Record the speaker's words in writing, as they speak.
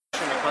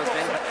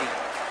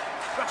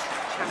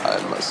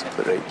must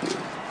break you.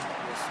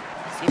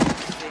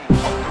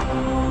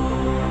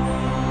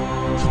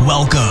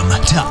 Welcome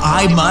to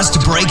I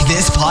Must Break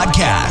This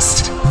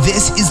podcast.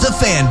 This is the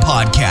Fan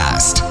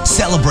Podcast,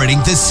 celebrating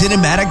the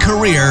cinematic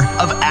career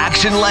of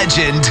action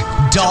legend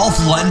Dolph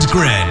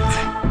Lundgren.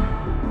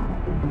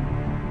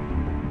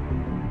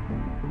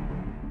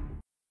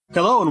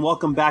 Hello and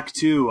welcome back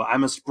to I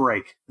Must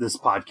Break This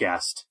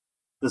podcast.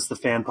 This is the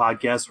Fan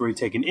Podcast where we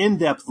take an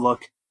in-depth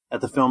look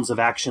at the films of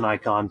action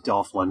icon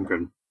Dolph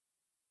Lundgren.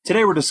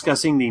 Today we're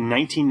discussing the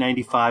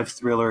 1995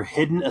 thriller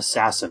Hidden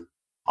Assassin,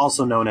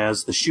 also known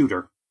as The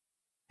Shooter.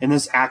 In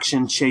this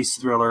action chase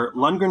thriller,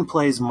 Lundgren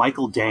plays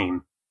Michael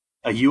Dane,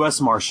 a U.S.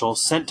 Marshal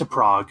sent to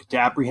Prague to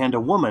apprehend a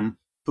woman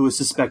who is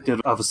suspected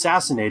of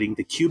assassinating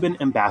the Cuban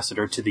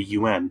ambassador to the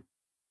UN.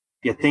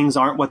 Yet things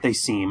aren't what they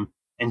seem,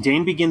 and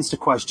Dane begins to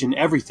question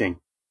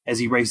everything as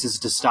he races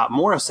to stop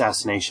more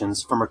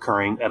assassinations from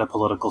occurring at a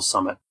political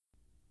summit.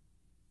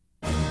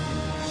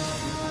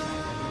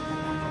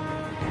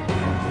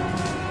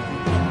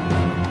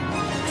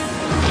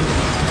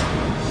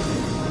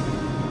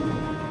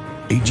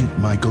 Agent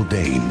Michael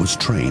Dane was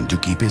trained to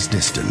keep his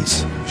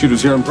distance.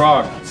 Shooters here in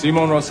Prague.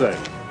 Simon Rosset.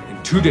 In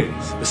 2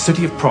 days, the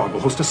city of Prague will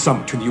host a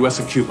summit between the U.S.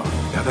 and Cuba.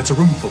 Now, that's a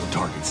room full of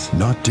targets.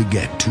 Not to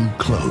get too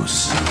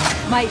close.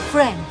 My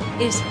friend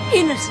is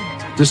innocent.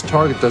 This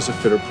target doesn't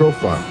fit her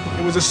profile.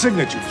 It was a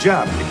signature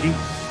job, Mickey.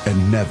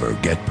 And never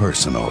get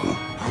personal.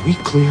 Are we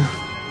clear?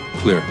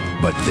 Clear.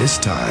 But this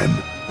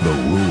time, the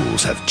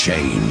rules have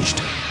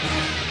changed.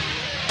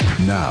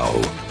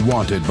 Now,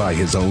 wanted by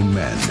his own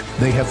men,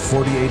 they have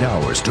 48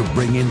 hours to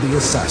bring in the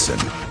assassin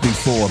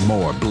before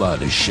more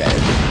blood is shed.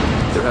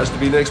 There has to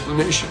be an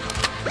explanation.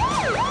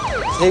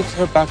 Take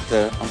her back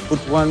there and put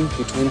one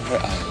between her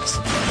eyes.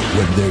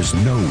 When there's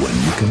no one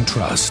you can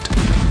trust,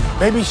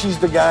 Maybe she's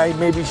the guy,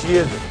 maybe she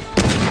isn't.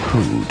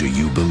 who do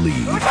you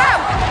believe? Don't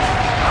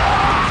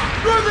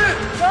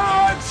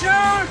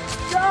shoot!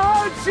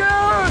 Don't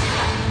shoot!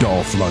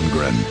 Dolph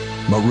Lundgren,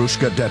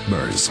 Mariuszka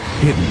Detmers,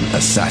 Hidden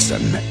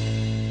Assassin.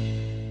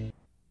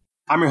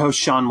 I'm your host,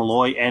 Sean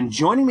Malloy, and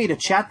joining me to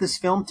chat this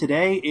film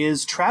today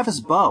is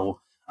Travis Bow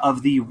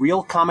of the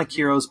Real Comic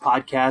Heroes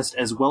podcast,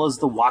 as well as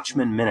the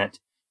Watchmen Minute.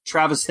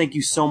 Travis, thank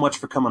you so much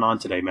for coming on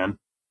today, man.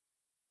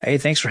 Hey,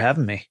 thanks for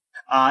having me.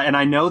 And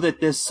I know that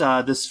this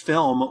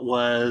film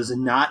was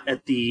not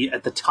at the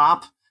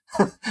top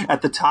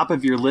at the top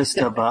of your list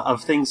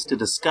of things to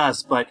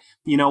discuss, but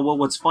you know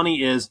what's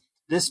funny is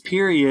this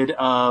period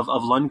of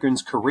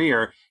Lundgren's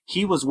career,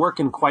 he was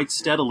working quite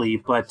steadily,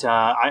 but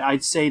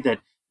I'd say that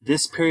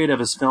this period of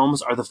his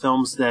films are the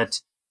films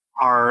that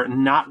are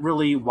not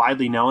really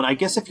widely known. I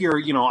guess if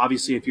you're,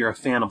 obviously if you're a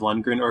fan of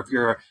Lundgren or if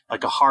you're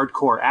like a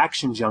hardcore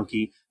action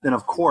junkie, then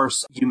of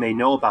course you may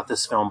know about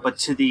this film. But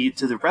to the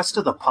rest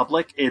of the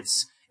public,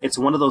 it's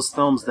one of those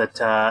films that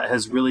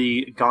has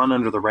really gone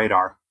under the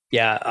radar.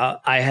 Yeah,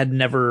 I had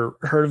never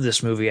heard of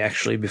this movie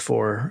actually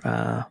before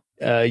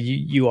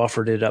you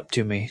offered it up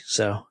to me.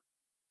 So,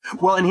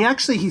 well, and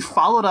he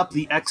followed up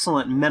the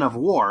excellent Men of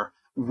War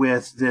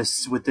with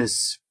this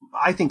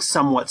I think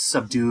somewhat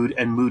subdued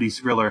and moody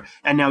thriller.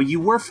 And now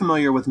you were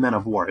familiar with Men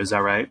of War, is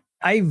that right?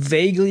 I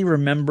vaguely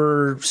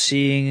remember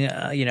seeing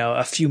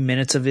a few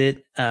minutes of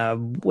it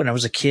when I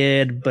was a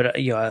kid, but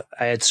I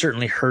had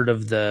certainly heard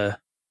of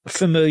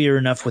familiar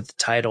enough with the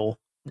title.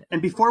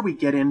 And before we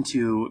get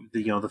into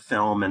the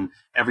film and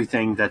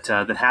everything that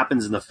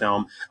happens in the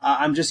film,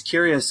 I'm just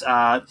curious.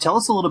 Tell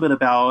us a little bit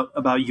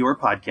about your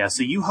podcast.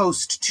 So you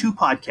host 2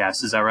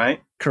 podcasts, is that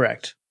right?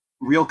 Correct.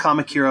 Real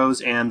Comic Heroes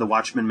and the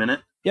Watchmen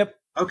Minute? Yep.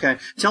 Okay.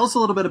 Tell us a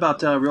little bit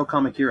about Real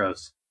Comic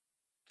Heroes.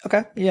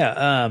 Okay.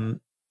 Yeah.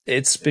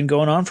 It's been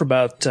going on for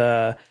about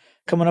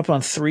coming up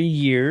on 3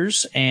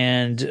 years,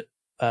 and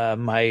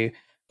my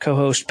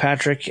co-host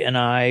Patrick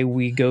and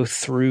we go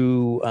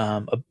through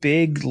a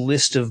big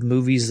list of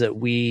movies that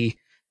we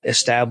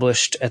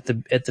established at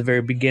the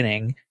very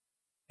beginning.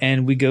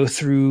 And we go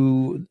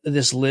through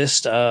this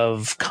list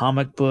of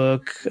comic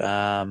book,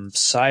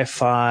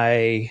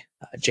 sci-fi,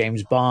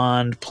 James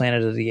Bond,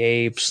 Planet of the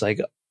Apes, like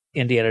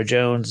Indiana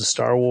Jones, the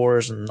Star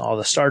Wars, and all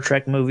the Star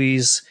Trek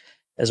movies,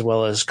 as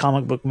well as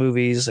comic book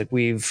movies. Like,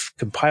 we've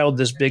compiled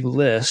this big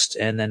list,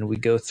 and then we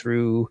go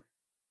through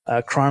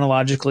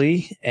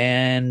chronologically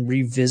and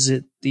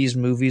revisit these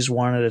movies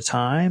one at a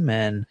time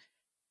and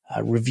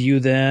review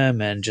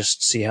them and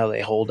just see how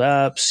they hold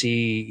up,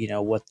 see,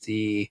 what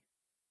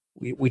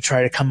we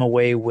try to come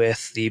away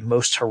with the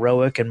most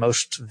heroic and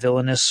most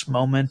villainous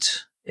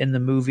moment in the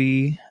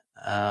movie,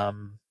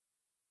 and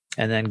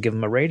then give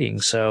them a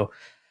rating. So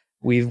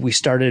we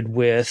started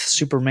with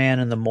Superman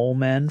and the Mole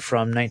Men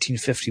from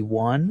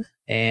 1951.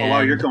 And,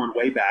 wow, you're going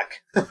way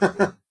back.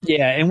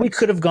 Yeah, and we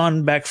could have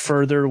gone back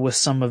further with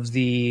some of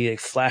the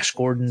Flash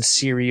Gordon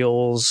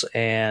serials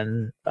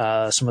and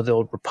some of the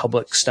old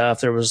Republic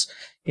stuff. There was,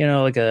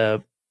 like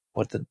a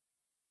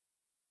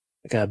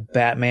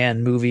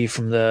Batman movie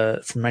from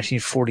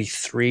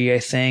 1943, I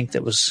think,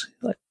 that was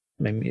like,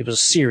 maybe it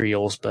was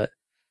serials, but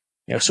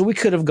so we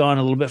could have gone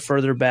a little bit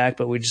further back,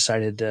 but we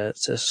decided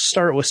to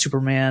start with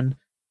Superman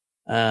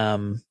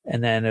and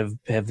then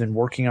have been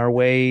working our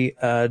way,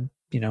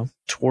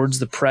 towards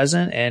the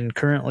present. And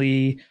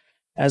currently,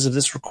 as of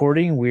this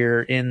recording,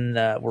 we're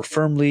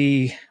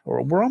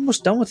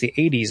almost done with the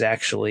 80s,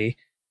 actually.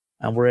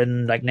 We're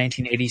in like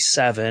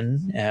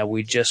 1987.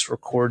 We just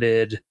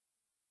recorded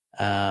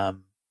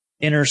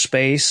Inner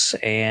Space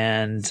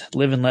and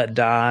Live and Let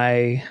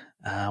Die.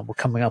 We're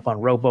coming up on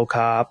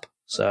RoboCop.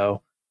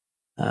 So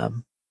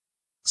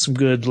some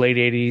good late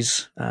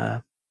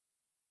 80s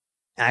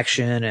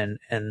action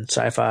and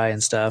sci-fi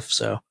and stuff.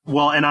 So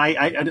well, and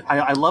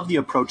I love the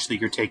approach that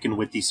you're taking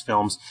with these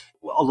films.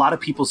 A lot of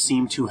people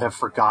seem to have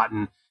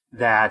forgotten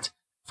that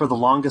for the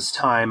longest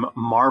time,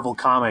 Marvel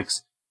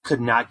Comics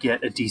could not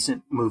get a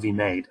decent movie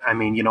made. I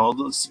mean,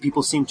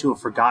 people seem to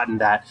have forgotten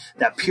that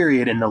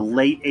period in the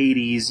late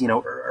 80s,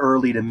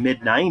 early to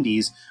mid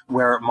 90s,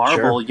 where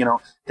Marvel, Sure.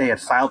 They had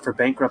filed for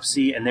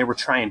bankruptcy and they were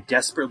trying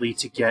desperately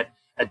to get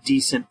a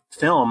decent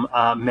film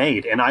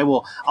made. And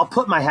I'll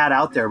put my hat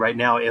out there right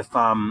now.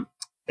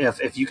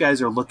 If you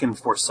guys are looking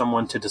for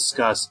someone to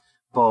discuss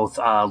both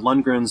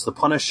Lundgren's The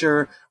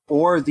Punisher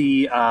or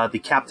the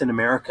Captain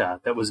America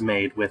that was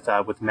made with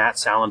Matt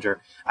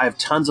Salinger, I have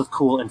tons of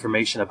cool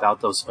information about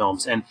those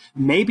films. And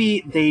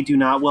maybe they do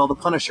not. Well, The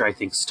Punisher, I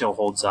think, still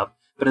holds up.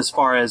 But as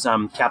far as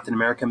Captain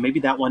America, maybe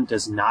that one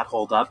does not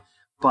hold up.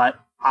 But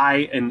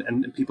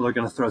and people are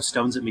going to throw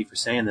stones at me for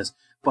saying this,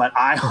 but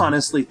I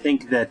honestly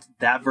think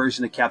that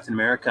version of Captain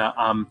America,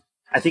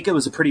 I think it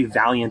was a pretty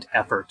valiant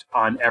effort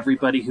on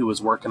everybody who was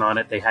working on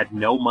it. They had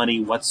no money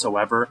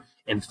whatsoever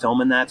in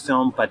filming that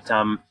film, but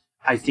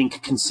I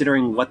think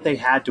considering what they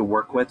had to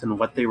work with and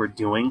what they were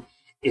doing,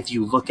 if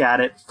you look at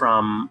it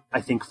from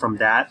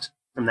that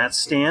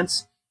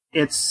stance,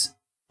 it's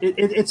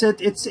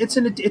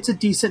a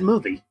decent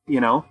movie,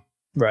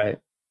 Right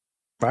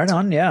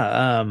on.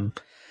 Yeah.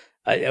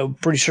 I'm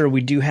pretty sure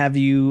we do have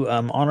you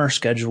on our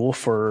schedule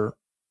for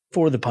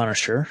The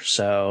Punisher,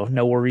 so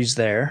no worries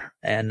there.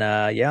 And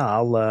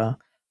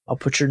I'll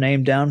put your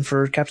name down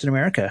for Captain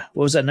America.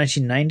 What was that,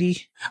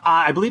 1990?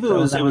 I believe it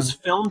was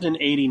filmed in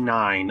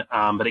 89,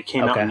 but it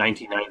came out in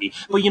 1990.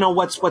 But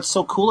what's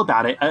so cool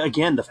about it,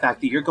 again, the fact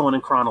that you're going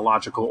in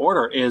chronological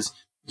order is,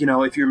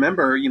 if you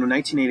remember,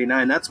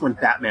 1989, that's when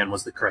Batman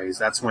was the craze.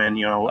 That's when,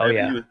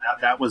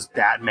 that was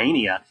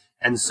Batmania.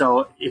 And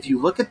so if you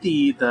look at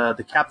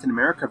the Captain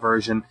America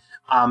version,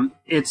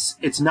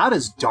 it's not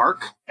as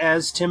dark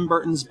as Tim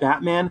Burton's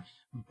Batman,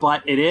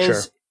 but it is.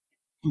 Sure.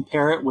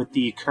 Compare it with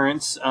the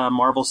current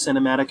Marvel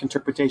cinematic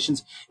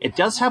interpretations, it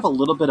does have a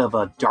little bit of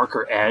a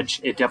darker edge.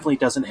 It definitely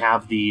doesn't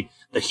have the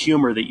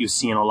humor that you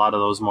see in a lot of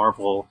those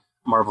Marvel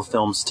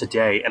films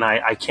today. And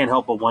I can't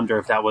help but wonder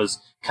if that was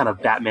kind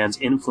of Batman's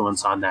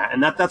influence on that.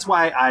 And that's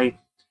why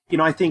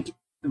I think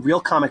Real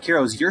Comic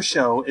Heroes, your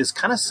show, is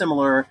kind of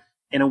similar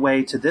in a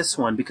way to this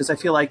one, because I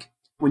feel like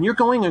when you're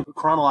going in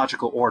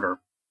chronological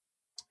order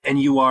and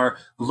you are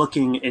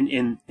looking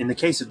in the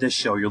case of this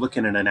show, you're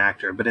looking at an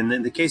actor, but in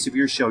the case of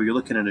your show, you're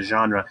looking at a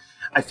genre.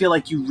 I feel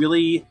like you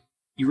really,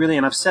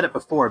 and I've said it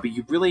before, but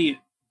you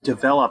really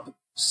develop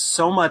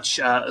so much,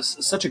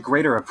 such a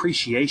greater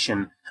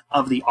appreciation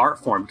of the art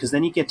form, because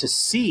then you get to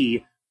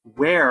see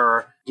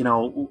where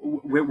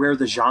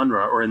the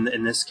genre, or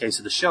in this case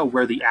of the show,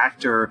 where the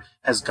actor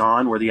has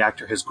gone, where the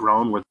actor has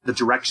grown, where the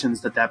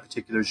directions that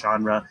particular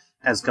genre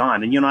has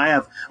gone. And, I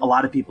have a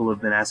lot of people who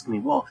have been asking me,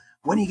 well,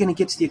 when are you going to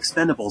get to the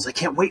Expendables? I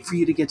can't wait for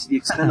you to get to the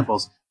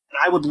Expendables. And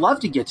I would love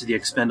to get to the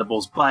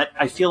Expendables, but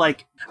I feel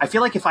like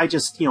if I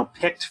just,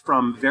 picked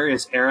from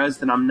various eras,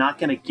 then I'm not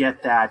going to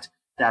get that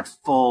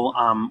full,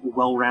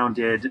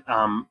 well-rounded,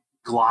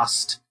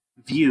 glossed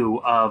view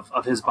of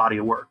his body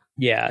of work.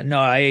 Yeah, no,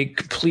 I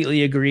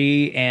completely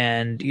agree.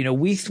 And,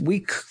 we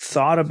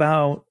thought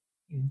about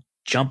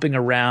jumping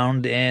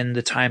around in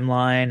the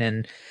timeline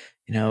and,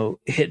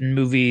 hitting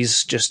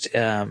movies just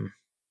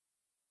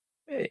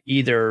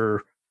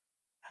either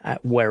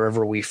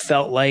wherever we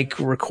felt like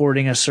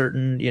recording a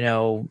certain,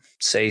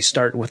 say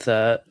start with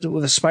a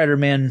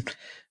Spider-Man,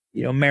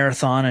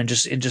 marathon and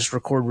just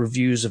record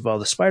reviews of all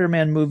the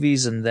Spider-Man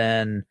movies and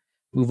then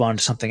move on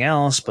to something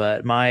else.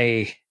 But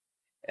my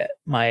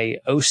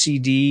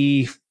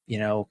OCD,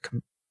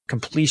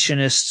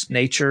 completionist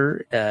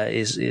nature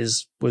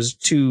was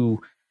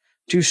too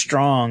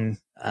strong,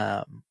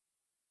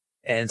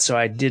 and so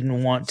I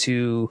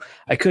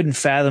couldn't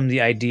fathom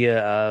the idea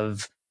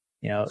of,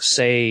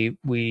 say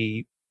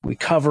we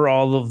cover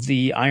all of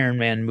the Iron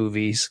Man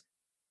movies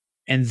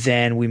and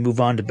then we move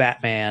on to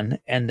Batman,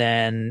 and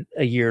then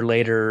a year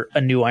later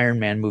a new Iron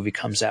Man movie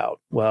comes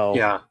out. Well,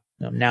 yeah.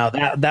 Now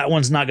that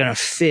one's not going to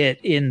fit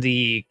in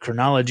the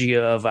chronology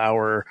of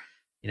our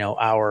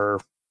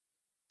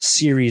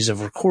series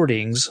of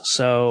recordings.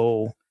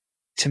 So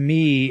to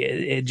me,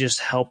 it just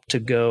helped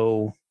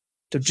to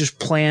just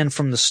plan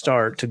from the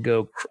start to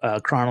go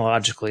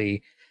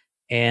chronologically.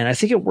 And I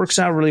think it works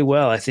out really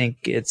well. I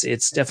think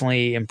it's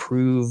definitely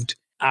improved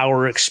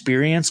our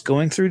experience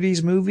going through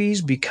these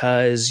movies,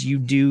 because you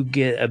do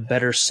get a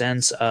better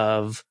sense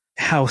of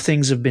how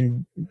things have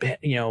been,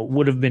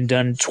 would have been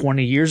done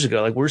 20 years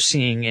ago. Like, we're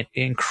seeing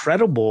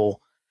incredible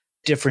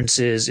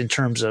differences in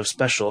terms of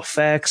special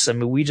effects. I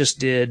mean, we just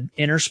did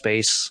Inner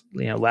Space,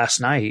 last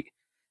night,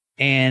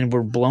 and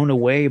we're blown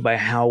away by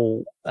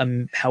how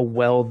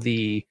well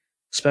the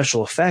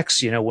special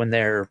effects, when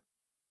they're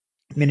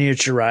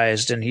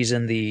miniaturized and he's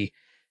in the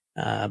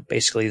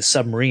basically the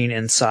submarine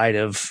inside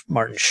of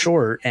Martin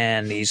Short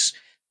and he's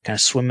kind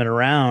of swimming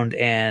around,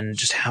 and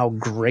just how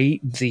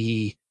great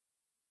the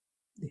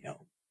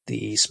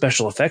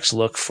special effects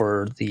look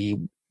for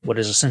what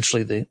is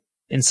essentially the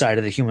inside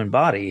of the human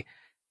body.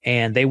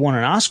 And they won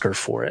an Oscar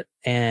for it.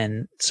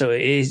 And so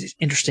it is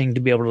interesting to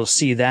be able to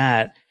see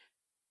that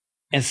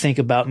and think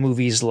about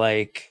movies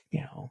like,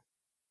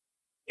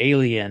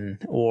 Alien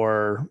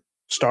or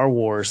Star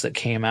Wars that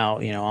came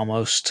out,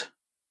 almost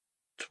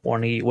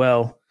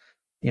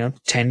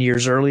 10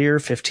 years earlier,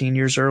 15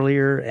 years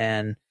earlier.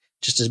 And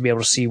just to be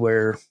able to see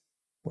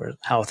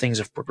how things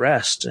have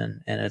progressed.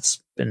 And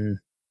it's been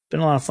a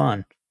lot of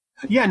fun.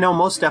 Yeah, no,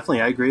 most definitely.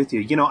 I agree with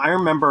you.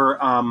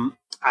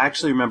 I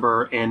actually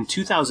remember in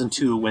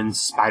 2002 when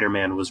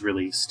Spider-Man was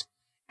released.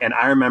 And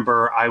I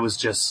remember I was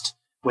just,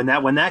 when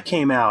that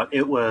came out,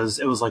 it was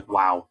like,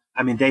 wow.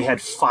 I mean, they had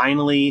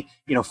finally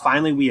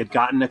we had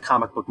gotten a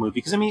comic book movie.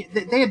 Because, I mean,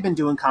 they had been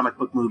doing comic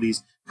book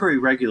movies pretty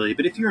regularly.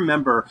 But if you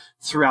remember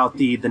throughout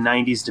the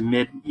 90s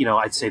to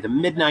I'd say the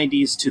mid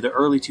 90s to the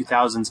early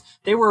 2000s,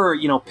 they were,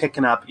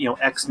 picking up,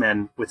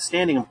 X-Men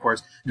withstanding, of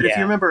course. But if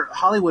you remember,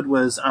 Hollywood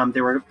was,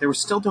 they were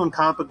still doing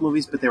comic book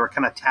movies, but they were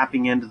kind of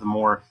tapping into the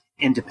more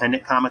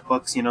independent comic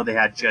books. They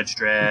had Judge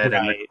Dredd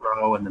and The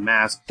Crow and The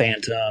Mask.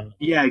 Phantom.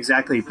 Yeah,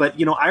 exactly. But,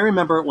 I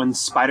remember when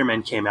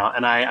Spider-Man came out,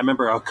 and I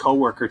remember a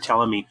coworker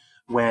telling me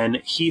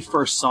when he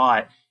first saw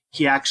it,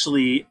 he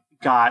actually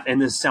got, and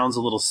this sounds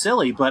a little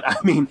silly, but I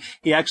mean,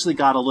 he actually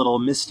got a little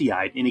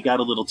misty-eyed and he got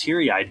a little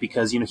teary-eyed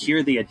because,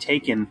 here they had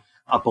taken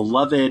a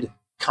beloved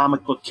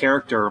comic book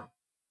character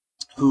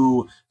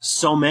who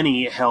so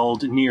many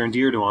held near and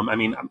dear to him. I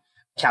mean,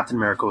 Captain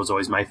America was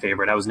always my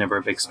favorite. I was never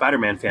a big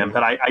Spider-Man fan,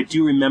 but I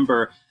do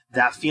remember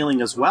that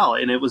feeling as well.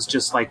 And it was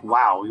just like,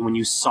 wow, when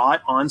you saw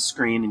it on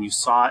screen and you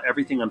saw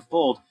everything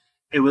unfold,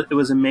 it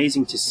was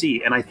amazing to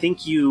see. And I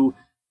think you,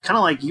 kind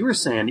of like you were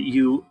saying,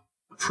 you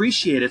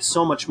appreciate it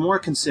so much more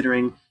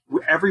considering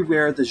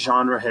everywhere the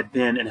genre had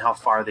been and how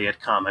far they had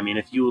come. I mean,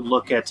 if you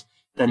look at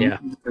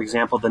for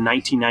example, the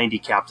 1990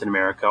 Captain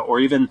America, or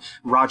even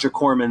Roger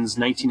Corman's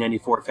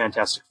 1994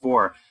 Fantastic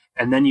Four,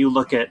 and then you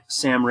look at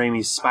Sam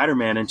Raimi's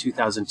Spider-Man in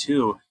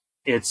 2002,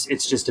 it's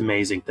just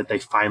amazing that they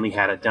finally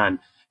had it done.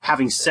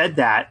 Having said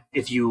that,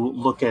 if you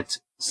look at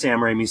Sam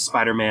Raimi's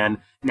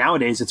Spider-Man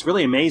nowadays, it's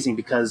really amazing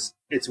because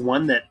it's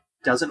one that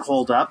doesn't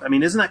hold up. I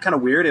mean, isn't that kind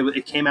of weird?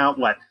 It came out,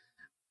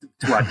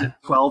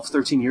 12,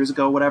 13 years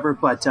ago, whatever,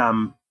 but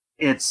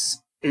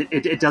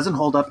it doesn't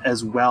hold up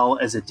as well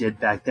as it did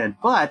back then.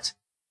 But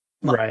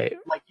right,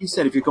 like you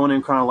said, if you're going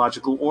in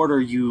chronological order,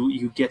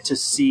 you get to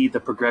see the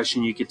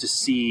progression. You get to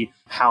see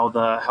how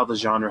the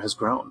genre has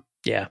grown.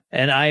 Yeah,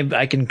 and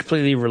I can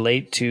completely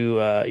relate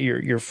to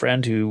your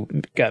friend who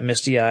got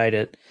misty-eyed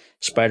at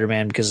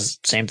Spider-Man because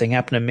same thing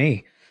happened to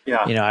me.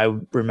 Yeah, I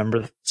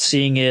remember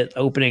seeing it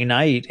opening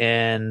night,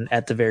 and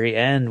at the very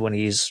end when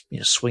he's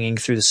swinging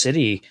through the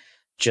city,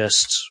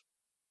 just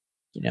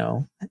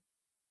getting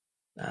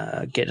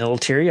a little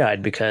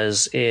teary-eyed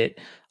because it.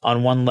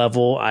 On one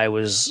level, I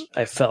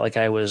felt like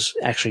I was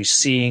actually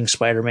seeing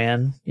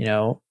Spider-Man,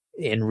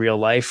 in real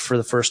life for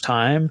the first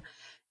time.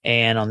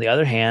 And on the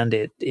other hand,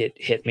 it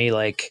hit me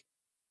like,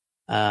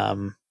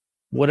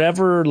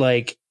 whatever,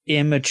 like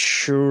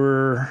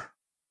immature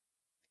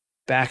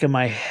back in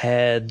my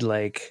head,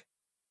 like,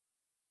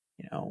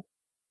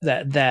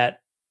 that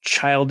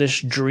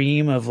childish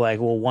dream of like,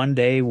 well, one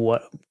day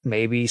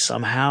maybe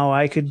somehow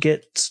I could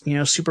get,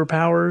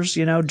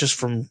 superpowers, just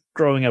from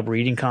growing up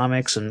reading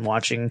comics and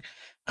watching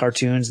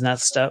cartoons and that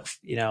stuff.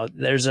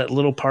 There's that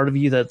little part of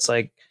you that's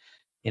like,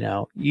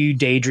 you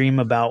daydream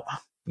about,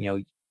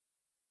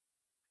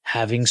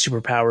 having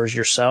superpowers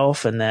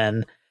yourself. And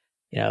then,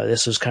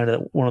 this was kind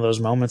of one of those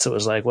moments that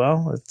was like,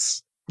 well,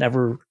 it's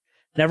never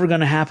going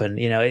to happen.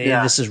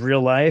 This is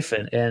real life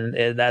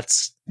and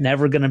that's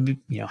never going to be,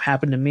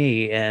 happen to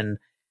me. And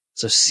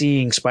so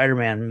seeing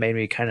Spider-Man made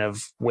me kind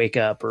of wake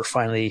up or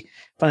finally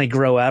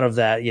grow out of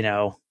that,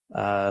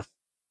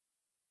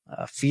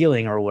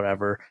 feeling or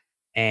whatever.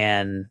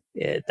 And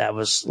that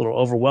was a little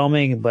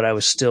overwhelming, but I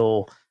was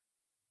still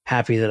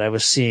happy that I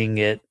was seeing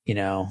it,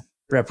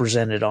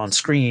 represented on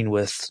screen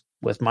with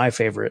my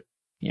favorite,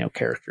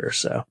 character.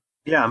 So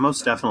yeah,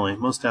 most definitely.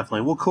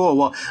 Well, cool.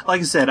 Well,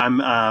 like I said,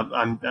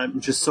 I'm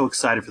just so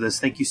excited for this.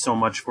 Thank you so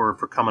much for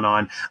coming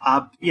on.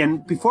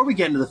 And before we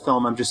get into the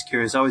film, I'm just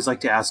curious. I always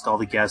like to ask all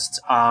the guests.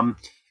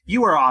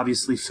 You are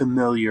obviously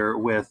familiar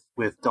with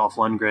Dolph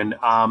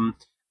Lundgren.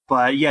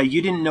 But yeah,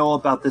 you didn't know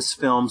about this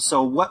film.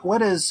 So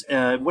what is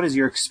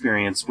your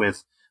experience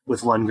with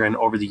Lundgren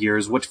over the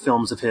years? What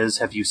films of his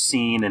have you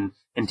seen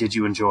and did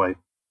you enjoy?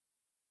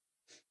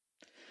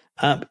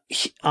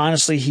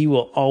 Honestly, he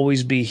will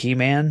always be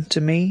He-Man to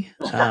me.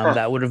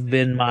 That would have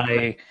been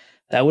my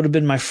that would have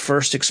been my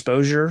first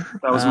exposure.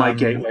 That was my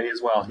gateway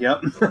as well.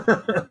 Yep.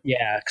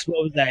 Yeah. 'Cause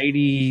what was that?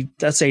 80?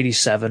 That's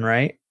 87,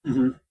 right?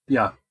 Mm-hmm.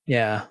 Yeah.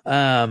 Yeah.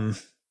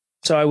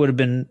 So I would have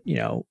been,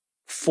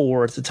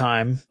 4 at the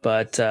time,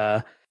 but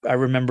I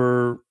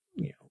remember,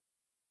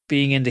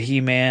 being into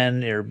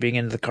He-Man or being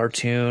into the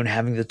cartoon,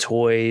 having the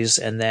toys,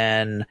 and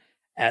then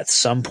at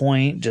some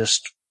point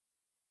just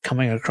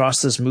coming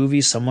across this movie.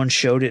 Someone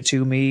showed it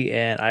to me,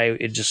 and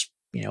it just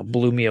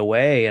blew me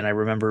away. And I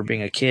remember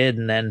being a kid,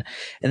 and then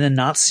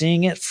not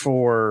seeing it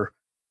for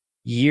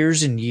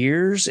years and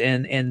years,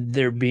 and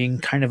there being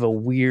kind of a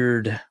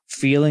weird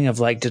feeling of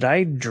like, did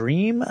I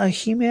dream a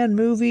He-Man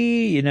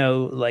movie?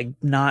 Like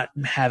not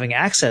having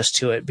access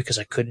to it because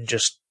I couldn't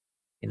just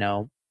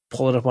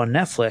pull it up on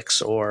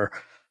Netflix or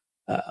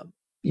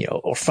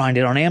or find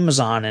it on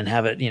Amazon and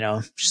have it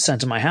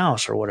sent to my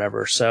house or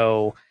whatever.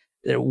 So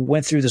it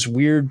went through this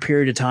weird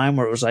period of time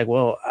where it was like,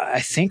 well,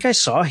 I think I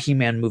saw a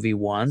He-Man movie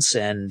once,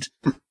 and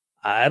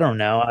I don't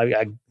know,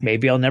 I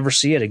maybe I'll never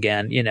see it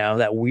again.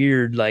 That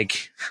weird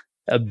like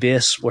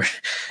abyss where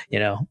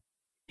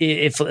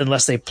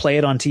unless they play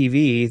it on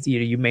TV,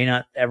 you may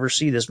not ever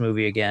see this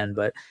movie again.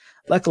 But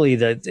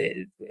luckily,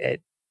 I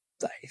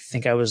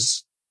think I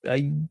was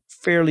a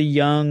fairly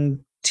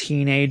young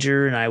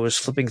teenager, and I was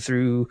flipping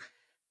through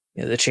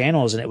the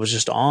channels, and it was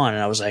just on,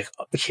 and I was like,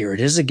 oh, here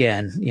it is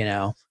again.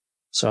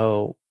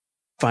 So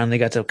finally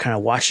got to kind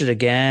of watch it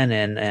again,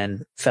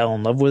 and fell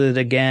in love with it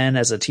again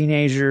as a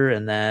teenager,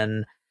 and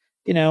then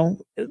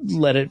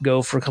let it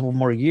go for a couple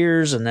more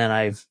years, and then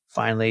I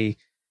finally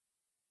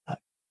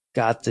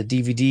got the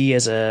DVD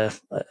as a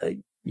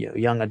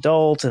young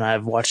adult, and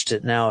I've watched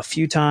it now a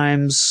few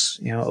times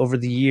over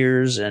the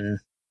years, and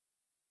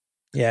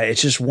yeah,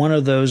 it's just one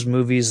of those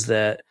movies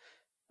that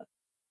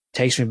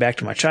takes me back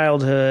to my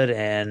childhood,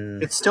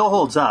 and it still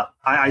holds up.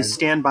 I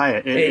stand by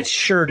it. It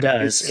sure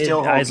does. It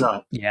still holds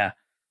up. Yeah,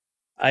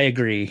 I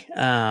agree.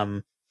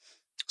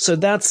 So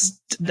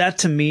that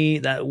to me,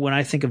 that when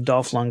I think of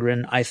Dolph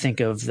Lundgren, I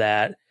think of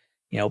that,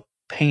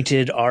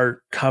 painted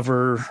art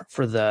cover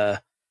for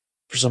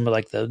some of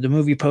like the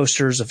movie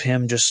posters of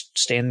him just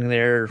standing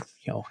there,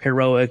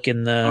 heroic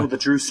in the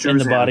Drew Struzan. in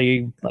the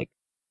body, like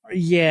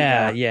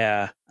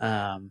yeah.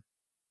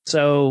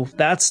 So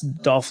that's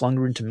Dolph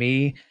Lundgren to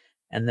me.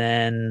 And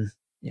then,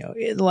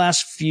 in the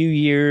last few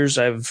years,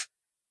 we've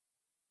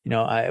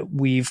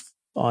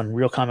on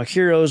Real Comic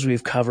Heroes,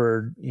 we've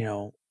covered,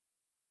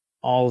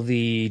 all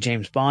the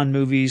James Bond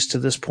movies to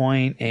this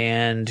point,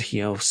 and,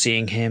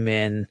 seeing him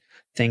in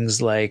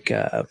things like,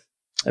 A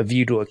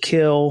View to a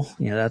Kill,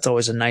 that's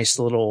always a nice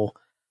little,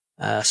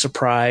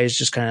 surprise,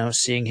 just kind of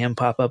seeing him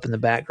pop up in the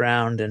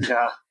background. And,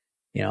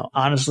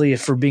 honestly,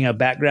 for being a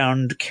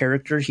background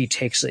character,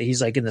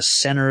 he's like in the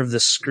center of the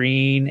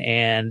screen,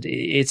 and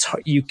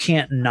you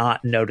can't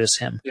not notice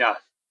him. Yeah.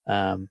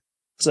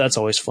 So that's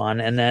always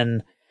fun. And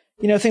then,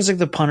 things like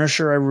The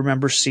Punisher, I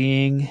remember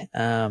seeing,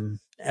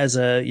 as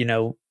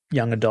a,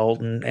 young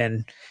adult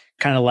and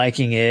kind of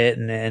liking it.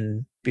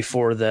 And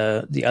before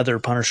the other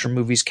Punisher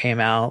movies came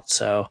out.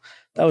 So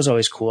that was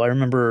always cool. I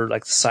remember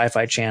like the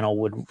Sci-Fi Channel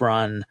would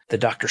run the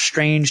Doctor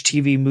Strange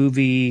TV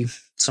movie,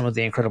 some of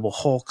the Incredible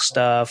Hulk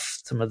stuff,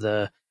 some of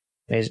the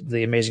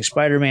Amazing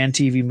Spider-Man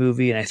TV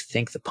movie, and I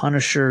think the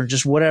Punisher,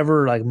 just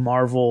whatever like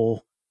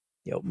Marvel,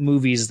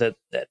 movies that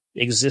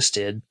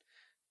existed,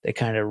 they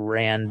kind of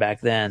ran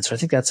back then. So I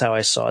think that's how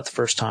I saw it the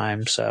first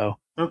time. So,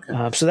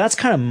 okay. So that's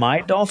kind of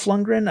my Dolph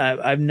Lundgren.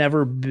 I've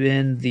never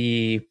been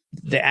the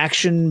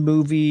action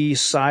movie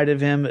side of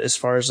him as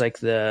far as like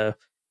the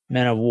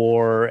Men of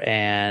War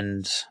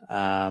and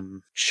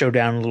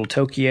Showdown in Little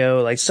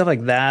Tokyo, like stuff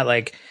like that.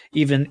 Like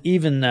even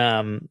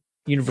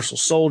Universal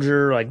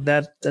Soldier, like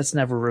that's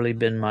never really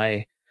been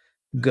my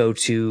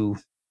go-to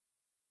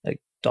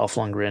like Dolph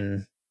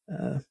Lundgren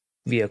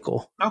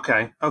vehicle.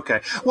 Okay.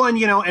 Well,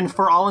 and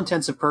for all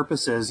intents and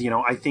purposes,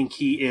 I think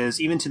he is,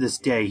 even to this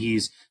day,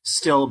 he's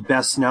still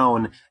best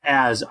known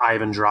as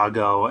Ivan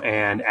Drago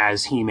and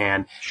as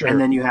He-Man. Sure. And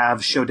then you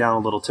have Showdown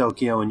in Little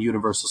Tokyo and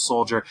Universal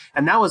Soldier.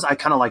 And that was, I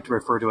kind of like to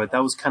refer to it,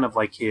 that was kind of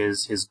like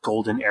his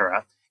golden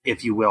era,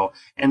 if you will.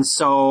 And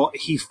so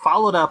he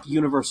followed up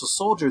Universal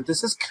Soldier.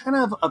 This is kind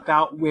of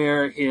about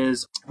where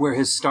his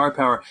star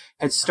power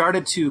had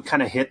started to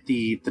kind of hit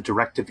the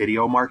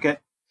direct-to-video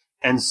market.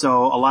 And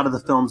so a lot of the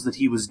films that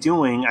he was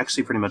doing,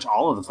 actually pretty much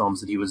all of the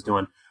films that he was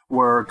doing,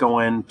 were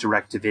going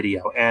direct to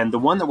video. And the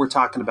one that we're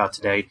talking about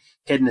today,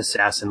 Hidden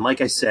Assassin, like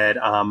I said,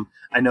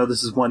 I know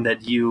this is one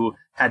that you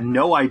had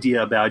no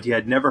idea about, you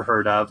had never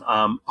heard of.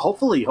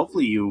 Hopefully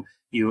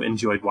you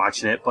enjoyed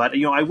watching it. But,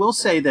 I will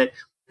say that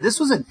this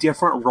was a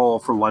different role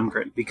for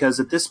Lundgren, because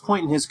at this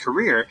point in his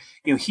career,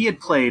 he had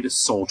played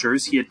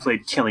soldiers, he had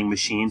played killing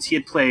machines, he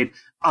had played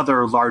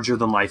other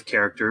larger-than-life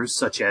characters,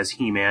 such as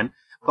He-Man.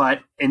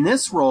 But in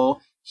this role,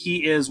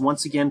 he is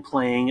once again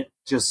playing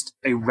just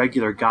a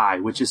regular guy,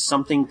 which is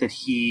something that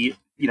he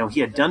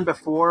had done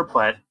before,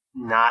 but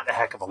not a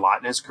heck of a lot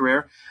in his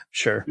career.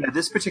 Sure. Yeah,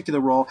 this particular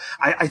role,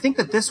 I think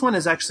that this one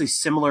is actually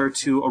similar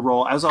to a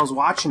role, as I was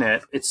watching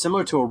it, it's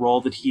similar to a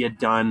role that he had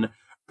done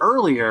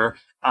earlier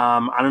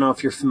I don't know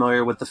if you're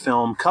familiar with the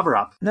film Cover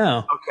Up.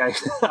 No. Okay.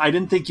 I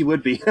didn't think you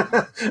would be.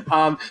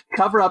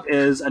 Cover Up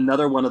is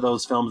another one of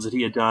those films that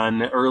he had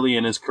done early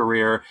in his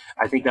career.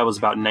 I think that was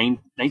about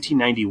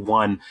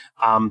 1991.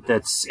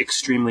 That's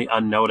extremely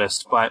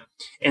unnoticed. But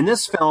in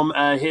this film,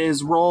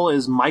 his role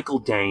is Michael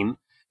Dane.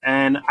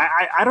 And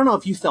I don't know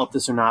if you felt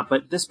this or not,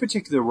 but this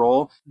particular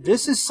role,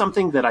 this is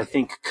something that I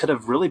think could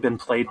have really been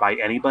played by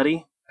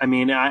anybody. I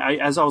mean,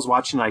 as I was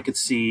watching, I could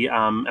see,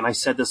 and I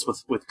said this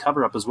with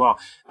Cover Up as well,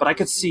 but I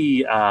could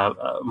see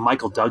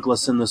Michael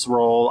Douglas in this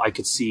role. I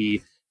could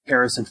see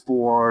Harrison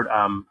Ford,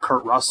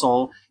 Kurt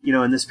Russell,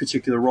 in this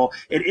particular role.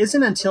 It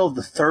isn't until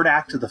the third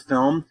act of the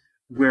film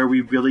where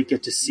we really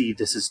get to see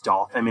this is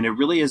Dolph. I mean, it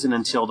really isn't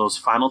until those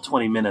final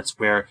 20 minutes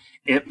where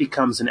it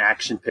becomes an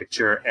action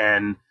picture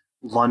and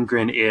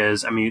Lundgren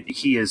is,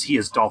 he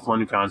is Dolph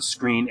Lundgren on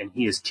screen and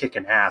he is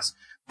kicking ass.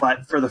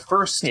 But for the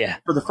first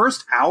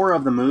hour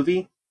of the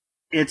movie,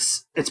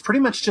 it's pretty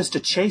much just a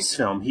chase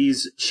film.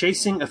 He's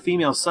chasing a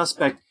female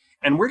suspect,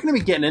 and we're going to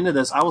be getting into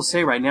this. I will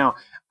say right now,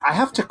 I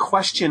have to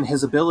question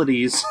his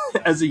abilities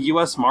as a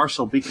U.S.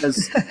 Marshal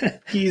because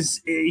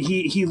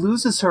he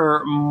loses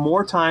her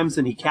more times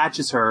than he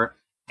catches her,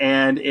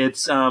 and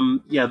it's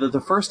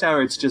the first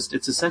hour it's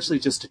essentially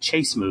just a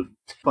chase movie.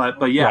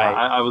 But yeah,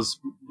 right. I was.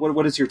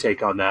 What is your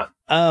take on that?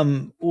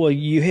 Well,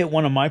 you hit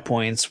one of my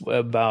points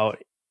about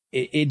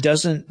it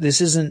doesn't. This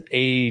isn't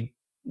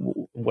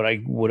what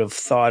I would have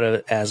thought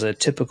of as a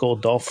typical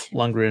Dolph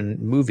Lundgren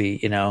movie.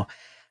 One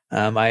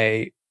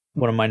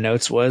of my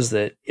notes was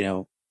that,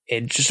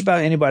 just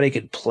about anybody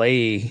could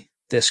play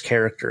this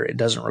character. It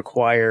doesn't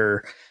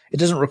require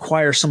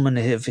someone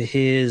of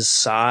his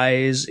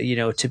size.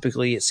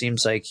 Typically it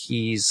seems like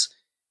he's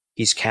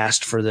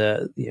cast for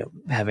the,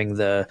 having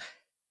the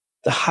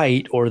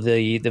height or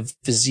the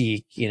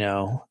physique,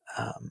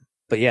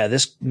 but yeah,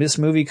 this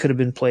movie could have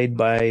been played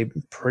by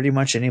pretty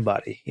much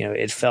anybody.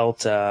 It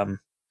felt a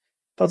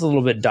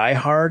little bit Die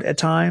Hard at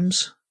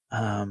times,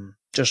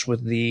 just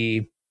with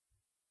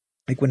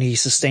when he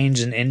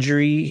sustains an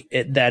injury,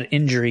 that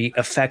injury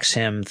affects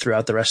him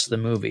throughout the rest of the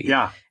movie.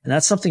 Yeah. And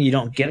that's something you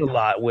don't get a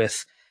lot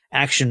with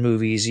action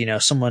movies.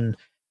 Someone,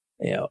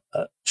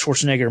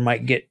 Schwarzenegger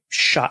might get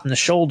shot in the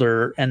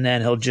shoulder and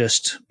then he'll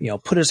just,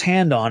 put his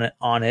hand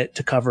on it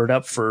to cover it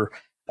up for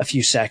a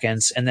few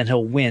seconds, and then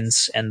he'll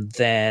wince, and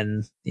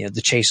then,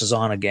 the chase is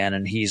on again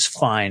and he's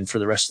fine for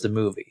the rest of the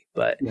movie.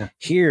 But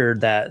here,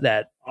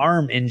 that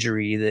arm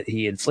injury that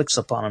he inflicts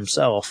upon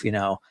himself,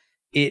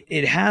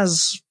 it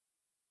has,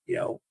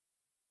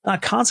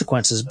 not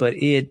consequences, but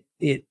it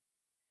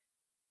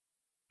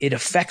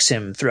affects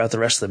him throughout the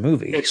rest of the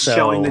movie. It's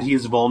showing that he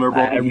is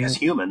vulnerable and he's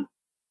human.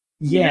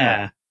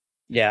 Yeah.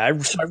 I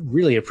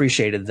really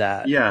appreciated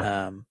that.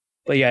 Yeah.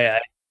 But yeah,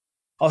 I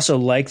also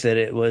like that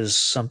it was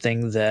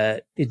something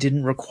that it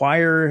didn't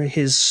require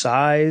his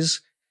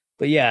size.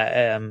 But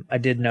yeah, I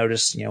did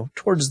notice,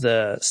 towards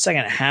the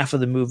second half of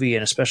the movie,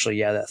 and especially,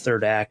 that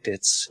third act,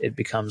 it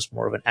becomes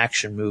more of an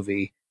action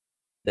movie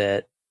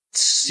that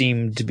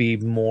seemed to be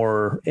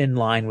more in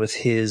line with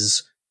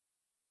his,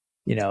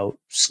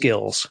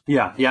 skills.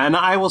 Yeah. And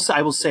I will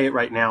say it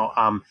right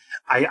now.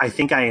 I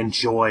think I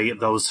enjoy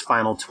those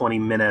final 20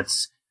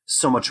 minutes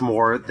so much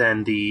more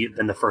than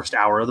the first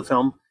hour of the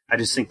film. I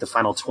just think the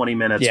final 20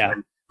 minutes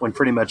when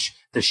pretty much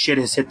the shit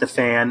has hit the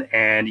fan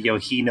and,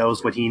 he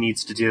knows what he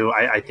needs to do.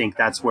 I think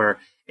that's where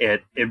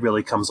it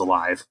really comes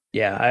alive.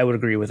 Yeah, I would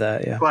agree with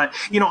that. Yeah. But,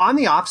 on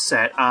the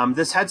offset,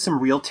 this had some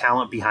real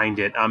talent behind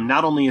it.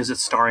 Not only is it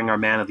starring our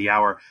man of the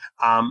hour,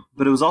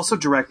 but it was also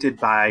directed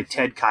by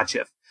Ted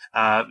Kotcheff.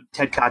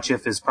 Ted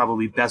Kotcheff is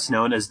probably best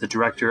known as the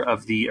director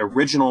of the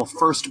original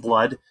First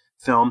Blood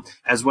film,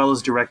 as well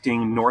as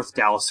directing North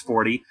Dallas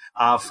 40.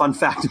 Fun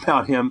fact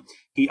about him,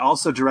 he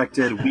also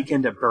directed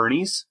Weekend at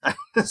Bernie's. I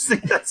just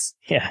think that's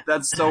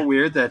so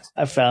weird that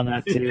I found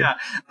that too.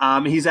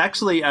 Yeah. He's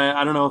actually,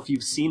 I don't know if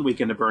you've seen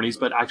Weekend at Bernie's,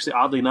 but actually,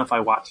 oddly enough, I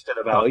watched it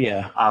about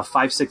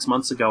 5-6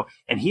 months ago,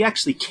 and he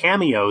actually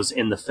cameos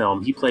in the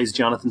film. He plays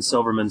Jonathan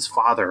Silverman's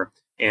father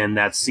in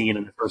that scene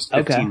in the first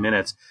 15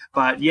 minutes.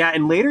 But yeah,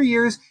 in later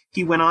years,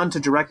 he went on to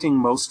directing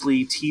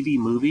mostly TV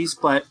movies.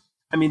 But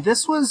I mean,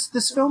 this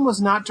film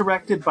was not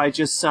directed by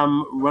just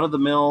some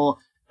run-of-the-mill,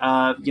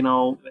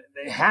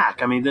 hack.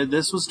 I mean,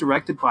 this was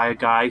directed by a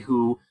guy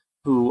who,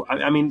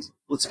 I mean,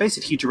 let's face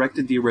it, he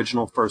directed the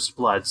original First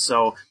Blood.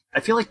 So I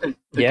feel like the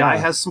guy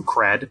has some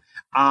cred.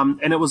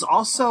 And it was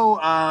also,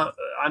 I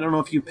don't know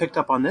if you picked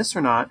up on this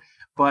or not,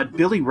 but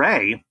Billy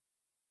Ray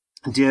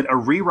did a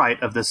rewrite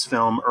of this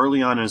film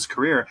early on in his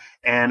career,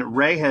 and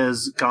Ray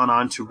has gone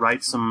on to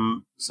write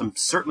some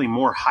certainly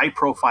more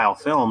high-profile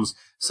films,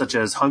 such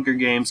as Hunger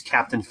Games,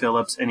 Captain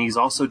Phillips, and he's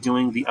also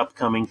doing the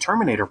upcoming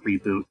Terminator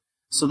reboot.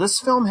 So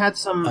this film had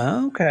some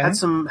had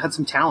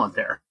some talent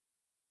there.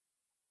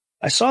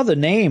 I saw the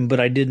name, but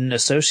I didn't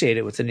associate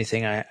it with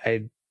anything.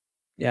 I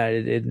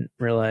didn't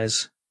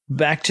realize.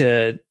 Back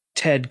to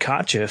Ted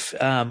Kotcheff.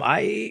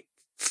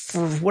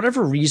 For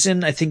whatever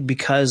reason, I think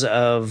because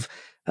of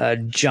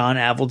John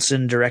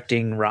Avildsen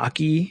directing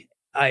Rocky,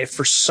 I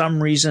for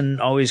some reason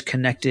always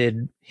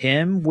connected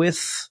him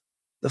with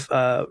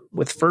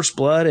First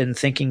Blood, and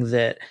thinking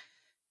that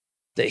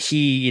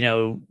he, you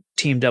know,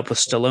 teamed up with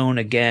Stallone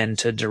again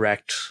to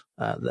direct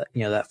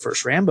that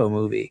first Rambo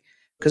movie,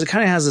 because it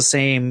kind of has the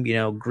same, you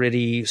know,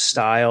 gritty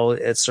style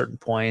at certain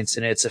points,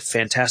 and it's a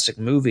fantastic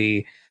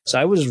movie. So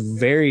I was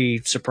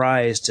very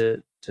surprised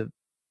to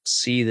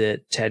see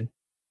that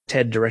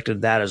Ted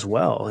directed that as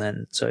well.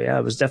 And so, yeah,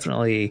 I was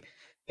definitely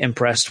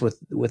impressed with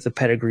the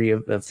pedigree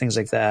of things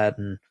like that.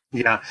 And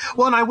yeah.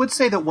 Well, and I would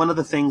say that one of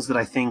the things that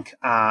I think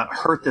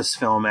hurt this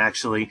film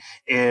actually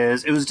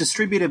is it was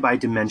distributed by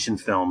Dimension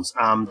Films.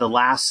 The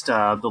last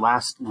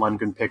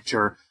Lundgren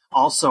picture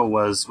also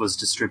was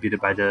distributed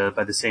by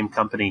the same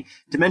company.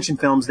 Dimension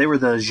Films, they were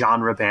the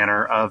genre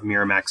banner of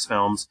Miramax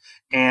Films.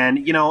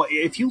 And, you know,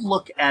 if you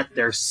look at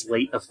their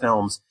slate of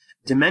films,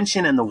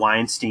 Dimension and the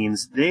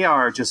Weinsteins, they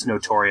are just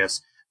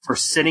notorious for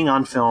sitting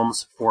on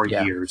films for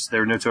years.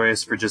 They're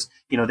notorious for just,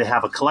 you know, they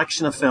have a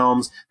collection of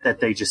films that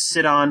they just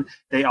sit on.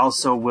 They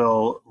also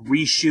will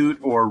reshoot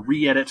or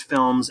re-edit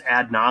films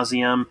ad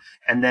nauseum.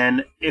 And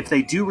then if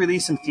they do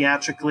release them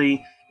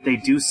theatrically, they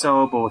do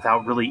so, but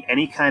without really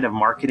any kind of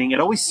marketing. It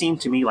always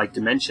seemed to me like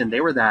Dimension, they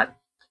were that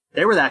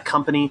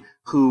company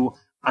who,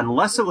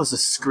 unless it was a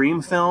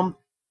Scream film,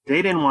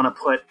 they didn't want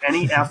to put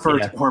any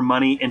effort or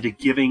money into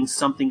giving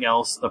something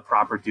else the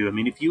proper due. I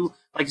mean, if you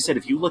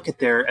look at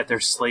their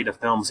slate of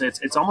films,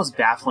 it's almost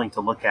baffling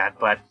to look at.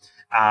 But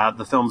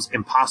the films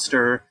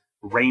Imposter,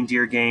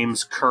 Reindeer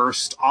Games,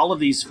 Cursed, all of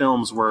these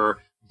films were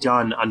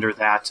done under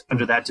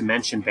that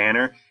Dimension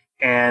banner,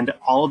 and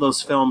all of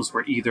those films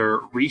were either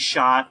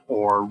reshot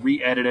or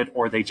re-edited,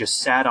 or they just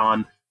sat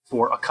on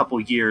for a couple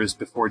years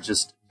before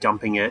just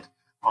dumping it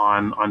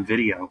on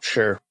video.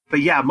 Sure. But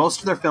yeah,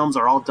 most of their films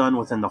are all done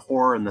within the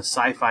horror and the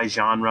sci-fi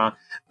genre.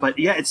 But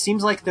yeah, it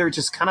seems like they're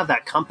just kind of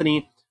that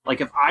company. Like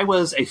if I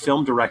was a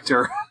film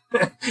director, or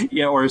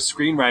a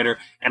screenwriter,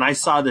 and I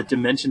saw that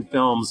Dimension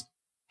Films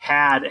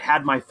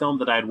had my film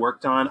that I had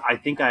worked on, I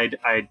think I'd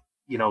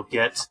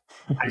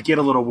get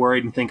a little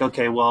worried and think,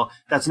 okay, well,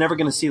 that's never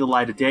going to see the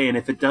light of day. And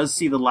if it does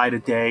see the light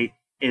of day,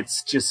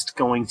 it's just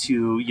going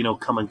to, you know,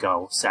 come and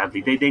go,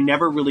 sadly. They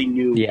never really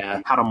knew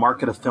how to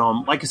market a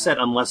film, like I said,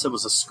 unless it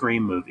was a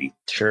Scream movie.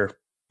 Sure.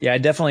 Yeah, I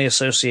definitely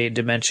associate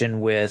Dimension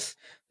with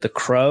The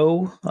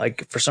Crow.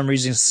 Like, for some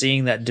reason,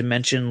 seeing that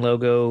Dimension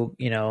logo,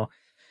 you know,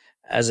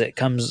 as it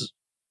comes,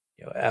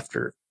 you know,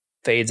 after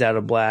fades out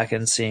of black,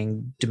 and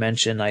seeing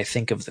Dimension, I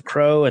think of The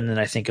Crow, and then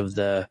I think of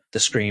the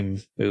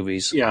Scream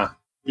movies. Yeah.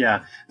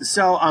 Yeah.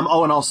 So, and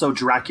also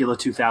Dracula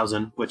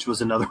 2000, which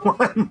was another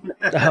one.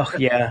 Oh,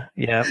 yeah.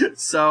 Yeah.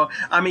 So,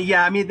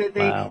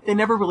 they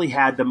never really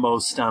had the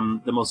most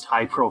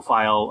high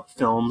profile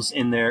films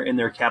in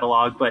their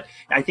catalog, but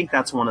I think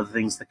that's one of the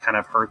things that kind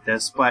of hurt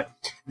this. But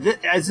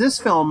as this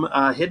film,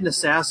 Hidden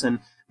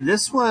Assassin,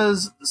 this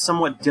was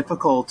somewhat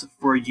difficult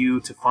for you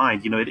to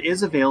find. You know, it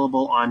is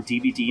available on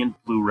DVD and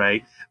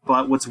Blu-ray,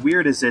 but what's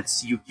weird is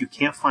you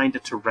can't find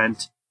it to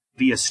rent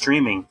via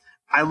streaming.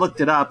 I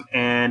looked it up,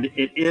 and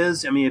it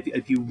is, I mean,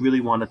 if you really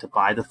wanted to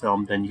buy the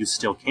film, then you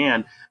still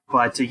can.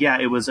 But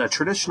it was a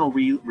traditional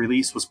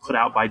release was put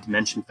out by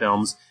Dimension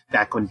Films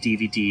back when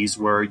DVDs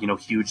were, you know,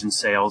 huge in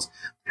sales.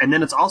 And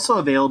then it's also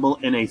available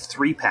in a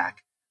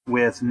 3-pack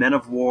with Men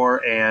of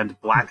War and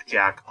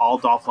Blackjack, all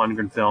Dolph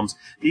Lundgren films.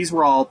 These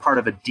were all part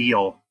of a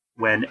deal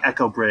when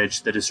Echo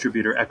Bridge, the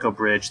distributor Echo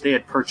Bridge, they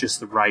had purchased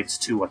the rights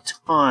to a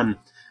ton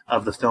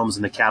of the films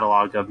in the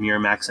catalog of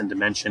Miramax and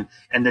Dimension,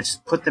 and they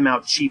just put them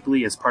out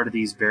cheaply as part of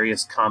these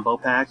various combo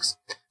packs.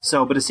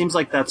 So, but it seems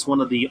like that's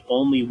one of the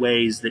only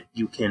ways that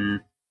you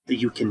can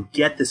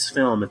get this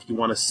film. If you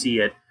want to see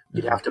it,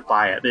 you'd have to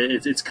buy it.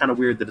 It's kind of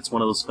weird that it's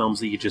one of those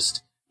films that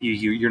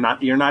you're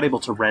not able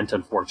to rent,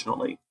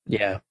 unfortunately.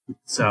 Yeah.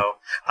 So,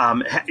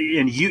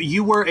 and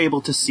you were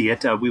able to see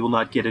it. We will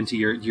not get into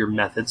your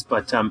methods,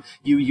 but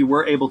you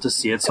were able to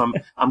see it. So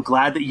I'm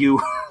glad that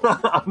you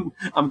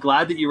I'm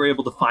glad that you were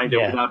able to find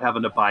it without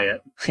having to buy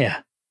it.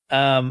 Yeah.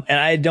 And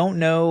I don't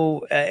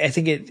know. I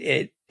think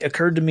it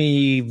occurred to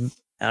me,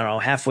 I don't know,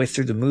 halfway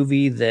through the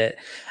movie that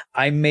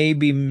I may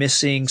be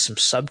missing some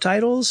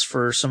subtitles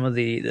for some of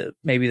the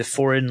maybe the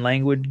foreign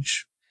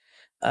language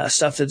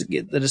stuff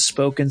that is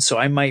spoken, so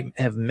I might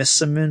have missed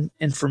some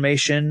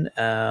information,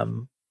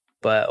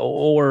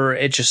 or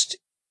it just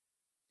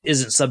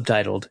isn't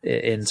subtitled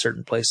in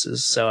certain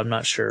places, so I'm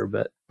not sure.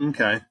 But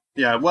okay,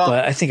 yeah, well,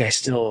 but I think I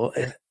still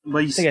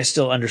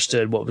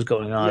understood what was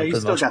going on. Yeah, you for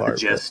the still most got part, the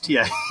gist.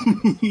 Yeah,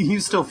 you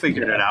still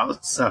figured it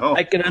out. So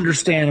I can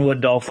understand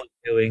what Dolph was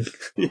doing.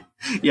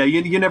 Yeah,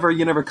 you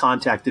never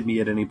contacted me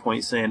at any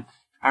point saying,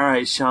 "All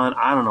right, Sean,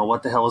 I don't know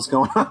what the hell is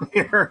going on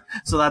here."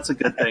 So that's a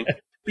good thing.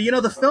 But, you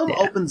know, the film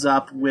opens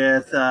up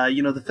with,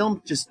 the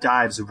film just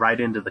dives right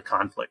into the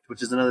conflict,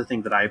 which is another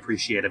thing that I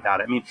appreciate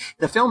about it. I mean,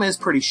 the film is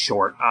pretty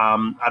short. I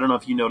don't know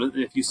if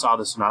you saw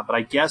this or not, but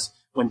I guess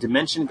when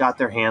Dimension got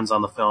their hands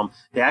on the film,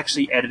 they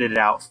actually edited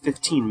out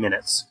 15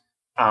 minutes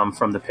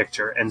from the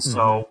picture. And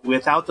so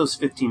without those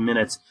 15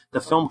 minutes,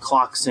 the film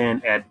clocks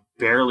in at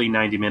barely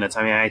 90 minutes.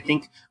 I mean, I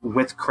think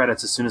with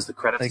credits, as soon as the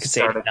credits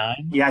started,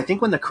 89? Yeah, I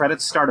think when the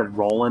credits started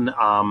rolling,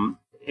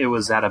 it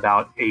was at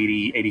about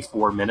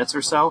 84 minutes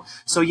or so.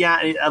 So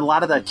yeah, a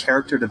lot of the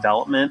character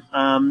development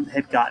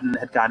had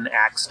gotten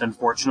axed,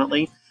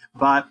 unfortunately.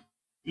 But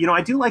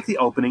I do like the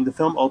opening. The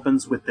film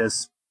opens with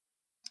this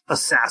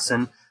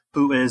assassin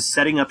who is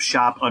setting up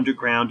shop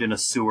underground in a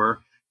sewer,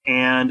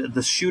 and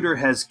the shooter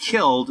has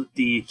killed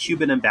the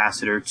Cuban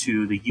ambassador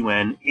to the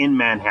UN in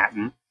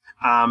Manhattan.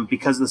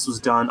 Because this was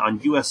done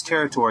on U.S.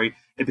 territory,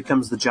 it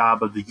becomes the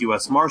job of the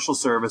U.S. Marshal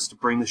Service to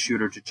bring the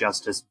shooter to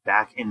justice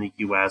back in the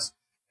U.S.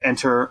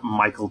 Enter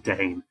Michael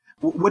Dane.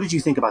 What did you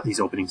think about these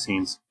opening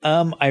scenes?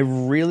 I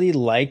really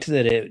liked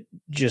that it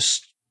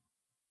just,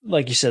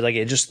 like you said, like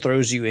it just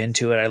throws you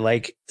into it. I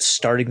like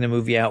starting the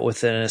movie out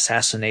with an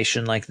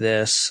assassination like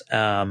this.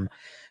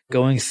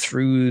 Going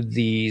through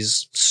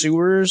these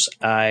sewers,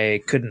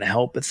 I couldn't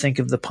help but think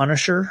of The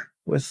Punisher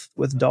with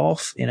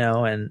Dolph,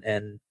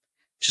 and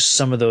just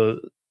some of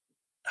the,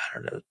 I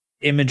don't know,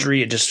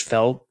 imagery. It just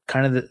felt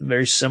kind of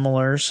very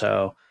similar.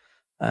 So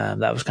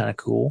that was kind of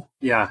cool.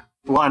 Yeah.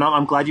 Well, and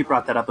I'm glad you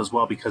brought that up as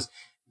well, because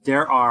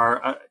there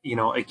are,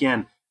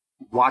 again,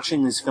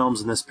 watching these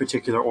films in this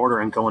particular order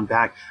and going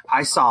back,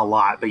 I saw a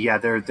lot. But yeah,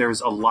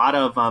 there's a lot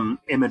of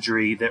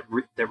imagery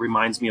that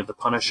reminds me of The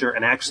Punisher.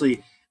 And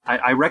actually,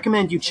 I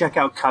recommend you check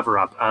out Cover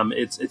Up.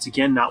 It's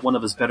again not one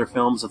of his better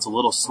films. It's a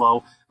little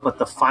slow, but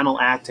the final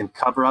act in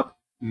Cover Up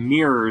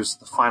mirrors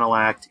the final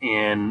act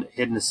in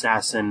Hidden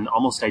Assassin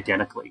almost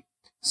identically.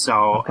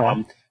 So,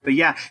 okay. But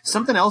yeah,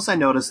 something else I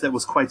noticed that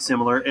was quite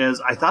similar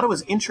is I thought it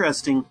was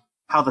interesting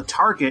how the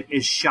target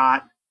is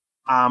shot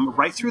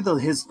right through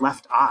his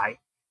left eye.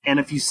 And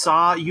if you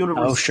saw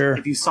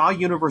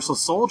Universal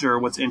Soldier,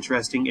 what's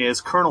interesting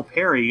is Colonel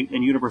Perry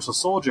in Universal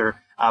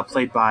Soldier,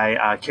 played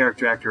by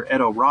character actor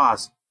Edo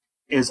Ross,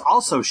 is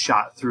also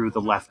shot through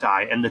the left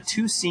eye. And the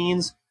two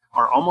scenes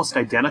are almost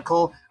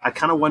identical. I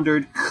kind of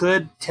wondered,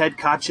 could Ted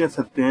Kotcheff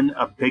have been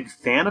a big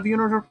fan of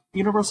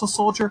Universal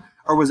Soldier,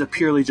 or was it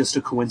purely just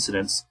a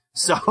coincidence?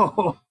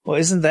 So, well,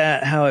 isn't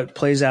that how it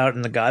plays out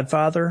in The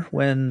Godfather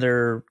when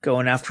they're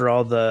going after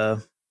all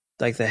the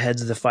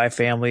heads of the 5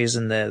 families,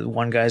 and the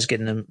one guy's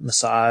getting a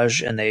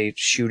massage and they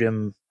shoot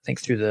him, I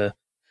think, through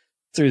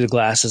the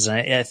glasses,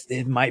 and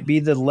it might be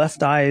the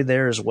left eye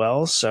there as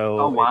well.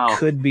 So It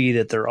could be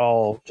that they're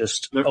all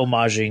just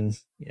homaging,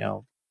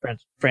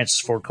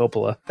 Francis Ford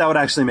Coppola. That would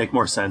actually make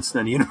more sense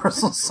than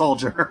Universal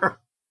Soldier.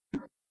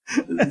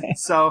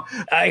 So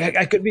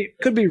I could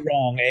be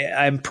wrong.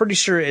 I'm pretty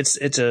sure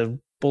it's a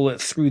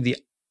bullet through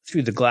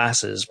the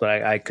glasses,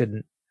 but I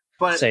couldn't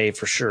say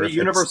for sure if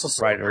Universal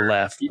it's right or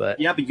left. But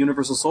yeah, but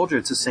Universal Soldier,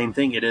 it's the same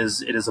thing. It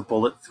is a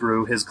bullet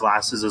through his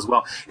glasses as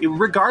well.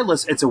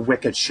 Regardless, it's a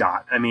wicked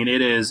shot. I mean,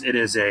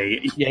 it's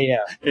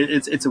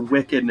a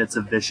wicked and it's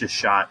a vicious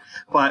shot.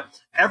 But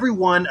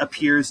everyone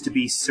appears to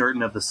be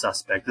certain of the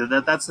suspect.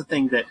 That's the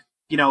thing that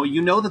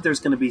that there's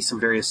going to be some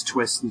various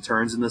twists and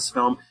turns in this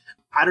film.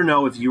 I don't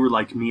know if you were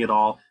like me at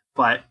all,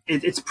 but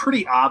it's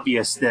pretty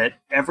obvious that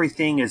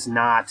everything is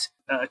not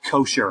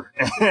kosher,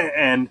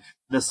 and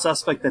the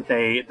suspect that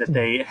they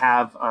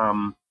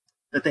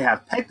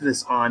have pegged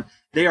this on,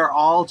 they are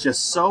all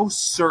just so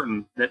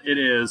certain that it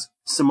is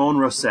Simone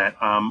Rosette,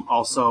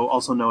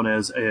 also known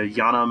as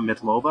Yana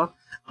Mitlova.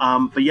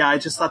 But yeah, I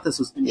just thought this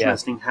was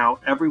interesting how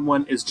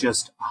everyone is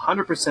just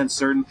 100%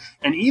 certain.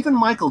 And even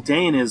Michael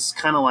Dane is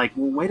kind of like,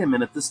 well, wait a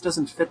minute, this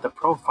doesn't fit the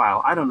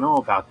profile. I don't know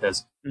about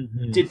this.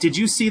 Mm-hmm. Did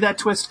you see that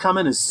twist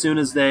coming as soon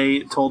as they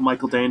told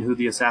Michael Dane who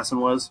the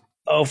assassin was?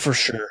 Oh, for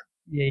sure.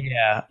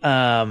 Yeah.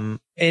 And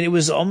it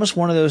was almost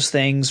one of those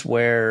things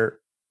where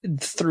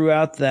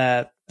throughout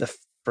the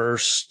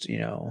first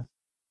and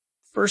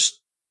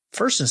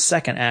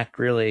second act,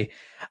 really,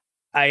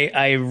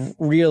 I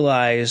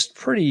realized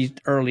pretty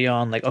early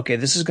on, like, okay,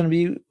 this is going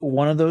to be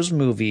one of those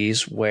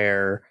movies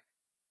where,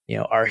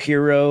 our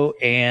hero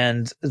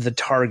and the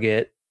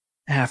target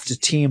have to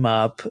team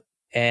up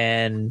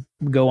and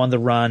go on the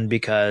run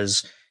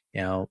because,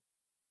 in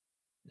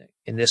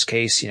this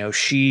case,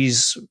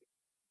 she's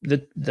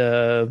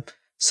the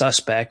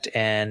suspect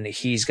and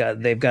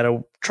they've got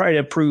to try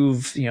to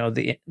prove,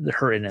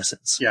 her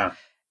innocence. Yeah.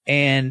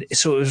 And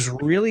so it was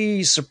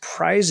really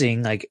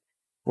surprising, like,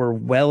 we're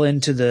well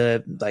into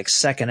the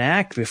second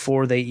act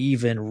before they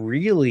even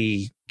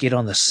really get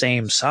on the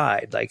same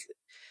side. Like,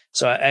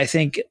 so I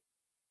think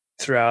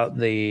throughout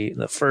the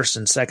first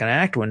and second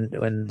act,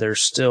 when they're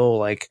still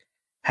like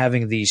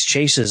having these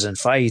chases and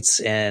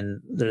fights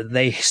and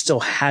they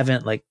still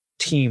haven't like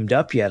teamed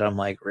up yet, I'm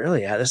like,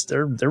 really? Yeah,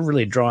 they're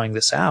really drawing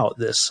this out,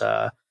 this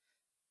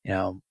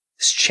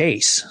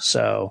chase.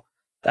 So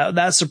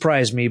that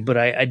surprised me, but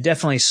I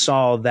definitely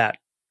saw that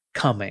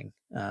coming.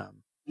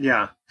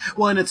 Yeah.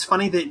 Well, and it's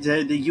funny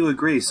that you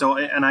agree. So,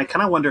 and I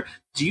kind of wonder,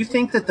 do you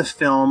think that the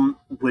film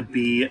would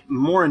be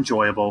more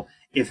enjoyable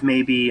if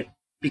maybe,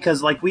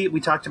 because like we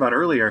talked about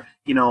earlier,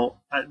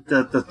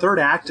 the third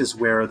act is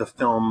where the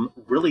film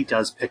really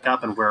does pick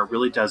up and where it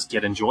really does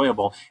get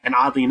enjoyable. And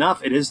oddly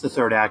enough, it is the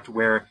third act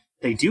where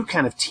they do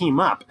kind of team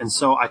up. And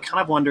so I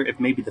kind of wonder if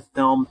maybe the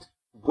film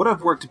would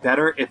have worked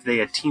better if they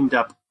had teamed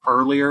up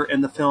earlier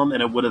in the film,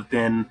 and it would have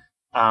been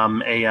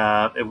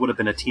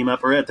a team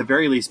up, or at the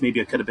very least, maybe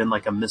it could have been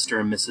like a Mr.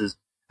 and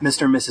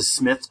Mrs.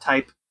 Smith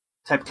type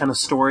kind of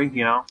story,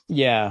 you know?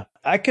 Yeah,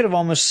 I could have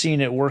almost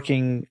seen it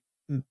working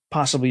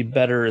possibly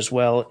better as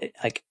well.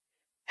 Like,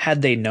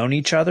 had they known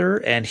each other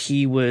and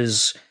he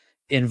was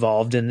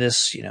involved in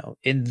this, you know,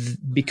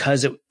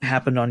 because it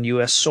happened on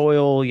U.S.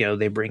 soil, you know,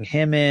 they bring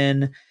him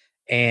in,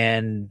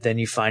 and then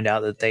you find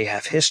out that they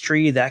have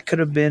history. That could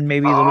have been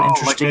maybe a little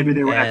interesting. Like maybe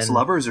they were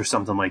ex-lovers or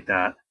something like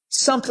that.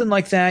 Something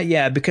like that,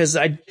 yeah, because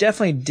I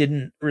definitely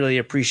didn't really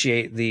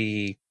appreciate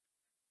the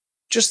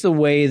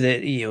way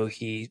that, you know,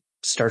 he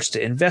starts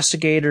to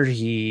investigate her.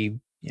 He,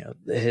 you know,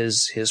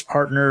 his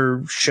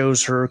partner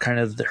shows her kind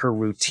of her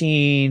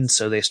routine,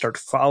 so they start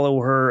to follow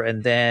her,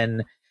 and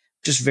then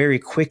just very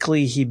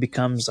quickly he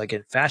becomes like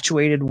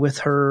infatuated with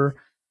her.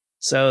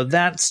 So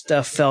that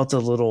stuff felt a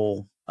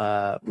little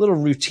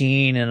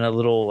routine and a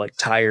little like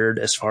tired,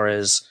 as far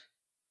as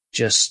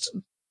just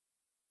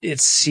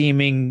it's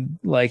seeming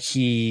like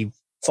he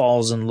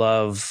falls in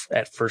love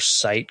at first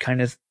sight,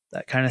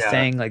 that kind of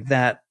thing. Like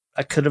that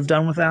I could have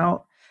done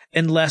without,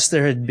 unless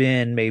there had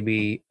been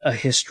maybe a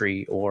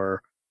history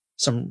or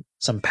some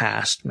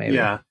past, maybe.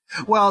 Yeah.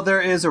 Well, there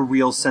is a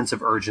real sense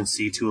of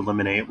urgency to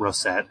eliminate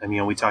Rosette. I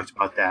mean, we talked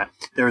about that.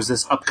 There's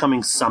this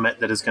upcoming summit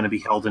that is going to be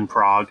held in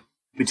Prague,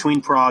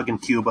 between Prague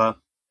and Cuba,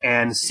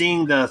 and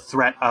seeing the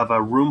threat of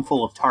a room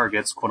full of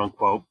targets, quote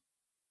unquote,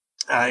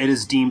 it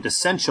is deemed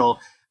essential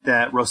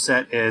that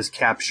Rosette is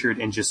captured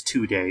in just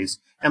 2 days.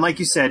 And like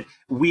you said,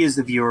 we as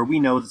the viewer, we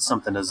know that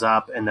something is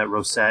up and that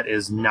Rosette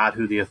is not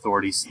who the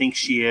authorities think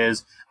she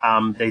is.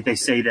 They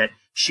say that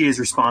she is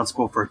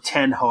responsible for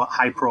 10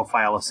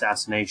 high-profile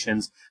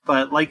assassinations.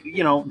 But, like,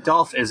 you know,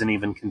 Dolph isn't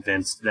even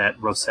convinced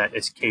that Rosette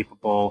is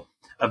capable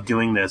of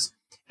doing this.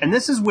 And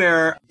this is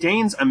where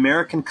Dane's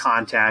American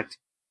contact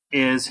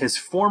is his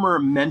former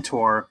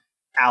mentor,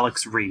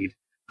 Alex Reed.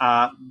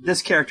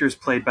 This character is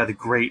played by the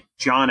great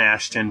John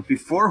Ashton.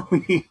 Before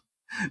we,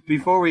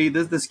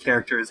 this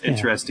character is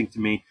interesting to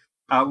me.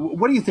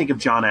 What do you think of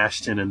John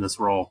Ashton in this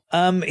role?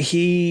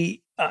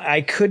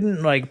 I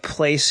couldn't like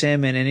place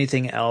him in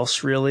anything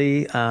else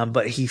really,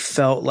 but he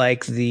felt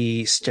like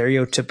the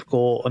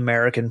stereotypical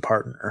American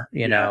partner,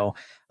 you know,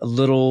 a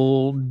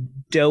little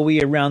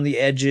doughy around the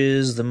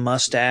edges, the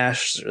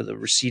mustache or the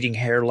receding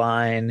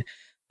hairline,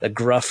 the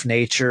gruff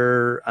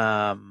nature.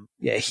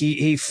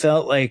 He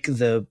felt like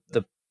the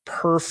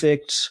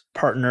perfect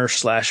partner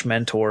 /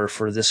 mentor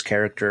for this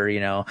character, you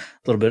know, a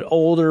little bit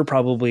older,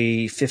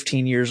 probably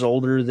 15 years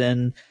older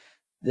than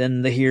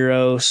the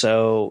hero.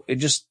 So it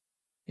just,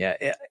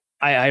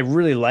 I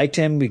really liked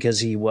him because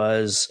he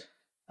was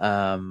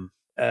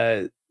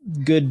a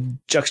good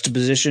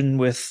juxtaposition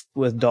with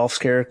Dolph's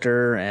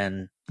character,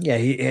 and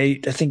I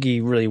think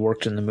he really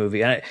worked in the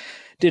movie. And I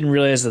didn't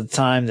realize at the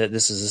time that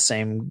this is the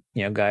same,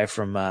 you know, guy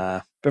from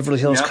Beverly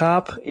Hills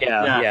Cop.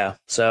 Yeah.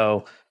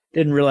 So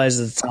didn't realize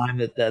at the time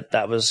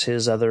that was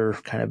his other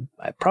kind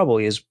of,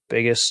 probably his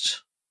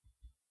biggest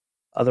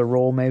other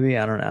role. Maybe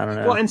I don't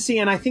know. Well,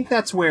 and I think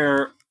that's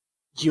where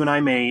you and I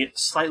may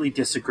slightly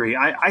disagree.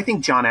 I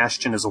think John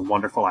Ashton is a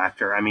wonderful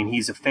actor. I mean,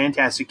 he's a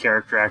fantastic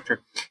character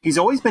actor. He's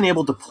always been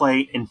able to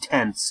play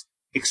intense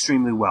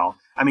extremely well.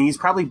 I mean, he's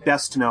probably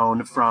best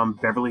known from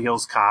Beverly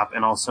Hills Cop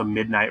and also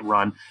Midnight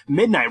Run.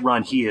 Midnight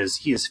Run, he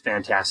is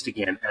fantastic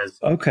in as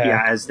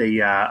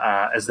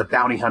the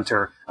bounty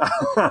hunter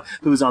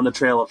who's on the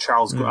trail of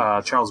Charles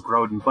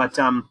Grodin. But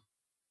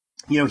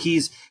you know,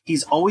 he's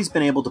always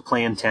been able to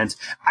play intense.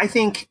 I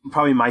think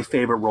probably my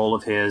favorite role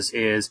of his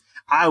is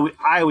I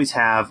always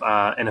have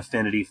an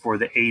affinity for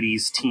the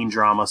 80s teen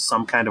drama,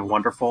 Some Kind of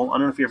Wonderful. I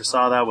don't know if you ever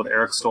saw that with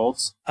Eric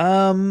Stoltz.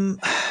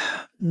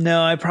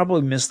 No, I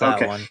probably missed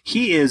that one.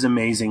 He is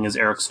amazing as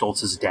Eric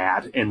Stoltz's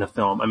dad in the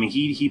film. I mean,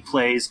 he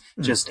plays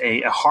just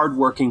a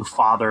hardworking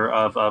father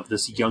of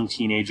this young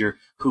teenager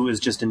who is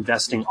just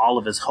investing all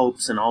of his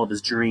hopes and all of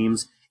his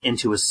dreams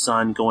into his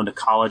son going to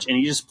college, and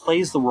he just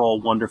plays the role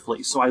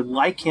wonderfully. So I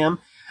like him.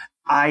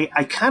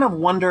 I kind of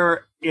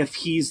wonder if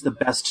he's the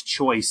best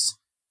choice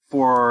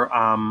for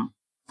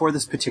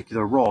this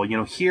particular role. You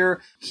know,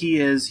 here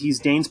he's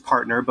Dane's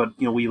partner, but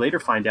you know, we later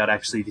find out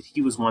actually that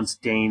he was once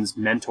Dane's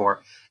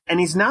mentor. And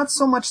he's not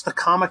so much the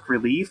comic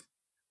relief,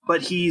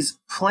 but he's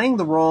playing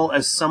the role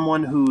as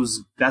someone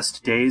whose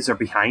best days are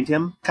behind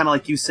him. Kind of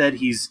like you said,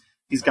 he's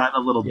gotten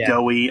a little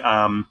doughy.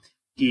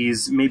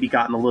 He's maybe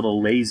gotten a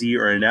little lazy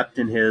or inept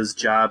in his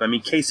job. I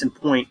mean, case in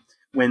point,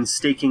 when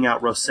staking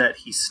out Rosette,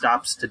 he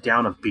stops to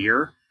down a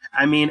beer.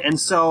 I mean, and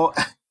so,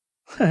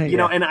 you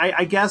know, and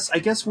I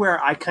guess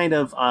where I kind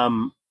of,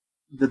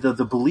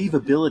 the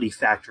believability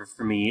factor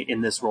for me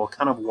in this role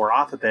kind of wore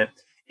off a bit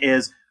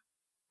is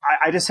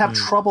I just have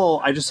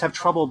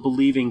trouble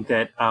believing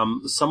that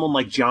someone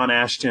like John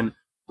Ashton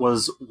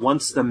was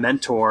once the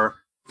mentor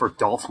for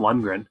Dolph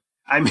Lundgren.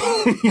 I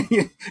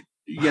mean,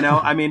 you know,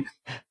 I mean,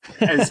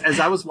 as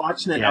I was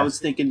watching it, I was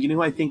thinking, you know,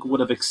 who I think would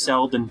have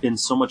excelled and been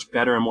so much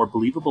better and more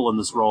believable in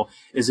this role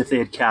is if they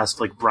had cast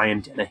like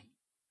Brian Dennehy.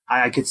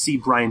 I could see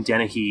Brian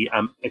Dennehy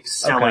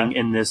excelling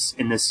in this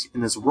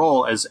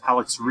role as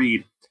Alex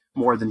Reed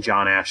more than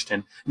John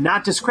Ashton.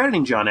 Not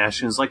discrediting John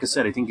Ashton, as like I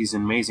said, I think he's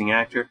an amazing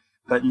actor.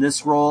 But in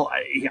this role,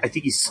 I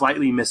think he's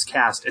slightly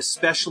miscast,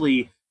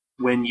 especially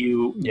when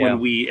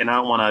we, and I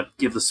don't want to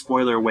give the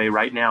spoiler away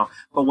right now,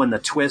 but when the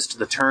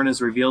turn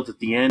is revealed at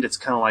the end, it's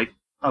kind of like,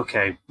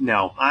 okay,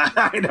 no,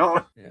 I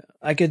don't. Yeah.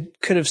 I could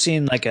have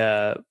seen like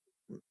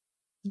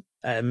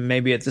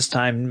maybe at this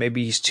time,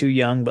 maybe he's too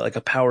young, but like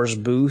a Powers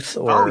Booth,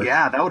 or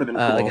that would have been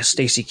cool. Like a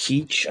Stacy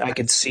Keach. I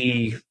could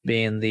see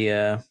being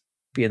the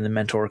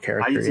mentor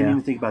character. I didn't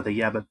even think about that.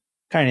 Yeah, but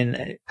kind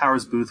of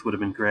Powers Booth would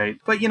have been great.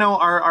 But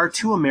our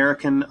two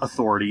American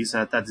authorities,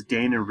 that's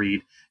Dane and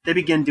Reed, they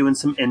begin doing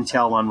some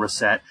intel on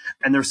Rosette,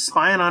 and they're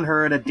spying on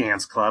her at a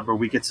dance club where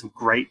we get some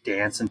great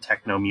dance and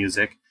techno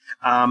music.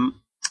 I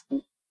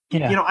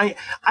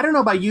don't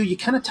know about you. You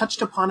kind of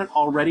touched upon it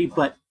already,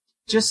 but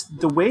just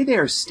the way they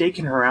are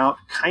staking her out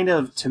kind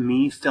of, to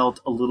me, felt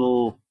a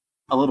little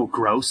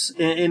gross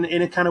in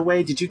a kind of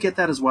way. Did you get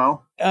that as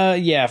well?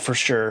 Yeah, for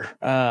sure.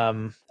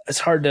 It's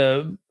hard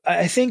to,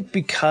 I think,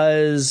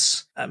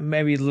 because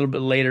maybe a little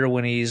bit later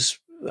when he's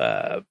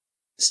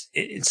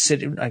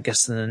sitting, I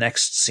guess in the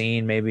next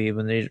scene, maybe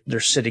when they're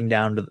sitting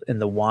down in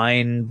the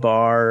wine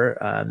bar,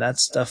 that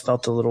stuff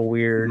felt a little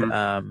weird.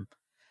 Mm-hmm.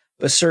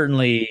 But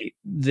certainly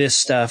this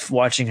stuff,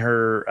 watching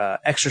her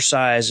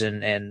exercise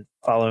and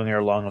following her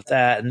along with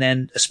that, and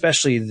then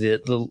especially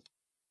the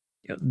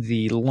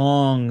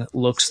long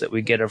looks that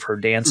we get of her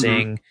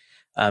dancing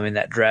in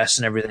that dress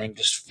and everything,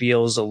 just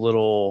feels a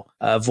little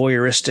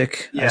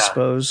voyeuristic, I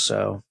suppose.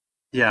 So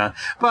yeah,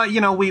 but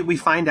we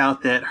find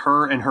out that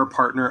her and her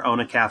partner own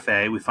a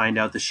cafe. We find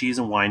out that she's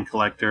a wine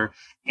collector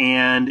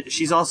and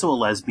she's also a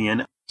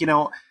lesbian.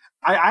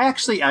 I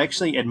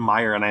actually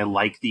admire and I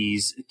like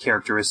these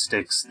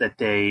characteristics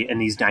that and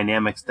these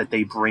dynamics that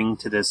they bring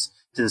to this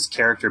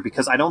character,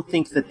 because I don't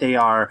think that they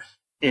are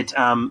it.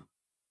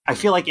 I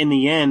feel like in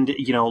the end,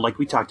 like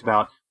we talked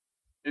about,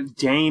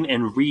 Dane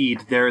and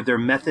Reed, their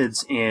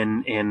methods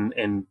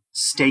in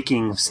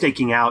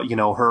staking out,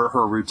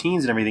 her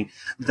routines and everything,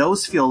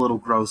 those feel a little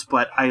gross.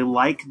 But I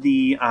like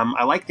the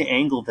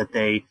angle that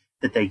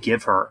they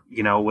give her,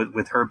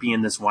 with her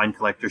being this wine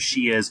collector.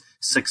 She is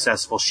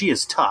successful. She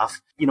is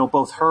tough.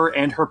 Both her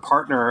and her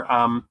partner,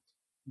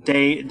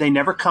 they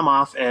never come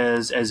off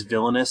as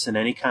villainous in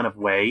any kind of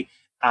way,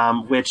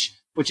 which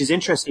is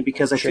interesting,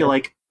 because I feel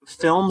like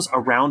films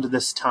around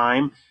this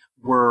time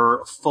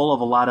were full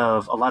of a lot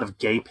of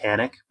gay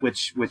panic,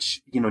 which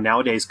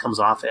nowadays comes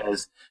off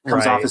as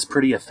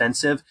pretty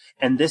offensive,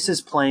 and this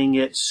is playing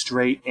it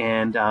straight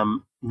and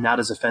not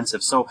as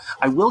offensive. So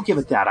I will give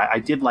it that. I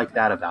did like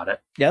that about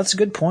it. Yeah, that's a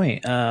good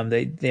point.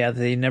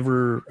 They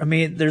never. I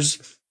mean,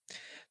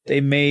 they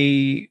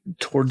may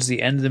towards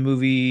the end of the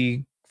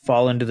movie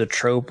fall into the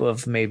trope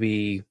of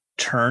maybe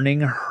turning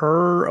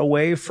her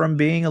away from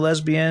being a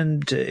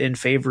lesbian in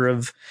favor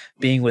of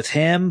being with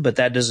him, but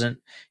that doesn't.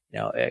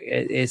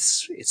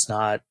 It's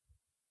not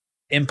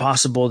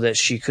impossible that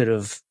she could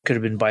have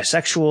been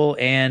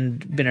bisexual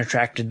and been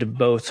attracted to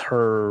both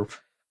her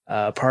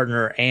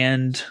partner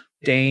and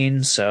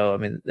Dane. So, I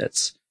mean,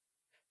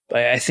 but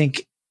I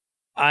think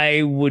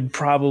I would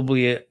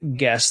probably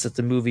guess that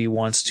the movie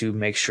wants to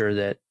make sure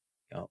that,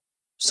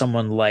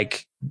 someone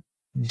like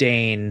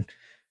Dane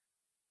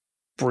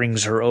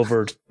brings her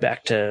over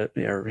back to,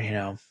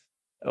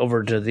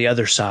 over to the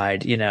other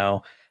side,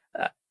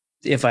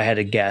 if I had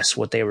to guess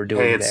what they were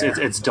doing.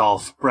 It's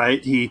Dolph,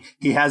 right? He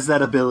has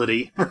that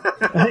ability.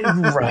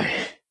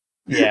 Right.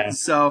 Yeah.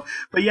 So,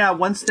 but yeah,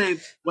 once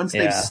they've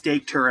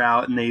staked her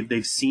out and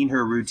they've seen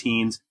her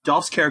routines,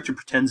 Dolph's character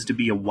pretends to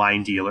be a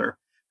wine dealer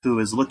who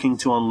is looking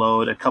to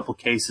unload a couple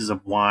cases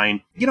of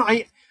wine.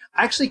 I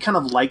actually kind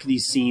of like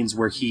these scenes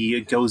where he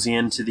goes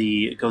into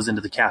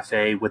the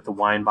cafe with the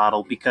wine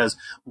bottle, because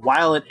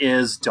while it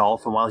is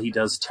Dolph and while he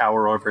does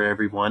tower over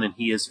everyone and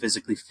he is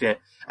physically fit,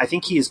 I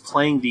think he is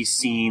playing these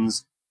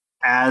scenes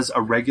as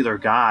a regular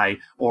guy,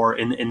 or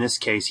in this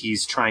case,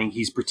 he's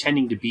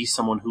pretending to be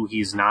someone who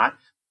he's not.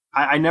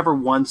 I never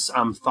once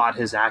thought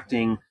his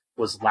acting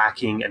was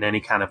lacking in any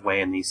kind of way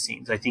in these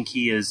scenes. I think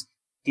he is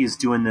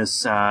doing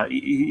this.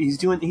 He's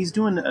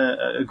doing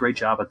a great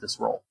job at this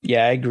role.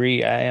 Yeah, I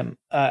agree.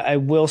 I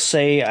will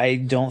say I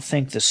don't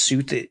think the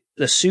suit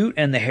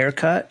and the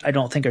haircut, I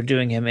don't think are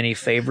doing him any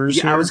favors.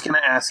 Yeah, here. I was going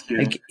to ask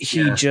you.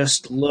 It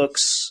just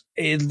looks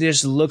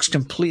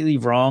completely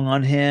wrong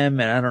on him,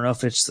 and I don't know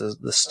if it's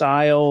the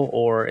style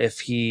or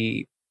if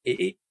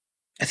I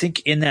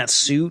think in that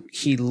suit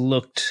he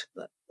looked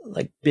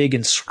like big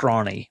and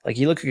scrawny. Like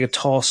he looked like a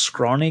tall,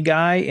 scrawny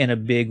guy in a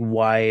big,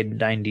 wide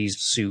 90s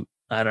suit.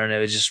 I don't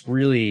know. It's just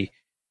really,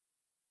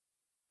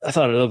 I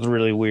thought it looked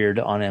really weird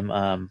on him.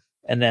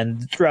 And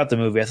then throughout the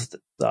movie, I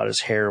thought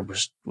his hair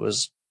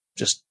was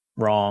just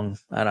wrong.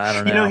 I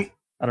don't know.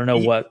 I don't know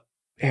what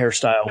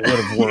hairstyle would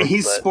have worked.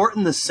 He's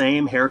sporting the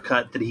same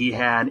haircut that he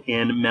had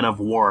in Men of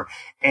War.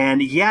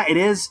 And yeah, it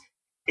is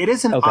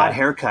an odd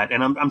haircut.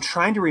 And I'm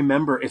trying to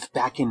remember if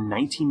back in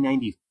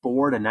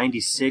 1994 to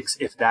 96,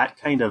 if that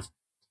kind of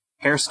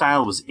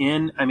hairstyle was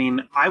in. I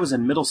mean, I was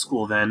in middle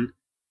school then,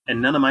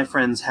 and none of my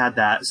friends had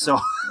that. So,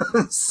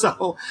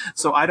 so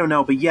I don't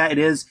know. But yeah, it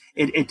is.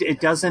 It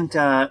doesn't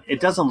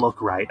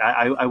look right.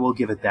 I will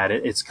give it that.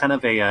 It's kind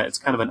of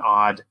an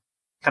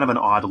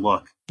odd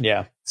look.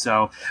 Yeah.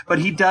 So, but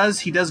he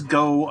does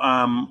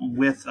go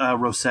with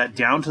Rosette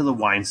down to the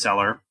wine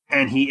cellar,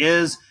 and he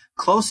is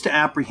close to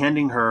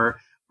apprehending her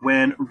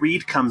when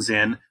Reed comes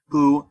in,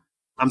 who,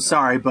 I'm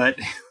sorry, but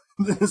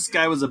this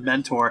guy was a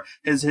mentor.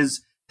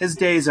 His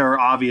days are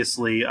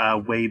obviously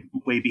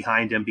way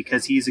behind him,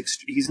 because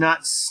he's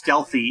not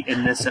stealthy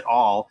in this at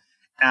all.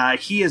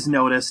 He is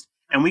noticed,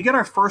 and we get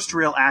our first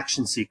real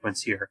action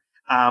sequence here,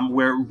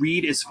 where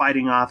Reed is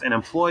fighting off an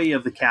employee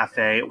of the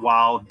cafe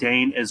while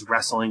Dane is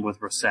wrestling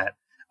with Rosette.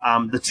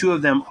 The two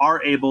of them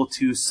are able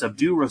to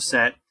subdue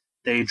Rosette.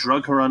 They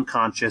drug her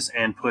unconscious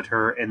and put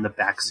her in the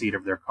back seat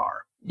of their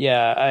car.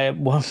 Yeah,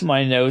 one of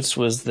my notes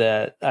was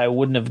that I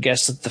wouldn't have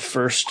guessed that the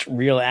first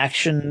real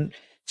action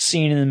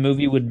scene in the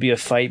movie would be a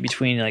fight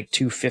between like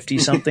two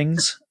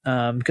 50-somethings,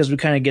 because we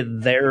kind of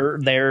get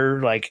their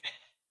like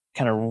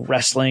kind of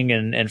wrestling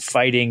and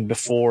fighting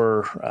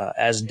before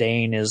as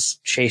Dane is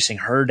chasing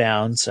her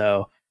down.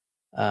 So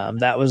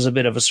that was a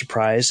bit of a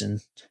surprise.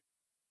 And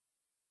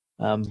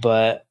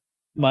but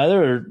my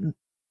other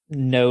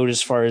note,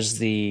 as far as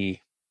the,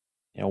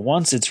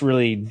 once it's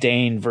really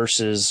Dane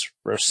versus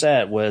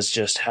Rosette, was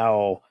just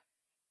how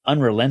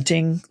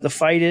unrelenting the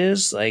fight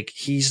is. Like,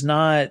 he's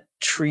not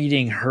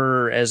treating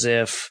her as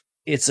if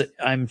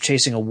I'm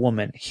chasing a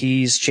woman.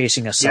 He's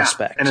chasing a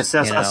suspect. Yeah, and a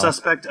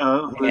suspect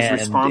who is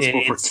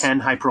responsible for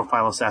 10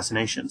 high-profile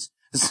assassinations.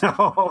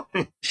 So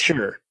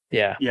sure,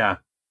 yeah, yeah,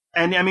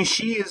 and I mean,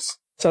 she is.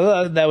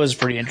 So that was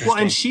pretty interesting.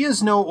 Well, and she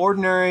is no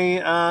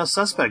ordinary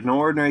suspect, no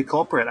ordinary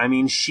culprit. I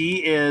mean,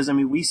 she is. I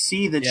mean, we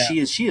see that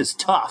she is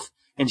tough,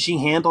 and she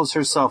handles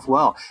herself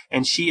well,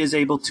 and she is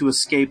able to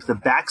escape the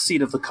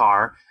backseat of the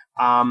car.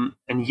 And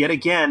yet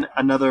again,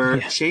 another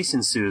chase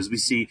ensues. We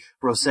see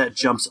Rosette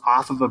jumps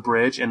off of a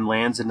bridge and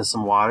lands into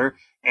some water.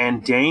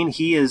 And Dane,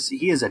 he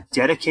is a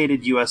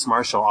dedicated U.S.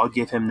 Marshal. I'll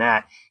give him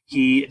that.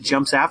 He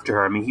jumps after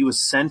her. I mean, he was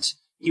sent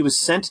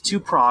to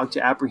Prague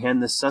to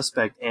apprehend this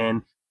suspect,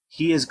 and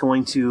he is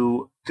going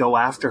to go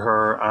after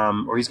her,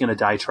 or he's going to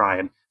die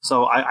trying.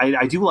 So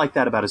I do like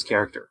that about his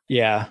character.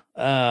 Yeah.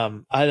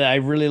 I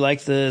really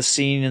like the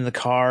scene in the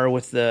car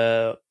with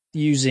the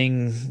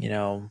using,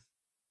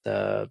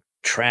 the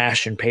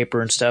trash and paper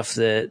and stuff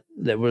that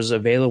was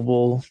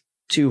available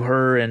to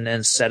her,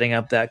 and setting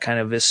up that kind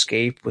of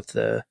escape with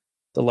the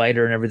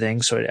lighter and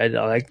everything. So I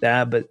like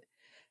that. But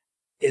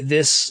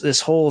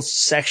this whole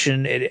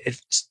section,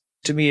 it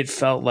to me, it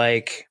felt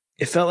like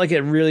it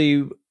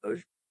really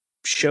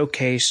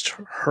showcased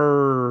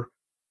her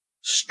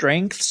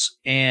strengths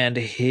and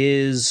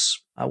his,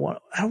 I don't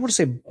want to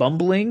say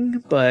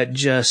bumbling, but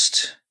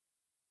just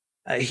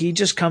he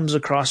just comes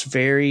across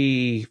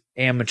very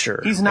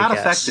amateur. He's not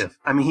effective.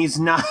 I mean, he's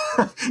not,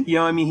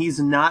 he's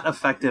not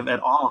effective at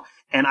all.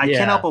 And I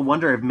can't help but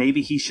wonder if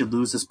maybe he should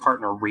lose his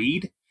partner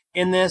Reed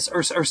in this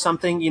or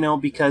something,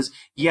 because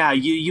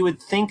you would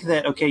think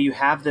that, okay, you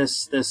have the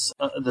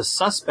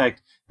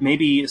suspect,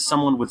 maybe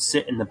someone would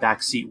sit in the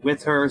back seat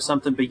with her or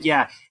something. But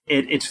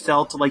it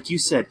felt, like you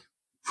said,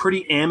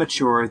 pretty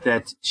amateur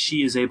that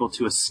she is able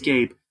to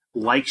escape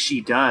like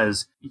she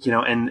does,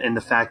 and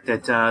the fact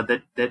that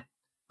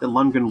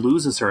Lundgren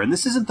loses her. And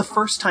this isn't the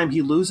first time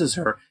he loses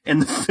her in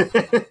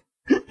the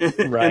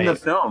in the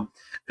film.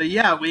 But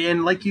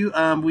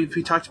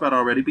we talked about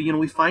already, but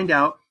we find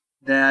out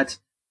that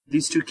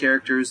these two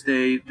characters,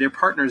 they're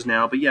partners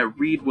now. But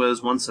Reed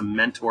was once a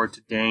mentor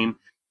to Dane,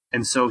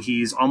 and so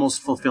he's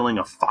almost fulfilling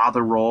a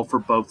father role for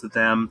both of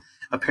them.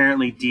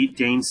 Apparently,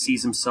 Dane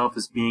sees himself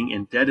as being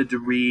indebted to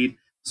Reed,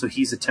 so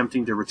he's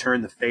attempting to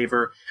return the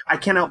favor. I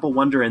can't help but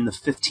wonder, in the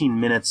 15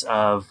 minutes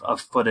of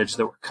footage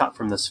that were cut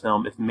from this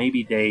film, if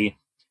maybe they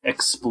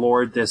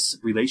explored this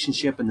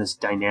relationship and this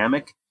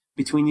dynamic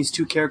between these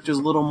two characters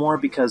a little more,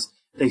 because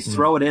they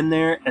throw it in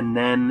there and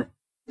then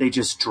they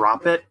just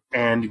drop it,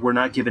 and we're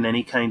not given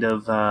any kind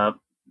of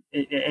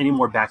any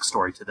more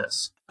backstory to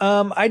this.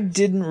 I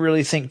didn't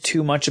really think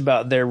too much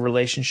about their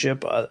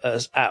relationship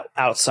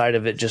outside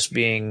of it just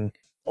being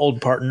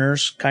old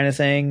partners kind of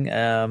thing.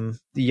 The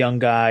young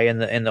guy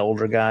and the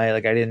older guy.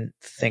 Like, I didn't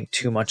think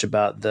too much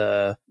about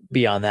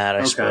beyond that,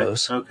 I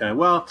suppose. Okay.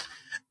 Well,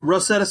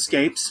 Rosette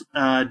escapes.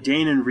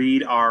 Dane and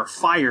Reed are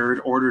fired,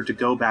 ordered to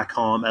go back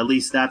home. At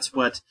least that's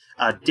what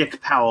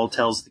Dick Powell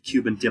tells the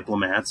Cuban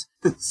diplomats.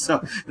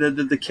 So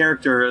the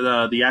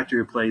character, the actor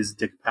who plays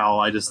Dick Powell,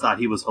 I just thought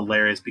he was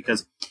hilarious,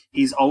 because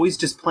he's always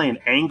just playing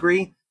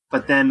angry.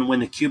 But then when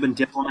the Cuban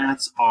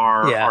diplomats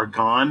are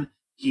gone,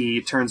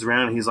 he turns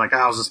around and he's like,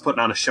 I was just putting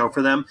on a show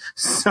for them.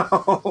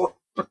 So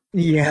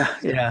yeah,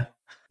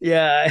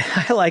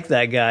 I like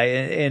that guy,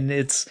 and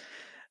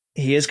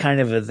he is kind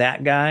of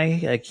that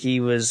guy. Like, he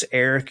was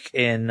Eric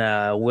in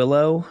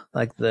Willow,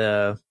 like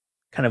the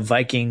kind of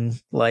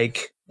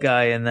Viking-like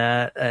guy in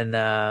that,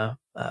 and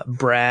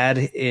Brad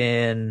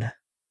in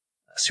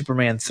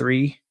Superman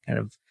 3, kind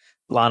of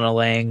Lana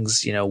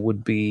Lang's,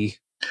 would-be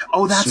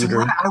Oh, that's suitor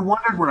right. I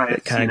wondered where I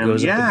had seen him.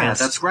 Yeah,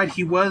 that's right.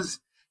 He was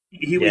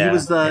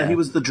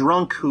the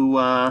drunk who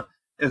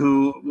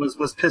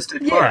was pissed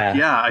at Clark.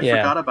 Yeah, I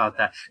forgot about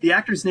that. The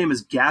actor's name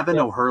is Gavin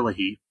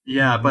O'Herlihy.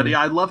 Yeah, but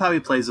I love how he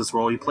plays this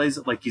role. He plays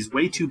it like he's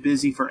way too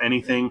busy for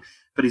anything,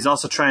 but he's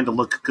also trying to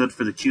look good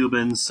for the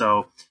Cubans,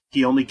 so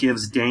he only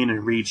gives Dane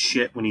and Reed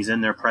shit when he's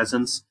in their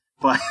presence.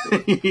 But,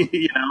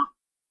 you know.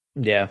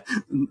 Yeah.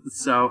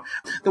 So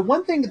the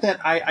one thing that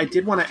I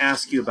did want to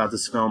ask you about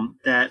this film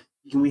that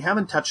we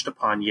haven't touched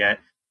upon yet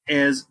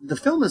is the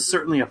film is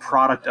certainly a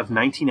product of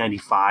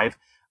 1995,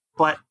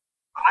 but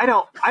I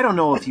don't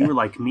know if you were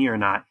like me or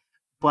not,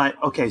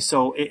 but okay,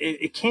 so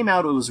it came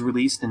out, it was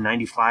released in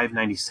 95,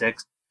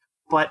 96,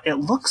 but it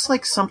looks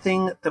like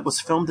something that was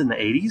filmed in the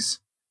 80s.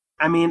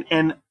 I mean,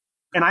 and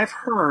I've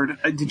heard,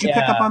 did you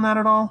pick up on that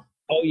at all?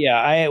 Oh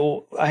yeah,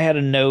 I had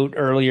a note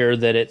earlier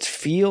that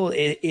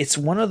it's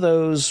one of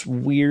those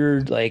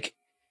weird, like,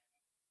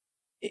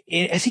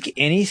 I think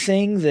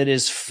anything that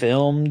is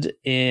filmed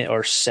in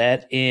or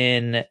set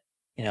in,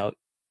 you know,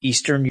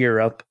 Eastern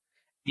Europe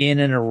in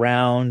and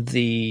around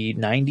the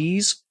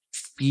 90s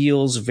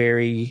feels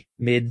very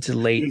mid to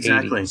late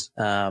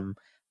 80s.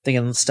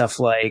 Thinking stuff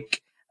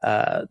like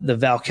the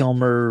Val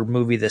Kilmer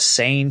movie The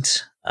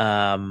Saint,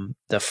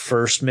 the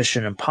first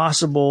Mission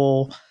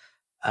Impossible.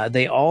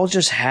 They all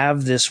just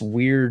have this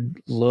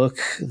weird look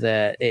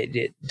that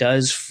it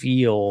does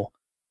feel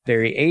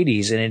very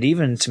 80s. And it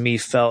even to me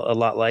felt a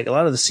lot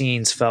of the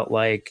scenes felt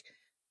like,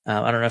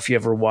 I don't know if you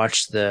ever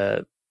watched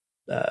the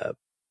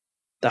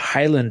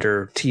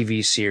Highlander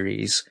TV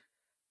series,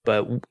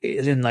 but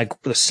in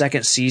like the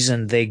second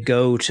season, they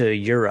go to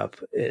Europe.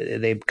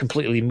 They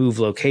completely move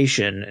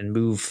location and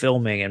move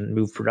filming and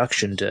move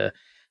production to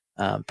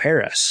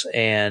Paris.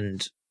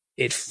 And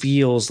it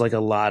feels like a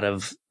lot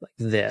of like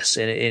this.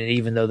 And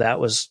even though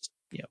that was,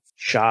 you know,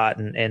 shot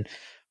and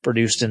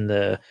produced in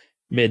the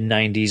mid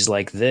 90s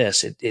like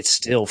this, it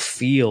still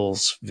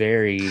feels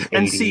very 80s.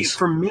 And see,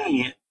 for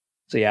me,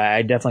 so yeah,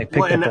 I definitely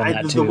picked up on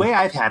that too. The way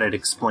I've had it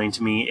explained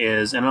to me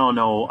is, and I don't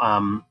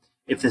know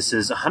if this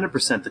is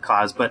 100% the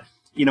cause, but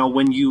you know,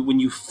 when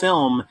you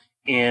film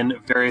in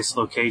various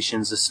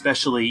locations,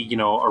 especially, you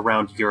know,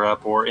 around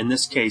Europe or in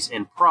this case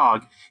in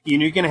Prague, you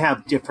know, you're going to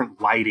have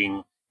different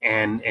lighting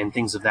and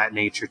things of that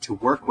nature to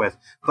work with.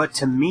 But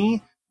to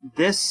me,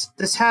 this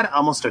had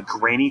almost a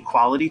grainy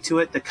quality to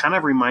it that kind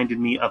of reminded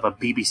me of a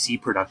BBC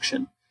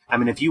production. I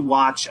mean, if you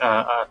watch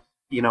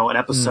an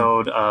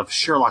episode of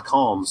Sherlock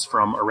Holmes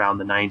from around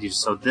the 90s,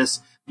 so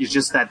this is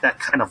just that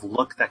kind of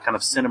look, that kind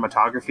of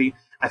cinematography.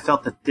 I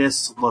felt that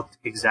this looked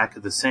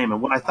exactly the same. And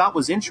what I thought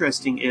was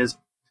interesting is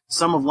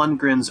some of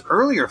Lundgren's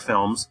earlier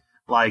films,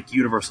 like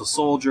Universal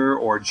Soldier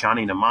or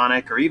Johnny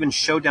Mnemonic or even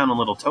Showdown in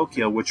Little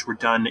Tokyo, which were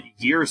done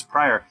years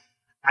prior,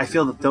 I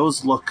feel that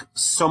those look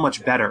so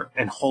much better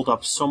and hold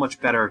up so much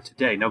better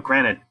today. Now,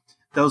 granted,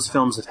 those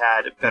films have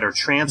had better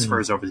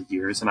transfers over the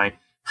years, and I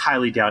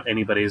highly doubt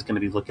anybody is going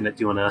to be looking at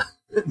doing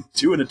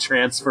a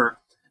transfer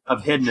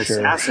of Hidden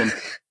Assassin.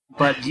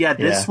 But yeah,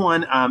 this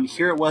one,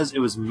 here it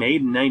was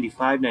made in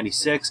 95,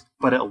 96,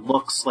 but it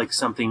looks like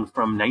something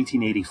from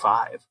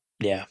 1985.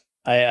 Yeah.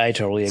 I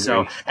totally agree.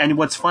 So, and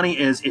what's funny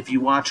is if you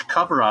watch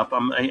Cover Up,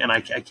 and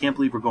I can't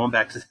believe we're going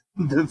back to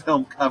the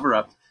film Cover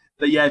Up,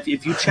 but yeah,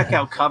 if you check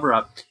out Cover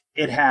Up,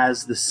 it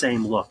has the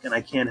same look, and I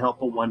can't help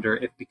but wonder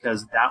if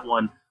because that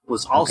one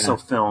was also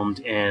filmed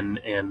in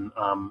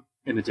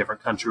a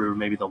different country, or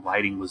maybe the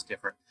lighting was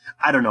different.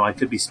 I don't know. I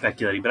could be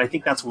speculating, but I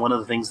think that's one of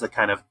the things that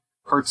kind of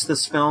hurts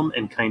this film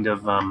and kind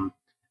of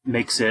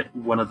makes it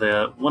one of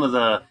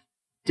the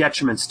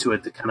detriments to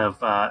it that kind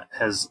of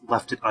has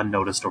left it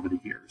unnoticed over the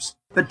years.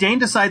 But Dane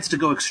decides to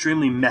go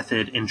extremely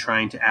method in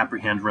trying to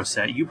apprehend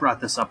Rosette. You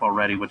brought this up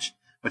already, which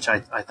I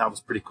thought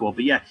was pretty cool.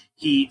 But yeah,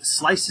 he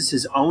slices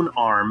his own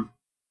arm,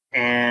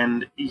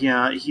 and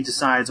yeah, he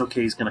decides,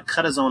 okay, he's going to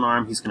cut his own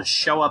arm. He's going to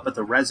show up at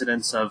the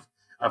residence of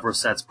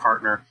Rosette's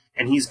partner,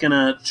 and he's going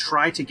to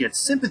try to get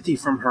sympathy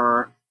from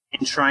her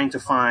in trying to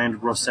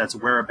find Rosette's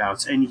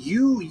whereabouts. And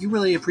you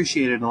really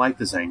appreciated and liked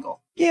this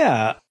angle.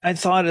 Yeah, I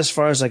thought as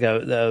far as like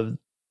a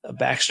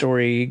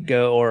backstory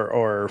go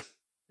or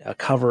a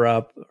cover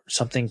up or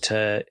something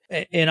to,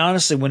 and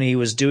honestly, when he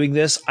was doing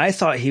this, I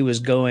thought he was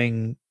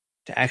going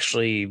to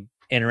actually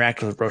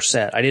interact with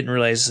Rosette. I didn't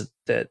realize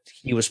that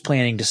he was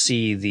planning to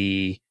see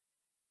the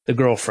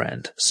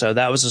girlfriend. So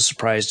that was a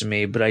surprise to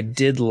me, but I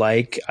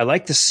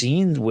like the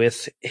scene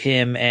with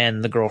him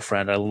and the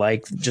girlfriend. I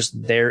like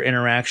just their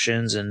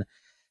interactions and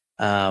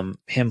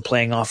him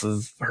playing off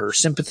of her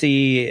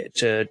sympathy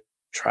to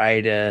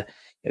try to,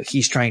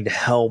 he's trying to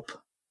help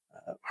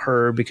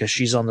her because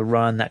she's on the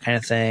run, that kind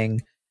of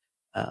thing.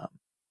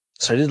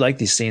 So I did like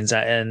these scenes,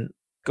 and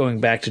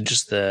going back to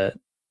just the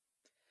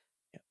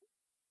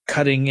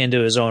cutting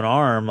into his own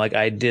arm, like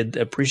I did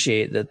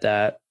appreciate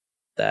that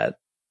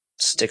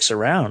sticks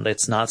around.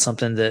 It's not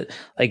something that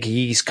like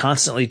he's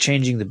constantly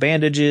changing the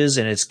bandages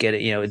and it's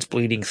getting, it's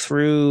bleeding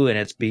through and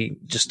it's being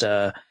just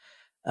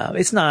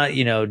it's not,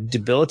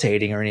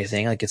 debilitating or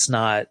anything. Like it's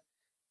not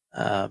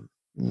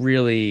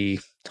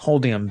really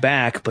holding him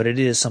back, but it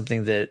is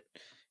something that,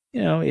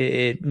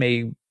 it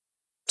may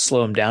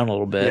slow him down a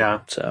little bit.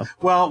 Yeah. So,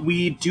 well,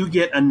 we do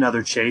get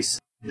another chase.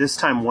 This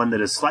time, one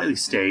that is slightly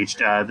staged.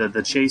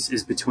 The chase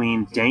is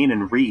between Dane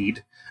and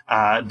Reed.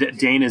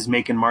 Dane is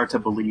making Marta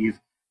believe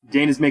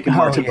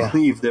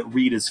that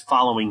Reed is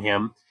following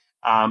him.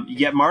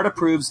 Yet Marta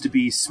proves to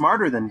be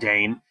smarter than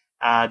Dane.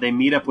 They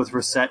meet up with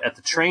Rosette at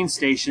the train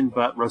station,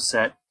 but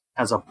Rosette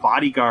has a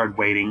bodyguard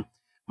waiting.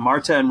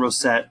 Marta and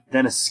Rosette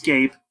then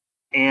escape,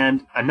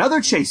 and another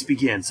chase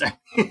begins. I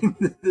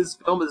mean, this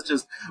film is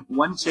just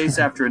one chase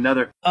after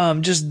another.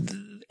 Just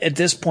at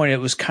this point, it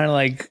was kind of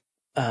like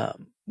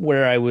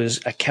where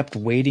I kept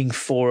waiting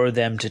for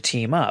them to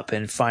team up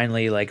and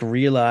finally like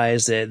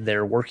realize that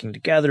they're working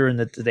together and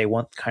that they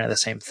want kind of the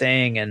same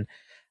thing. And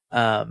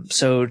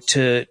so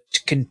to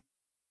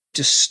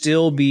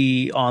still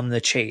be on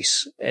the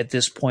chase at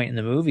this point in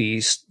the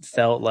movies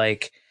felt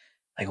like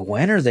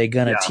when are they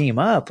going to team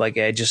up? Like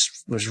I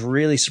just was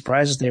really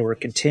surprised that they were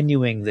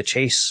continuing the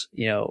chase,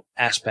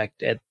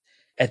 aspect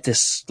at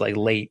this like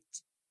late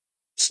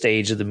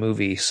stage of the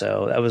movie.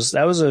 So that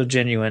was a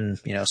genuine,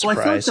 surprise. Well,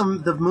 I feel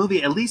like the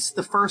movie, at least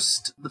the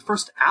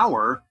first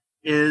hour,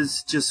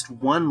 is just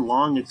one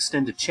long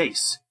extended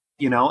chase.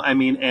 I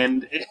mean,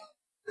 and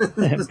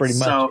pretty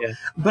much. Yeah.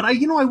 But I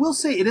will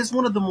say it is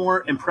one of the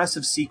more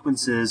impressive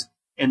sequences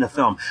in the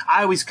film.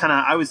 I always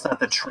thought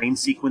the train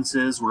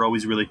sequences were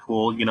always really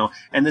cool,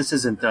 and this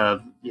isn't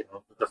the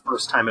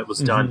first time it was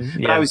done.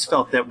 But I always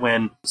felt that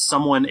when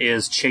someone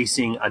is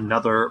chasing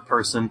another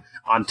person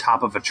on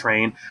top of a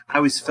train, I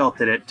always felt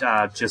that it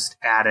just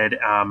added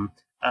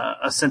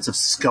a sense of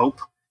scope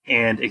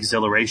and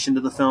exhilaration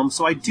to the film.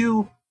 So I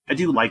do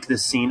like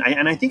this scene,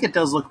 and I think it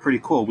does look pretty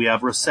cool. We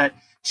have Rosette;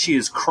 she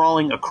is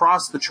crawling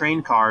across the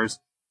train cars.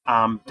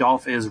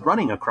 Dolph is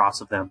running across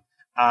of them.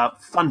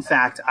 Fun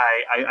fact,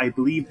 I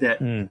believe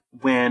that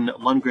when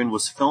Lundgren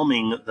was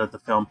filming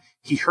the film,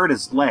 he hurt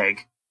his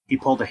leg. He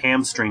pulled a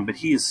hamstring, but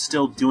he is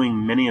still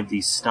doing many of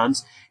these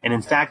stunts. And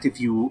in fact, if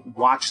you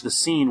watch the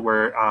scene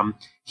where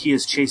he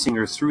is chasing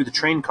her through the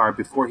train car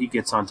before he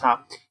gets on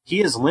top,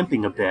 he is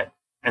limping a bit.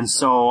 And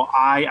so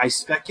I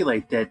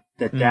speculate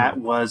that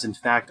was, in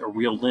fact, a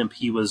real limp.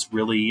 He was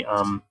really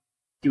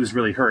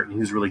hurt, and he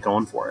was really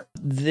going for it.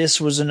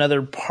 This was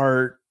another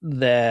part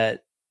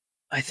that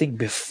I think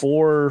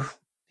before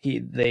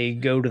they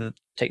go to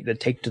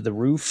take to the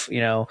roof,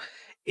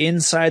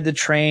 inside the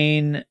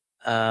train,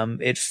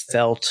 it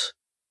felt,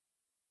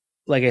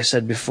 like I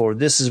said before,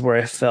 this is where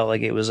I felt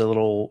like it was a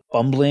little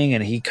bumbling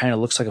and he kind of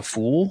looks like a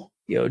fool,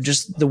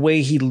 just the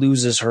way he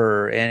loses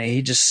her, and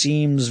he just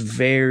seems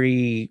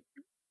very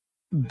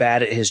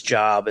bad at his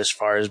job as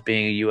far as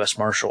being a U.S.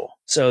 Marshal.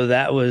 So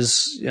that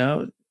was,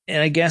 and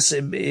I guess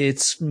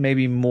it's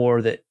maybe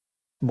more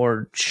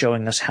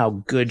showing us how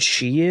good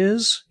she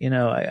is.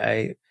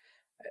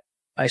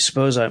 I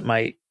suppose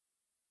my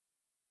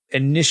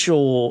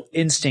initial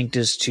instinct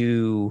is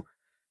to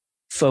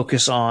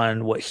focus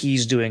on what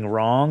he's doing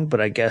wrong,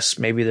 but I guess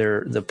maybe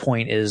the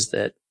point is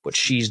that what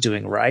she's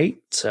doing right.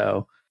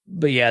 So,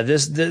 but yeah,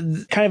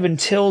 the kind of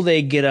until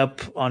they get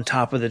up on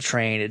top of the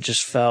train, it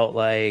just felt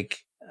like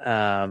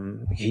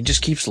he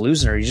just keeps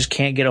losing her. He just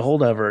can't get a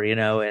hold of her,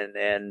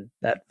 and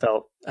that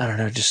felt, I don't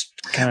know, just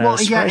kind of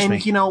surprised me.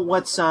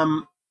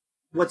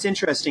 What's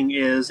interesting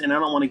is, and I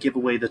don't want to give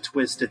away the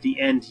twist at the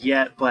end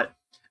yet, but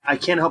I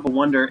can't help but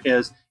wonder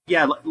is,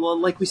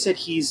 like we said,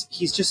 he's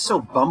just so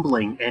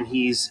bumbling, and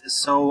he's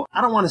so,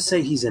 I don't want to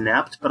say he's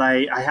inept, but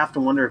I have to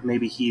wonder if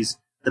maybe he's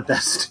the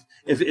best,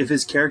 if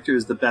his character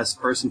is the best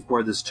person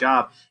for this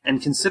job.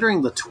 And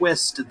considering the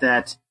twist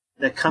that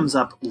comes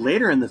up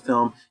later in the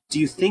film, do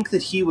you think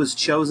that he was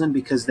chosen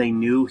because they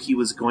knew he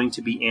was going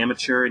to be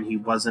amateur and he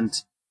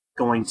wasn't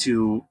going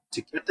to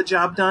get the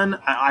job done?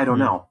 I don't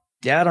know.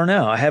 Yeah, I don't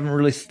know. I haven't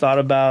really thought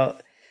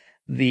about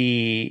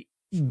the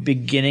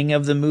beginning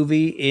of the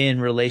movie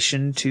in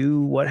relation to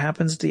what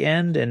happens at the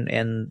end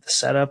and the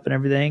setup and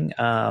everything.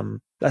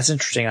 That's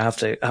interesting. I'll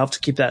have to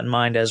keep that in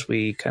mind as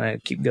we kind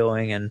of keep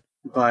going.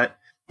 But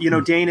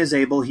Dane is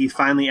able. He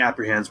finally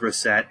apprehends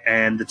Rosette,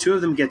 and the two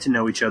of them get to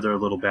know each other a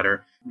little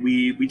better.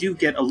 We do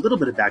get a little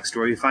bit of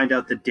backstory. We find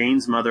out that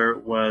Dane's mother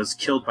was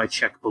killed by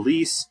Czech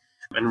police,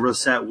 and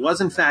Rosette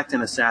was in fact an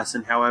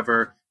assassin.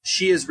 However,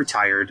 she is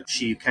retired.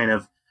 She kind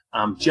of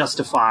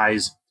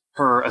justifies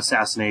her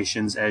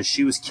assassinations as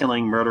she was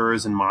killing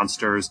murderers and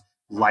monsters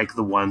like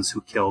the ones who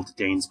killed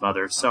Dane's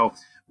mother. So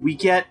we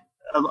get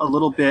a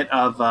little bit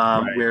of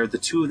where the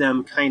two of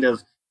them kind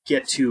of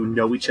get to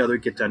know each other,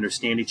 get to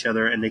understand each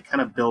other, and they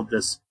kind of build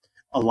this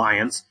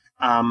alliance.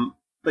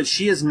 But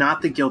she is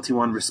not the guilty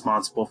one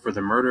responsible for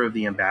the murder of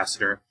the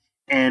ambassador.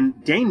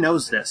 And Dane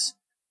knows this,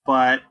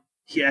 but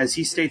as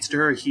he states to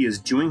her, he is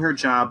doing her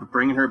job,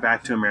 bringing her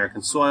back to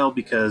American soil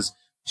because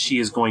she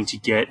is going to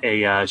get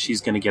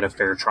a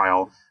fair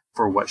trial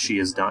for what she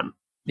has done.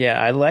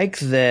 Yeah, I like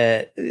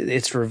that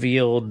it's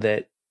revealed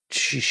that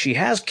she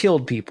has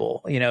killed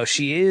people.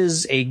 She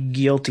is a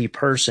guilty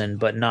person,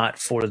 but not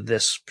for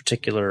this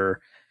particular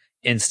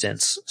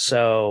instance.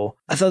 So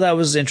I thought that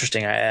was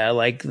interesting. I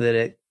like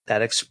that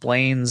that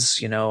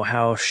explains,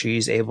 how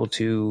she's able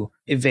to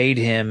evade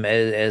him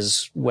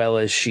as well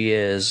as she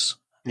is.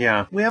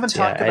 Yeah, we haven't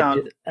talked about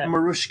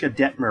Mariuszka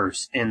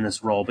Detmers in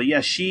this role, but yeah,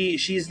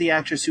 she's the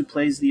actress who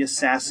plays the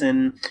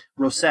assassin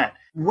Rosette.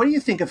 What do you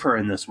think of her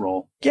in this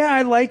role? Yeah,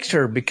 I liked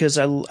her because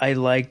I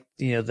liked,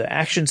 the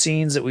action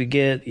scenes that we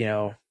get,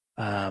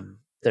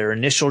 their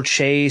initial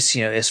chase,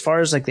 as far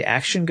as like the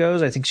action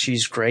goes, I think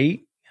she's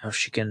great.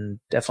 She can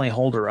definitely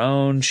hold her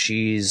own.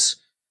 She's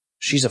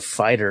a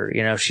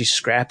fighter, she's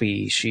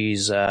scrappy.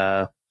 She's,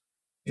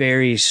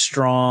 very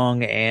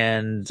strong,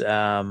 and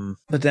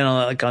but then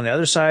on the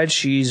other side,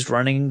 she's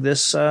running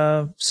this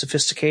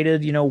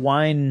sophisticated,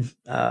 wine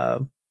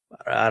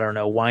I don't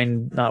know,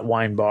 not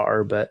wine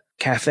bar, but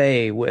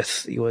cafe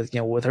with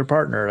her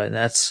partner, and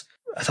that's,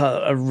 I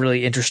thought, a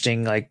really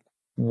interesting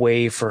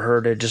way for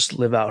her to just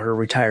live out her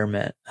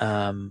retirement.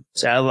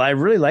 So I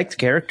really liked the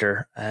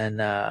character, and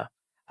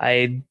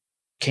I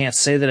can't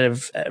say that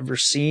I've ever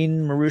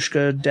seen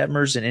Mariuszka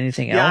Detmers in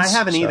anything else. Yeah, I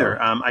haven't either.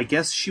 I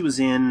guess she was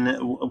in,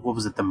 what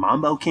was it, the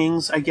Mambo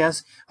Kings, I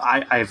guess?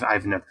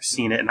 I've never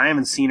seen it, and I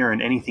haven't seen her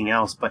in anything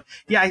else. But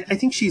yeah, I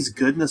think she's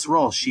good in this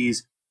role.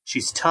 She's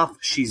tough,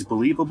 she's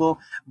believable,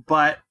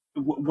 but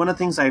one of the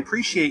things I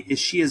appreciate is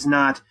she is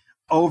not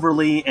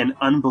overly and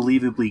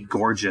unbelievably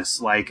gorgeous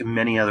like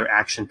many other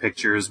action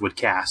pictures would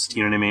cast.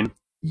 You know what I mean?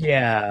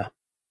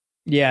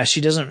 Yeah,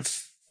 she doesn't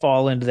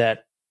fall into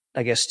that,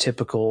 I guess,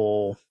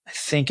 typical. I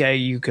think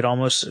you could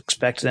almost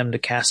expect them to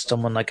cast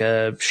someone like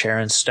a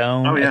Sharon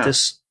Stone at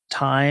this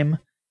time.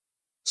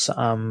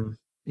 So,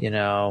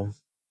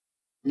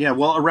 Yeah,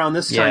 well, around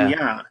this time,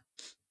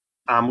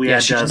 we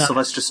had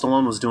Sylvester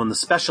Stallone was doing The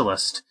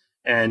Specialist,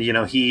 and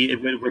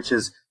which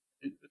is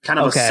kind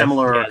of a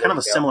similar,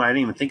 similar. I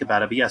didn't even think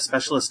about it, but yeah,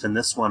 Specialist and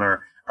this one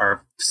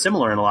are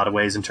similar in a lot of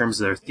ways in terms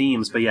of their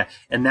themes. But yeah,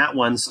 in that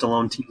one,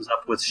 Stallone teams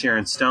up with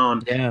Sharon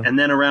Stone. Yeah. And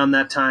then around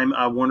that time,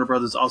 Warner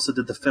Brothers also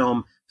did the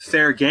film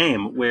Fair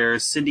Game, where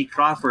Cindy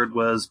Crawford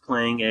was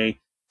playing a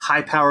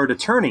high-powered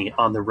attorney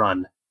on the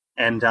run.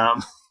 And,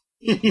 so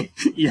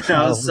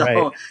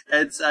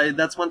it's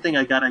that's one thing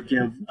I gotta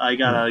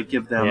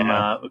give them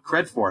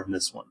cred for in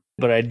this one.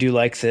 But I do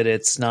like that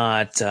it's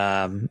not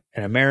an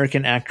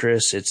American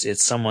actress.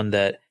 It's someone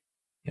that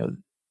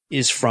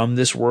is from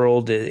this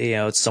world.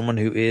 It's someone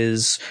who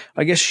is,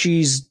 I guess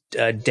she's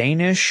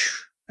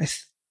Danish. I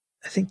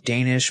think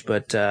Danish,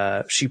 but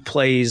she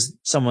plays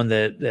someone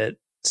that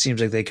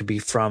seems like they could be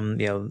from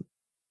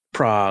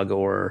Prague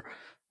or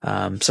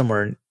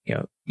somewhere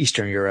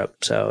Eastern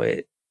Europe.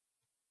 So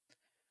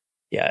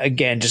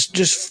again,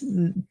 just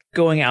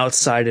going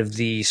outside of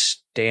the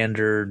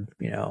standard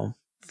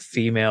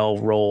female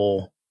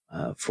role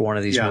for one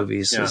of these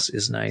movies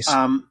is nice.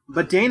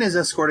 But Dane is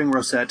escorting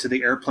Rosette to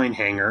the airplane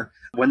hangar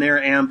when they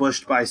are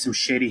ambushed by some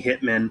shady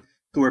hitmen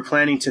who are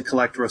planning to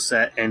collect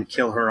Rosette and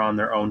kill her on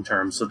their own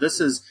terms. So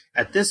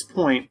at this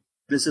point,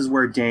 this is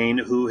where Dane,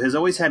 who has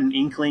always had an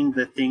inkling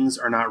that things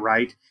are not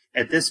right,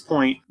 at this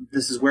point,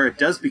 this is where it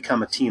does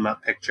become a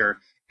team-up picture,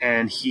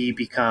 and he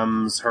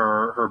becomes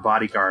her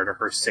bodyguard or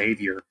her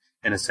savior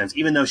in a sense,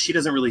 even though she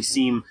doesn't really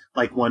seem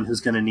like one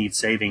who's going to need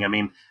saving. I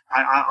mean,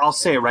 I'll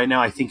say it right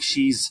now. I think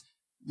she's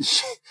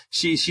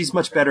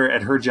much better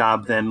at her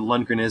job than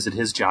Lundgren is at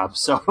his job.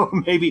 So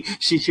maybe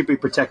she should be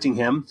protecting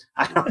him.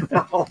 I don't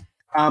know.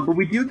 But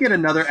we do get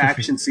another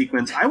action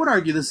sequence. I would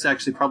argue this is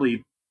actually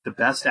probably the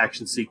best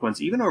action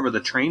sequence, even over the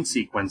train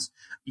sequence.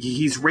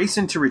 He's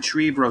racing to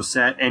retrieve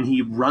Rosette, and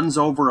he runs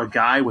over a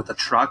guy with a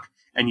truck,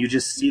 and you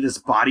just see this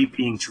body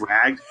being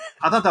dragged.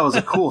 I thought that was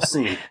a cool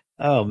scene.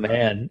 Oh,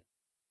 man.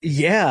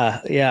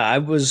 Yeah. I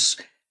was,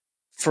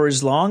 for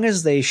as long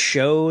as they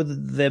showed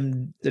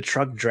them the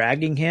truck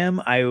dragging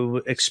him, I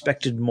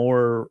expected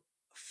more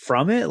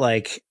from it.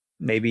 Like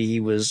maybe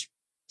he was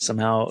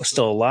somehow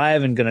still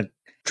alive and going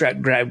to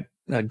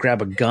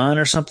grab a gun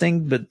or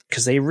something. But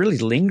because they really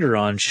linger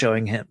on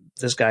showing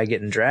this guy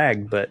getting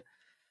dragged, but I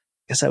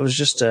guess that was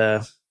just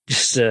a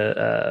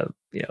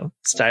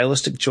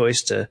stylistic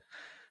choice to.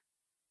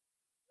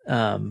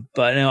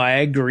 But no, I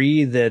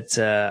agree that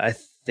I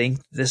think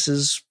this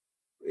is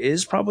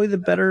probably the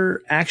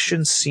better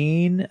action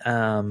scene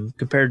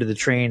compared to the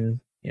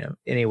train,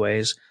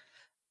 anyways.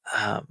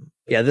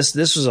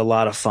 This was a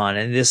lot of fun,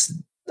 and this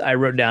I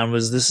wrote down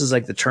this is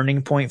like the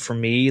turning point for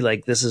me.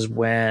 Like this is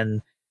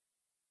when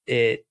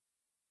I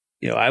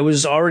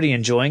was already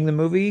enjoying the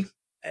movie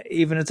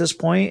even at this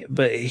point,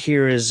 but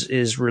here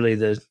is really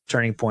the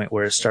turning point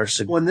where it starts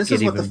to get even better. Well, this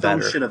is what the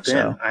film should have been.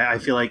 So, I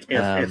feel like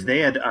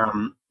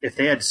if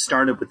they had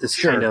started with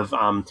this kind of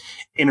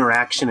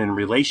interaction and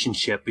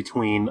relationship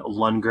between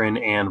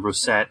Lundgren and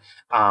Rosette,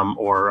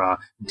 or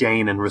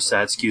Dane and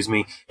Rosette, excuse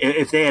me,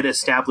 if they had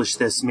established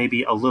this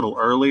maybe a little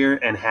earlier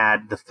and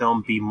had the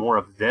film be more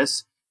of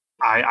this,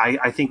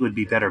 I think it would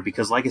be better.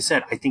 Because like I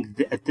said, I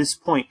think at this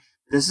point,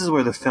 this is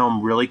where the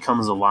film really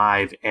comes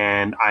alive,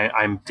 and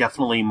I'm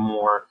definitely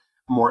more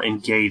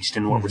engaged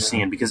in what we're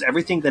seeing, because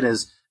everything that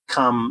has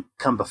come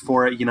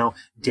before it,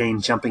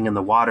 Dane jumping in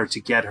the water to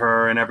get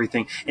her and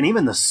everything, and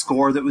even the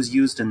score that was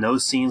used in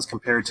those scenes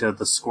compared to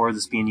the score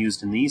that's being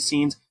used in these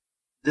scenes,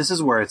 This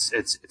is where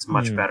it's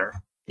much better.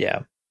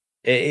 Yeah.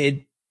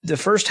 The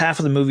first half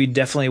of the movie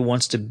definitely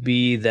wants to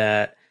be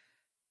that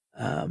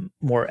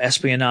more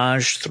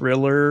espionage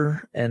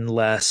thriller and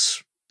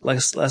less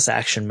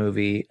action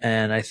movie,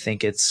 and I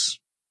think it's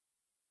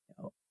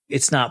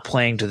not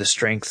playing to the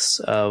strengths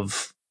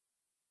of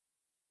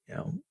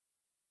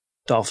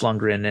Dolph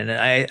Lundgren, and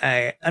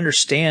I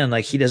understand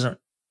like he doesn't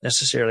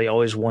necessarily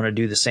always want to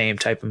do the same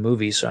type of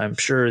movie, so I'm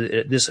sure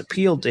that this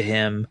appealed to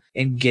him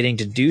in getting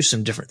to do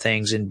some different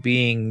things and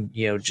being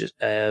just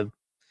a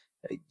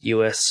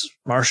U.S.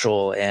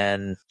 Marshal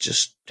and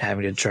just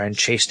having to try and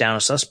chase down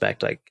a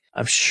suspect. Like,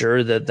 I'm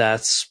sure that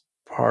that's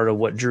part of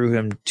what drew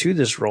him to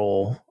this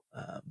role,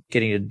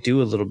 getting to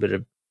do a little bit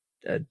of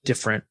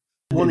different.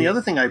 Well, and the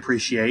other thing I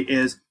appreciate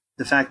is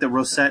the fact that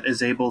Rosette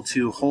is able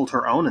to hold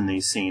her own in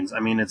these scenes. I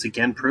mean, it's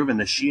again proven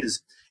that she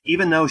is,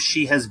 even though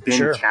she has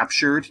been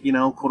captured,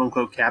 quote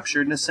unquote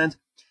captured in a sense,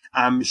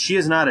 she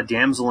is not a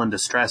damsel in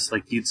distress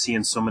like you'd see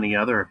in so many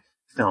other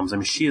films. I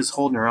mean, she is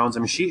holding her own. I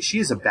mean, she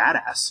is a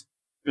badass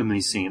in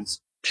these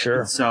scenes.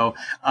 Sure. So,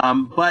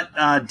 but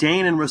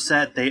Dane and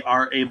Rosette, they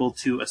are able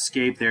to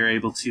escape. They're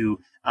able to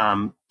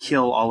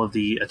kill all of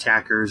the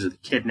attackers or the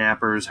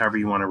kidnappers, however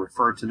you want to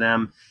refer to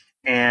them.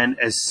 And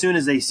as soon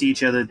as they see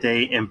each other,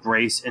 they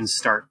embrace and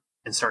start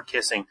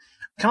kissing.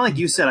 Kind of like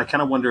you said, I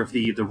kind of wonder if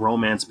the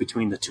romance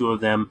between the two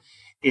of them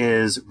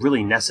is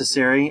really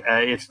necessary.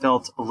 It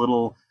felt a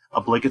little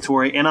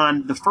obligatory. And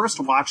on the first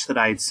watch that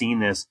I had seen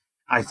this,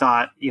 I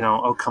thought,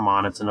 oh, come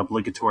on, it's an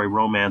obligatory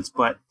romance.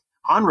 But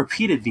on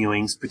repeated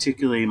viewings,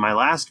 particularly my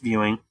last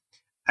viewing,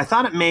 I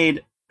thought it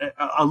made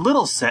a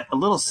little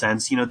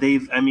sense.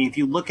 If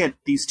you look at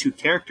these two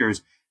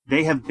characters,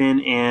 they have been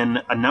in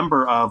a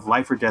number of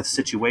life or death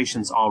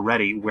situations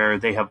already where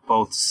they have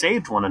both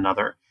saved one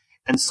another.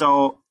 And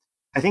so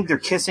I think their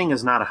kissing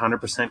is not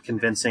 100%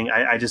 convincing.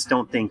 I just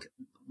don't think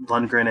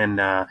Lundgren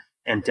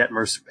and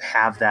Detmers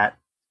have that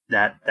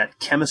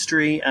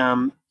chemistry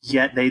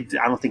yet. I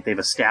don't think they've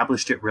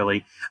established it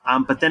really.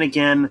 But then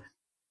again,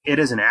 it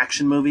is an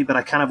action movie, but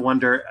I kind of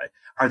wonder,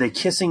 are they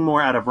kissing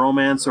more out of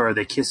romance, or are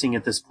they kissing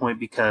at this point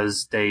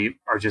because they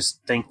are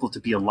just thankful to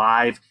be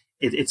alive?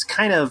 It's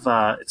kind of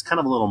a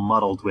little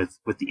muddled with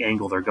the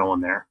angle they're going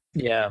there.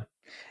 Yeah.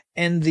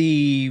 And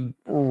the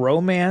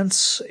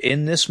romance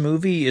in this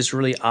movie is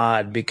really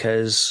odd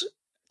because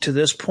to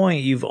this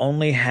point you've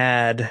only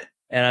had,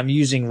 and I'm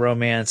using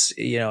romance,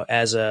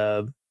 as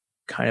a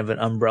kind of an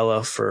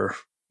umbrella for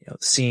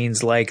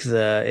scenes like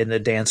in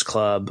the dance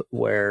club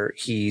where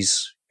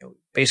he's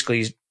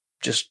basically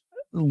just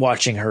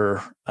watching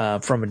her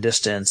from a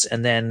distance,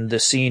 and then the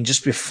scene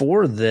just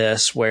before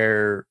this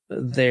where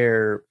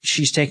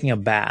she's taking a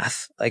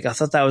bath. Like, I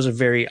thought that was a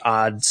very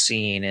odd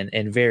scene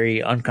and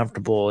very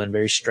uncomfortable and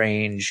very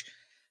strange.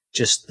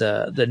 Just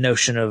the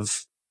notion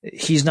of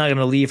he's not going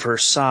to leave her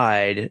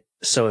side,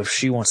 so if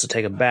she wants to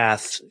take a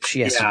bath,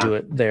 she has to do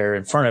it there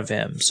in front of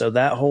him. So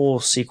that whole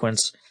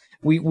sequence,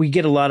 we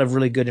get a lot of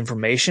really good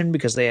information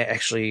because they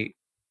actually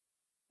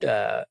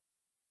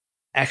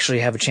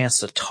have a chance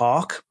to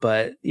talk,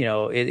 but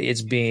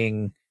it's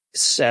being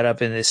set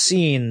up in this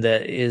scene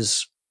that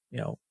is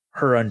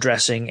her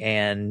undressing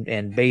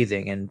and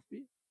bathing, and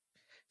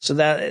so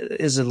that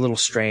is a little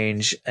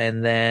strange.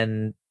 And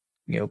then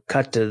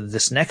cut to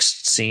this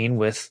next scene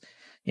with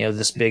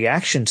this big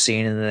action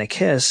scene and then a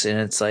kiss, and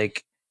it's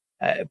like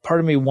part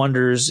of me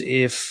wonders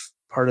if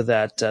part of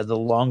that the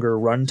longer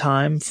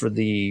runtime for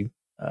the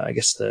I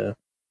guess the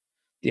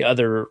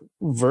other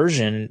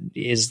version,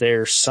 is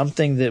there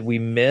something that we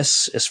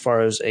miss as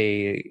far as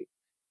a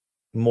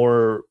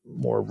more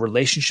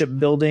relationship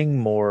building,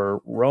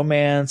 more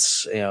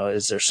romance?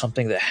 Is there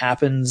something that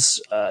happens?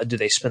 Do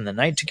they spend the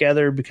night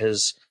together?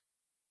 Because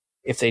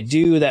if they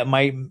do, that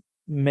might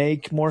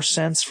make more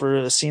sense for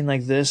a scene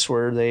like this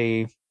where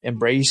they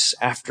embrace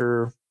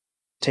after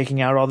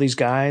taking out all these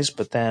guys.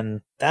 But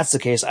then that's the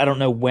case, I don't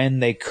know when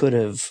they could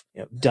have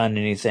done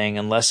anything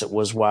unless it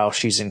was while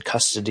she's in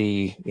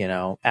custody,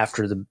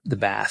 after the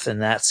bath.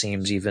 And that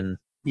seems even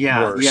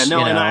worse. Yeah,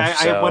 no, and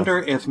I wonder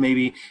if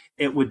maybe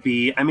it would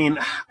be,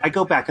 I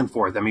go back and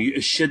forth.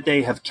 Should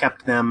they have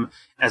kept them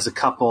as a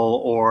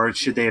couple, or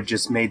should they have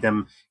just made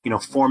them,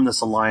 form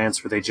this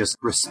alliance where they just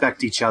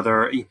respect each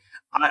other?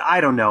 I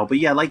don't know. But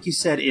yeah, like you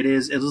said, it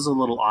is a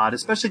little odd,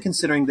 especially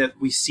considering that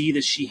we see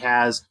that she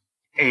has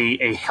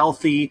a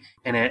healthy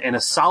and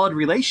a solid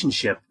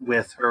relationship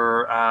with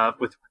her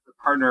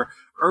partner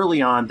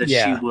early on, that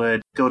she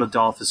would go to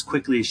Dolph as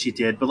quickly as she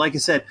did. But like I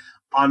said,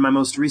 on my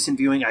most recent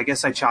viewing, I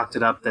guess I chalked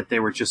it up that they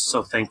were just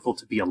so thankful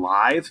to be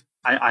alive.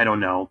 I don't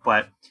know.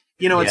 But,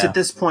 it's at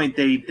this point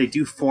they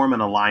do form an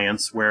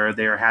alliance where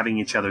they are having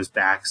each other's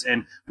backs.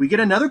 And we get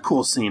another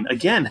cool scene.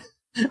 Again,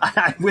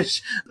 I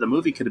wish the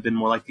movie could have been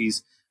more like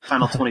these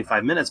final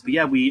 25 minutes. But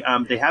yeah,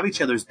 they have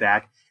each other's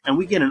back, and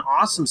we get an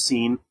awesome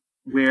scene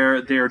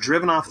where they're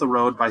driven off the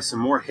road by some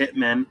more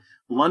hitmen.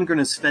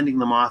 Lundgren is fending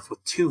them off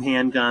with 2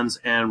 handguns,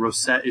 and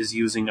Rosette is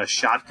using a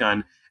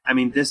shotgun.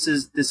 This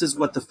is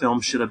what the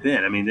film should have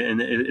been.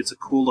 And it's a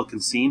cool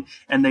looking scene,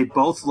 and they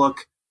both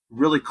look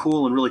really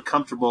cool and really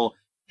comfortable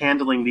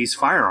handling these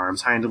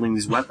firearms, handling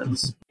these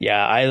weapons.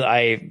 Yeah,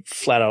 I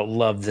flat out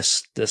love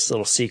this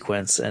little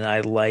sequence, and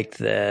I like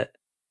that.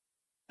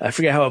 I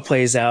forget how it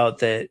plays out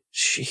that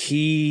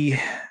she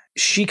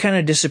kind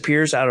of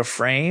disappears out of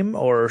frame,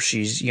 or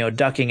she's,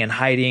 ducking and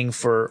hiding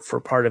for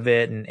part of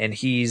it, and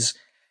he's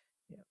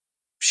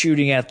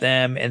shooting at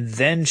them, and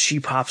then she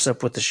pops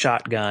up with the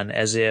shotgun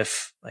as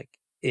if like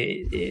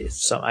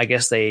I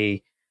guess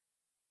they,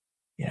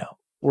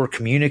 were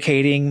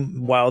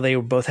communicating while they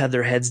both had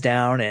their heads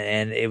down,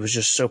 and it was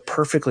just so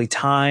perfectly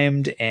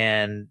timed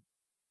and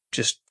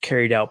just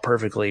carried out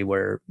perfectly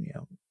where,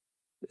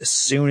 as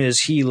soon as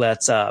he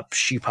lets up,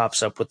 she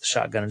pops up with the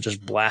shotgun and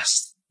just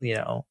blasts,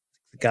 the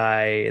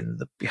guy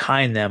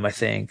behind them, I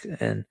think.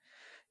 And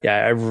yeah,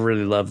 I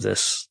really love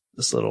this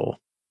little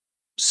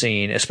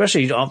scene,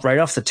 especially right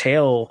off the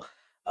tail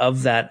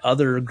of that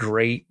other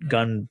great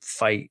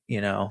gunfight,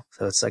 so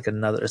it's like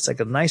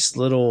a nice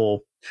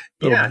little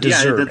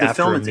dessert the after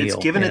film, a meal, it's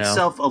given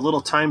itself a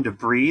little time to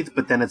breathe,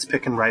 but then it's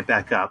picking right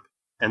back up.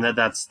 And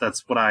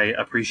that's what I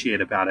appreciate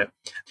about it.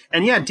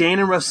 And yeah, Dane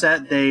and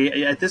Rosette,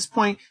 at this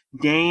point,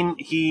 Dane,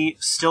 he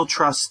still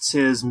trusts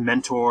his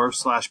mentor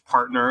 /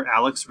 partner,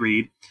 Alex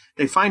Reed.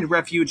 They find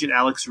refuge at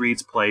Alex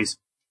Reed's place.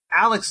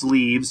 Alex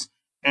leaves,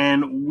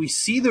 and we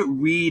see that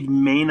Reed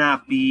may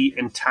not be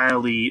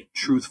entirely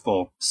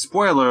truthful.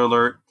 Spoiler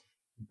alert,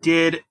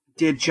 did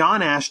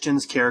John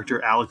Ashton's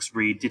character, Alex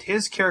Reed, did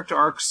his character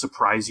arc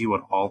surprise you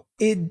at all?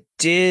 It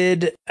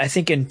did, I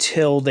think,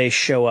 until they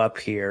show up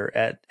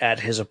here at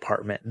his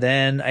apartment.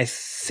 Then I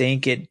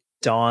think it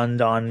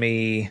dawned on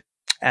me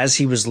as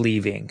he was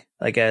leaving,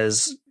 like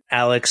as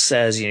Alex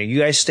says, you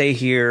guys stay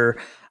here.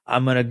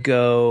 I'm going to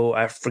go.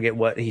 I forget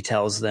what he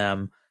tells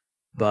them,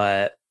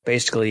 but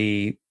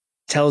basically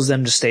tells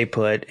them to stay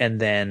put and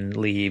then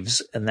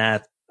leaves. And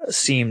that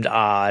seemed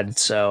odd.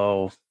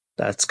 So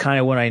that's kind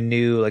of when I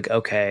knew, like,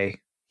 okay,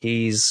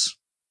 he's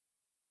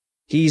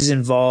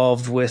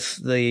involved with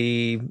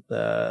the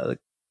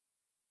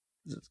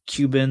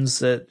Cubans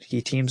that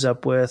he teams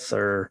up with,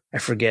 or I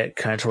forget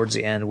kind of towards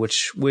the end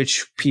which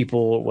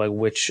people, like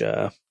which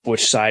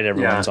side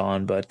everyone's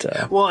on. But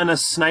well, and a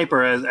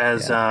sniper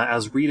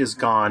as Reed is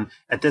gone,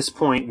 at this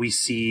point we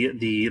see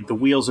the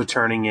wheels are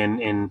turning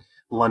in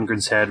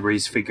Lundgren's head, where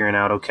he's figuring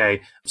out,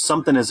 okay,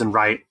 something isn't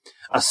right.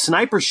 A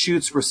sniper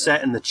shoots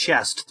Rosette in the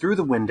chest through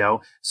the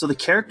window, so the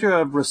character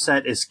of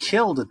Rosette is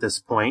killed at this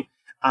point.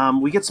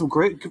 We get some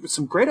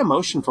great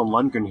emotion from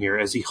Lundgren here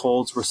as he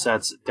holds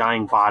Rosette's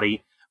dying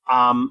body.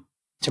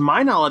 To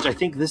my knowledge, I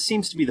think this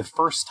seems to be the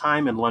first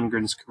time in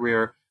Lundgren's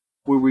career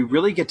where we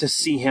really get to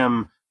see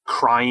him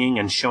crying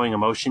and showing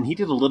emotion. He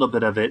did a little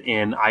bit of it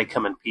in I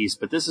Come in Peace,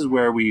 but this is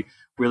where we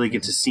really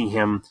get to see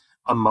him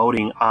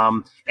emoting.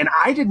 And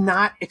I did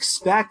not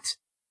expect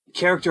the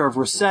character of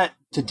Rosette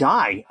to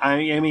die.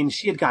 I mean,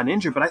 she had gotten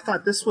injured, but I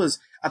thought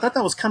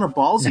that was kind of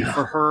ballsy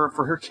for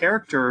her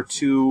character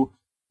to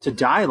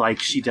die like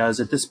she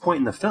does at this point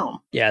in the film.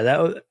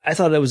 Yeah, I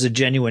thought that was a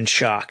genuine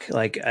shock.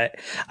 Like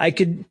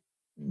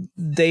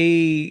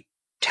they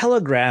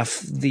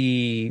telegraph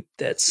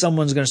that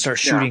someone's going to start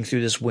shooting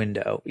through this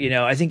window.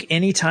 I think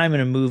any time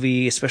in a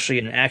movie, especially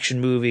an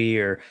action movie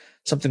or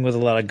something with a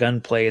lot of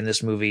gunplay in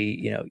this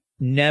movie,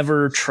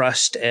 never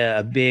trust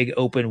a big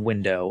open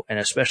window, and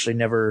especially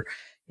never,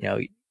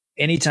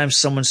 anytime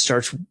someone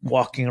starts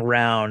walking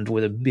around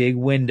with a big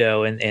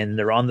window and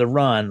they're on the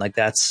run, like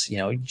that's,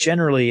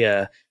 generally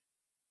a,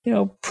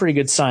 pretty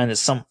good sign that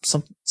some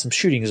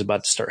shooting is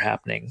about to start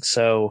happening.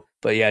 So,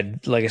 but yeah,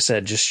 like I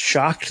said, just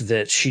shocked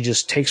that she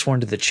just takes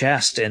one to the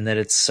chest and that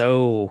it's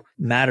so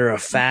matter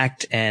of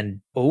fact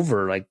and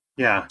over, like,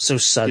 so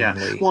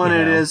suddenly. Yeah. Well, and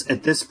it is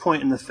at this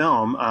point in the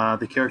film,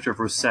 the character of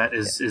Rosette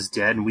is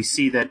dead, and we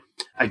see that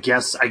I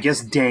guess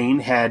Dane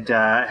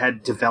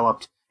had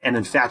developed an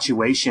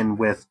infatuation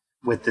with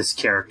this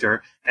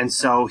character, and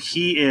so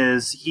he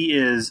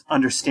is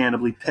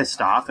understandably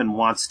pissed off and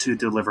wants to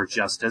deliver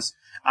justice.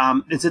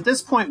 It's at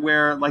this point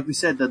where, like we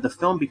said, that the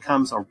film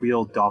becomes a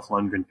real Dolph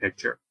Lundgren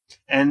picture,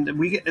 and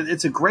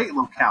it's a great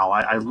locale.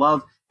 I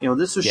love,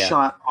 this was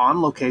shot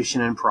on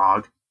location in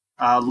Prague.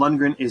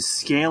 Lundgren is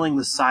scaling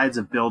the sides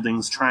of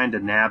buildings, trying to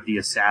nab the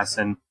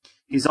assassin.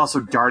 He's also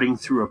darting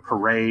through a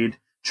parade,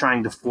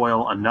 trying to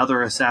foil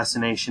another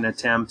assassination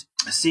attempt.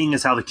 Seeing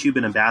as how the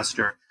Cuban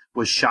ambassador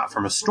was shot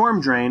from a storm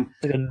drain,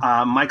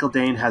 Michael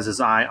Dane has his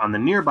eye on the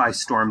nearby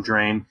storm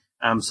drain.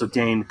 So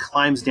Dane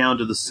climbs down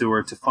to the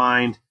sewer to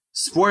find,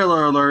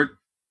 spoiler alert,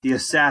 the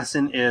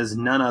assassin is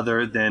none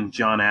other than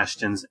John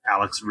Ashton's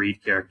Alex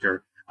Reed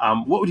character.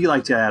 What would you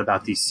like to add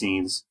about these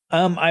scenes?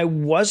 I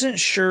wasn't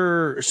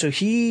sure. So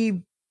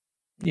he,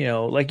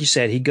 like you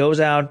said, he goes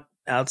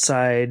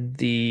outside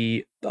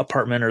the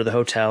apartment or the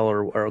hotel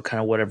or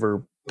kind of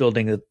whatever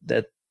building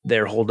that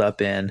they're holed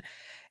up in,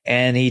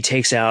 and he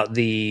takes out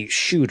the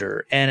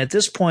shooter. And at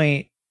this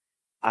point,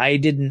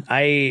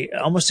 I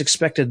almost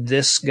expected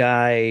this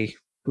guy,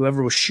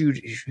 whoever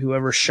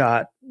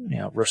shot,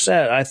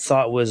 Rosette, I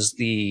thought was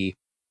the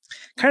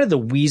kind of the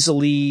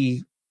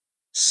weaselly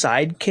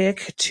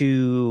sidekick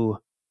to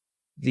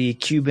the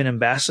Cuban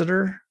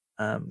ambassador.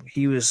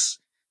 He was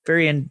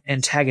very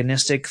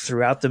antagonistic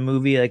throughout the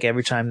movie. Like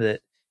every time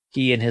that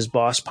he and his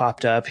boss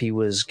popped up, he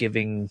was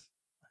giving,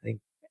 I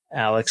think,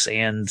 Alex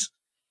and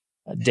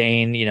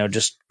Dane,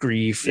 just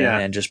grief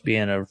and just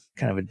being a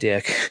kind of a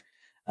dick.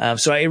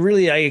 So I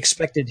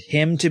expected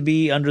him to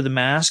be under the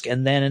mask,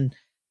 and then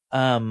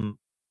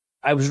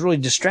I was really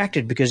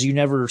distracted because you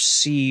never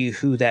see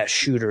who that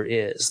shooter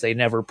is. They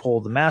never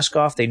pull the mask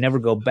off. They never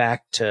go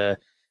back to,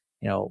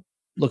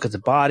 look at the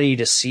body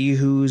to see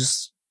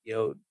who's,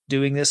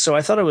 doing this. So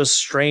I thought it was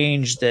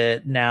strange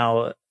that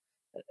now,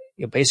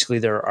 basically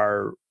there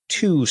are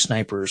two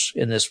snipers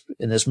in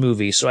this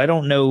movie. So I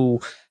don't know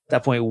at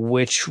that point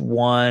which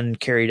one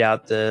carried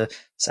out the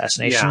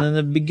assassination in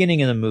the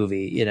beginning of the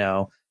movie,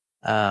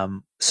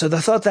 So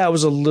I thought that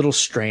was a little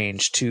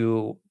strange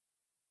to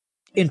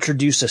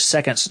introduce a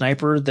second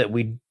sniper that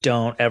we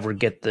don't ever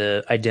get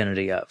the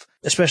identity of,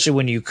 especially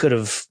when you could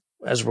have,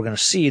 as we're going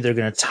to see, they're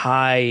going to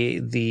tie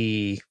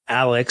the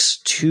Alex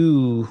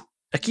to,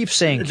 I keep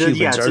saying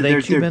Cubans. Are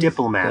they Cuban? They're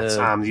diplomats.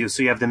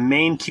 So you have the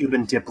main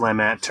Cuban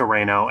diplomat,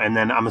 Terreno, and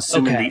then I'm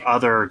assuming the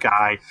other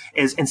guy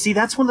is. And see,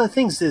 that's one of the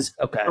things is.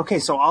 Okay.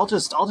 So I'll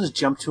just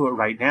jump to it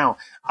right now.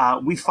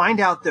 We find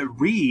out that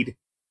Reed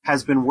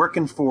has been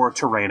working for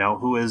Terreno,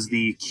 who is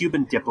the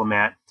Cuban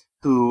diplomat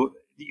who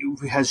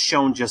has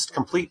shown just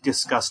complete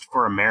disgust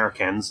for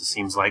Americans. It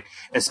seems like,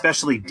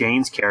 especially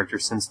Dane's character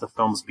since the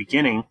film's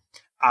beginning.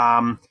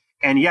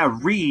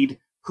 Reed,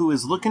 who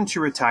is looking to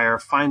retire,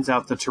 finds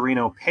out that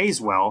Terreno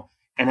pays well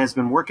and has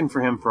been working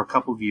for him for a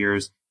couple of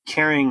years,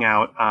 carrying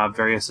out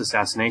various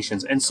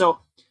assassinations. And so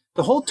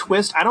the whole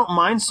twist, I don't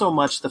mind so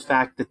much the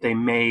fact that they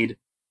made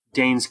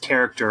Dane's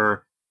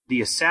character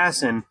the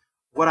assassin.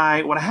 What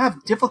I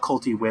have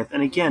difficulty with,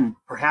 and again,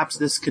 perhaps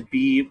this could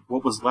be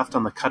what was left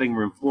on the cutting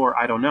room floor,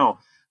 I don't know.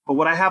 But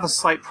what I have a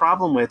slight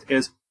problem with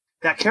is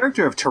that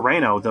character of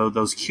Terreno, though,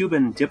 those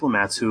Cuban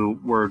diplomats who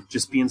were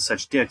just being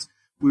such dicks,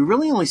 we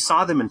really only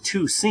saw them in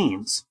 2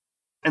 scenes.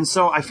 And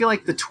so I feel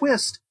like the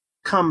twist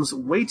comes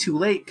way too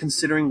late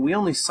considering we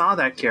only saw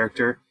that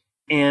character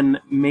in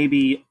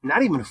maybe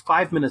not even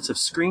 5 minutes of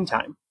screen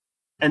time.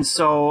 And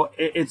so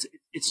it's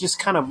just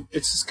kind of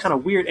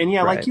weird. And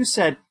like you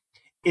said,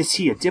 is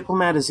he a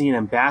diplomat? Is he an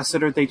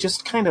ambassador? They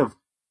just kind of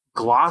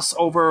gloss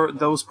over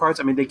those parts.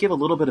 I mean, they give a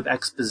little bit of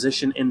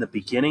exposition in the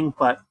beginning,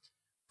 but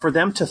for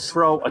them to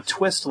throw a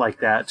twist like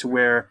that to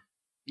where,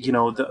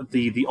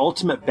 the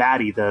ultimate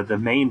baddie, the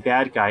main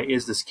bad guy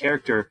is this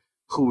character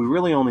who we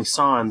really only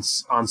saw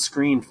on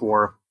screen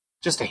for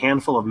just a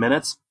handful of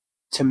minutes.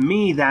 To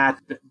me, that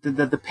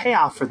the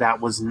payoff for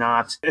that was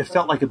not, it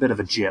felt like a bit of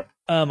a jib.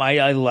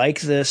 I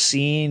like the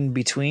scene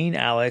between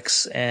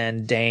Alex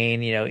and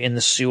Dane, in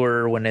the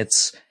sewer when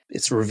it's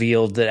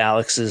revealed that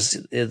Alex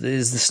is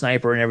the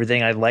sniper and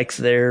everything. I like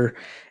their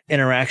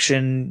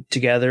interaction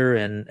together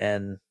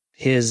and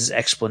his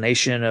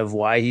explanation of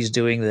why he's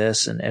doing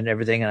this and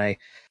everything. And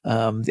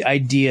the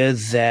idea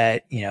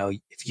that,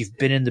 if you've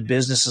been in the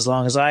business as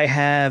long as I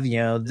have,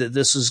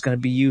 this is going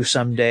to be you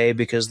someday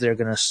because they're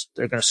going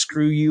to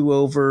screw you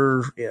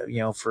over,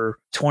 for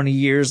 20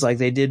 years like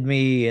they did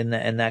me and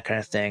that kind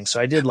of thing. So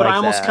I did like that. But I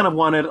almost kind of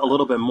wanted a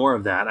little bit more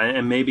of that.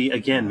 And maybe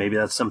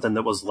that's something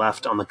that was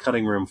left on the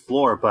cutting room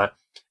floor, but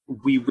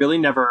we really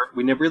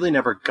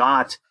never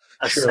got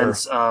a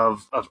sense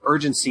of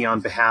urgency on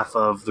behalf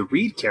of the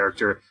Reed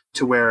character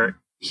to where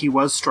he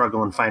was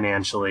struggling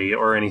financially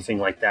or anything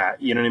like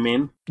that. You know what I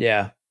mean?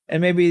 Yeah.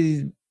 And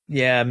maybe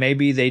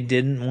they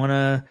didn't want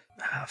to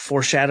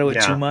foreshadow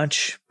it too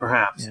much.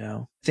 Perhaps.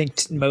 I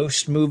think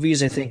most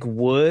movies,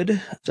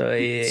 would. So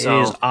it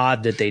is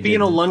odd that they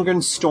didn't.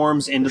 Lundgren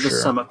storms into the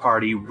summit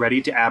party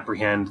ready to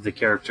apprehend the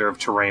character of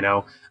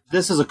Terreno.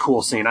 This is a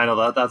cool scene. I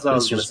know that's what I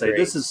was going to say. Great.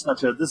 This is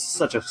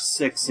such a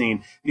sick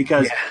scene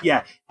because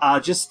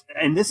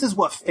and this is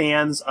what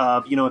fans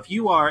of, if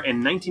you are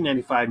in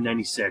 1995,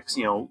 96,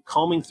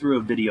 combing through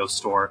a video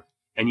store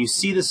and you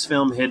see this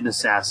film Hidden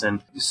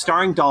Assassin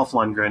starring Dolph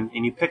Lundgren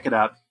and you pick it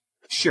up,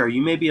 sure,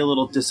 you may be a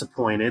little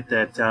disappointed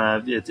that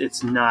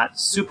it's not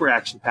super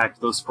action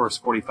packed those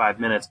first 45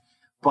 minutes,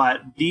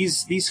 but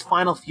these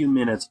final few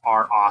minutes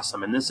are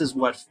awesome, and this is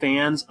what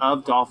fans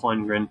of Dolph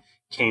Lundgren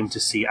came to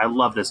see. I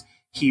love this.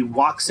 He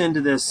walks into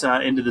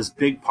this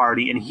big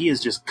party, and he is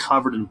just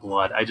covered in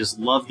blood. I just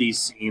love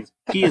these scenes.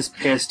 He is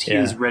pissed. He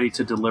is ready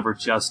to deliver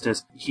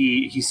justice.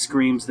 He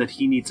screams that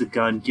he needs a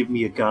gun. Give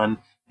me a gun.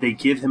 They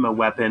give him a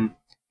weapon,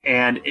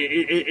 and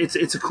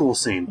it's a cool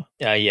scene.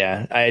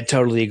 Yeah, I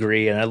totally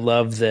agree, and I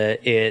love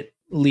that it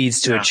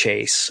leads to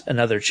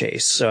another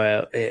chase.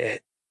 So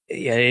it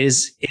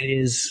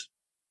is.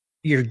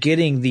 You're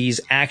getting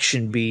these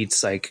action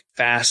beats like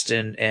fast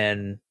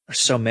and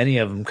so many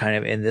of them kind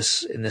of in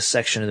this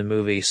section of the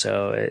movie.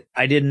 So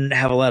I didn't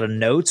have a lot of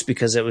notes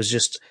because it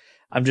was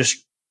I'm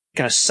just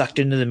kind of sucked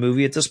into the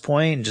movie at this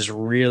point and just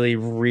really,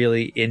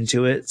 really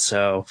into it.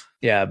 So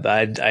yeah,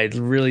 I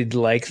really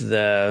like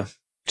the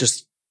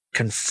just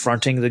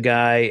confronting the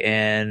guy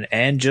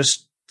and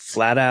just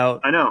flat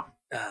out, I know,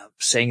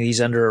 saying he's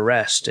under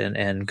arrest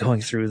and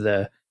going through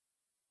the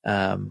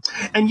And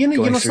you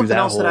know something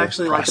else that I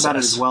actually like about it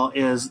as well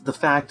is the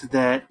fact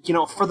that, you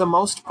know, for the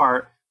most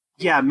part,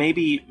 yeah,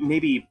 maybe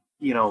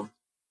you know,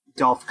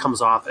 Dolph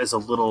comes off as a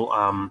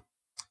little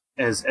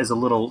as a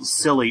little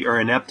silly or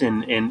inept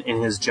in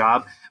his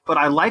job, but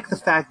I like the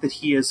fact that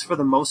he is, for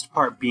the most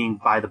part, being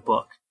by the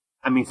book.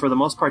 I mean, for the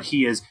most part,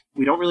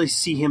 we don't really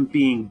see him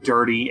being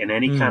dirty in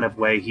any kind of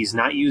way. He's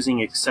not using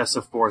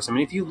excessive force. I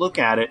mean, if you look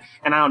at it,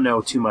 and I don't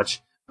know too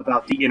much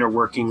about the inner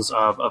workings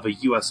of a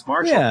U.S.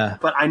 Marshal,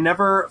 but I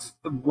never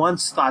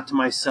once thought to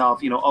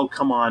myself, you know, oh,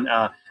 come on,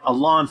 a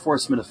law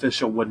enforcement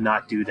official would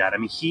not do that. I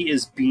mean, he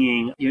is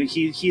being, you know,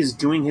 he is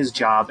doing his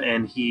job,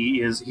 and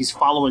he's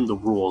following the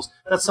rules.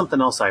 That's something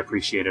else I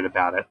appreciated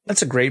about it.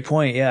 That's a great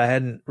point. Yeah, I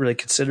hadn't really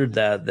considered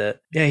that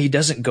he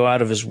doesn't go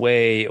out of his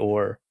way,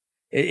 or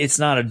it's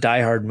not a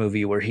Die Hard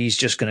movie where he's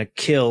just going to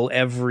kill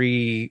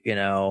every, you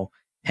know,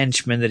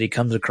 henchman that he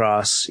comes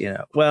across, you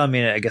know. Well, I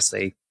mean, I guess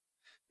they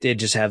did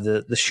just have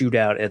the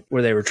shootout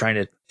where they were trying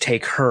to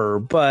take her,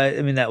 but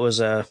I mean, that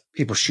was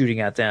people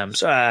shooting at them.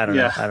 So I don't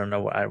know. I don't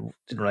know. I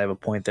didn't really have a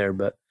point there,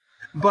 but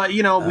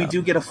you know, we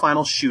do get a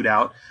final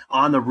shootout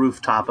on the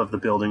rooftop of the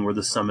building where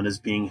the summit is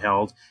being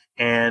held.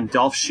 And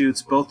Dolph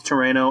shoots both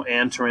Toreno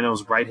and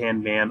Toreno's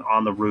right-hand man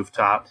on the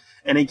rooftop.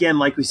 And again,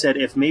 like we said,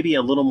 if maybe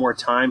a little more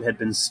time had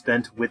been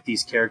spent with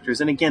these characters,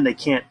 and again, they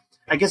can't,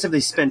 I guess if they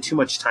spend too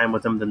much time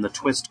with them, then the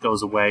twist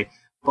goes away.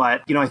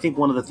 But, you know, I think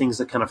one of the things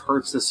that kind of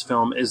hurts this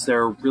film is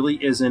there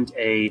really isn't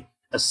a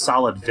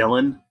solid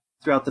villain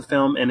throughout the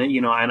film. And,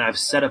 you know, and I've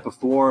said it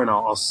before, and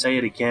I'll say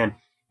it again.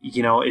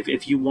 You know,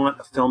 if you want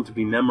a film to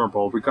be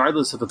memorable,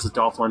 regardless if it's a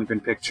Dolph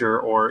Lundgren picture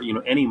or, you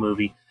know, any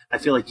movie, I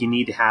feel like you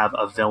need to have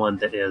a villain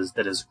that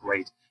is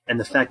great. And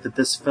the fact that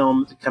this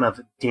film kind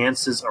of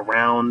dances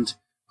around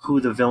who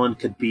the villain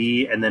could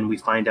be, and then we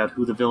find out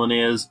who the villain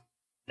is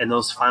in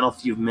those final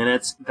few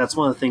minutes, that's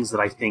one of the things that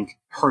I think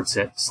hurts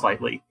it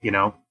slightly, you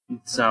know?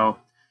 So,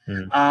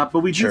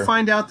 but we do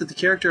find out that the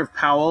character of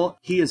Powell,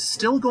 he is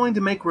still going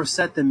to make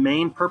Rosette the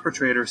main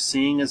perpetrator,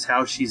 seeing as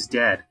how she's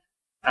dead.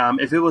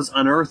 If it was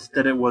unearthed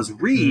that it was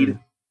Reed,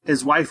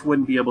 his wife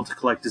wouldn't be able to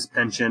collect his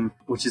pension,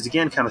 which is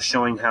again kind of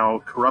showing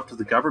how corrupt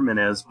the government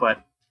is.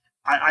 But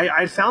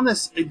I found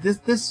this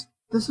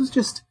was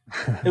just,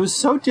 it was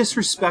so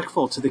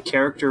disrespectful to the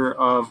character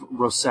of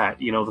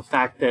Rosette. You know, the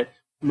fact that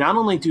not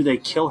only do they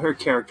kill her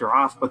character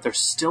off, but they're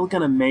still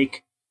going to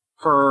make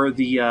her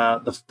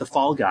the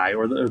fall guy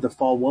or the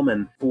fall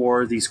woman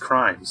for these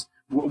crimes.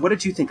 What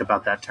did you think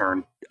about that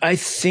turn? I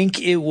think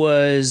it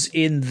was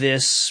in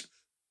this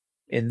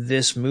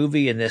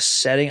movie, in this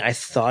setting, I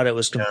thought it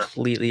was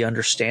completely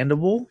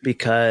understandable,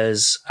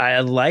 because I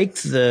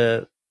liked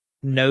the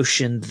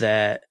notion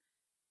that,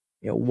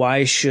 you know,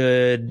 why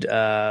should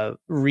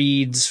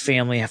Reed's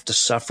family have to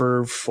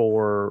suffer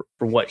for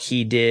what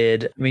he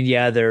did? I mean,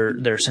 yeah, they're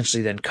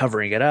essentially then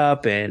covering it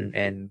up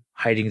and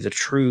hiding the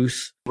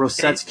truth.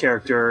 Rosette's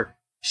character,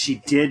 she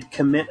did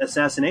commit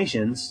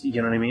assassinations. You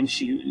know what I mean?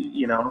 She,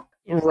 you know.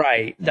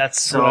 Right.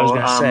 That's what I was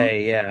going to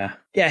say. Yeah.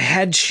 Yeah.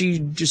 Had she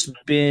just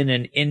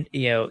been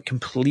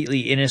completely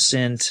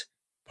innocent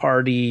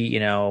party, you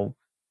know,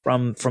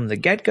 from the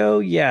get-go,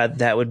 yeah,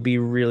 that would be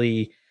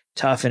really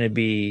tough, and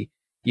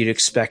you'd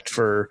expect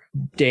for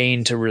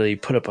Dane to really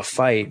put up a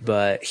fight,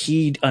 but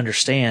he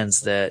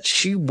understands that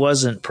she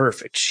wasn't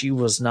perfect. She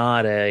was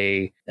not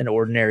an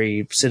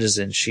ordinary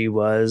citizen. She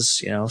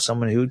was, you know,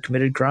 someone who had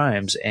committed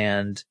crimes,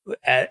 and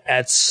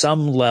at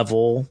some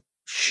level,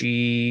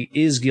 she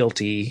is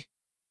guilty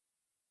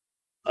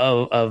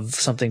of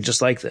something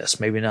just like this.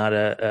 Maybe not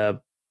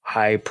a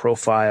high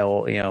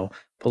profile, you know,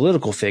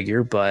 political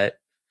figure, but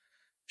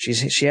she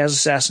has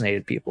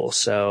assassinated people.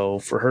 So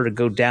for her to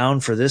go down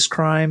for this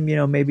crime, you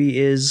know, maybe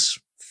is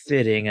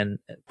fitting. And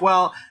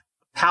well,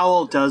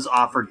 Powell does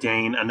offer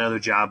Dane another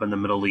job in the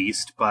Middle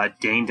East,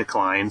 but Dane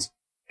declines.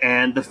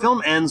 And the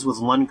film ends with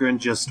Lundgren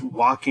just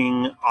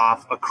walking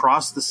off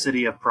across the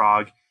city of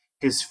Prague.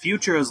 His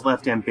future is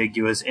left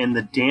ambiguous. In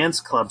the dance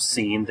club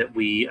scene that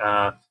the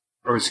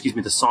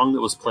song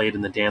that was played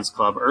in the dance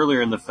club earlier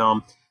in the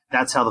film,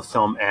 that's how the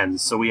film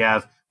ends. So we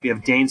have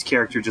Dane's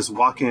character just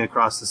walking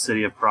across the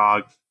city of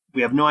Prague.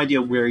 We have no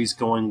idea where he's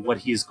going, what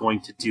he's going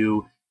to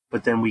do,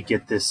 but then we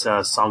get this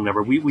song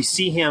number. We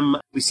see him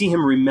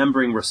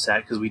remembering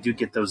Rosette, because we do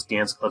get those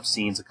dance club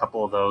scenes, a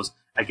couple of those.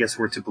 I guess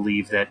we're to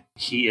believe that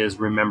he is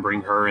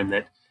remembering her, and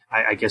that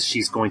I guess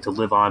she's going to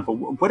live on. But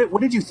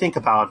what did you think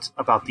about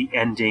the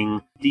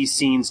ending? These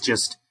scenes,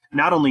 just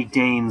not only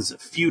Dane's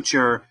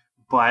future,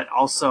 but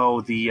also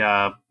the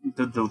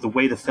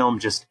way the film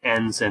just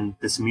ends, and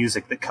this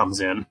music that comes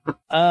in.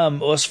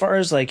 Well, as far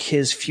as like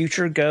his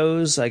future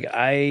goes, like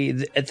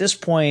at this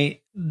point,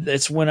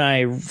 it's when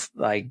I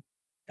don't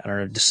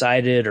know,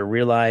 decided or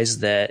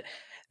realized that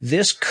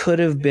this could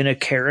have been a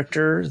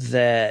character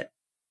that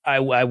I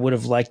would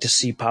have liked to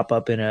see pop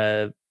up in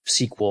a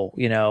sequel.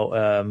 You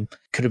know,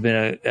 could have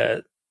been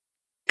a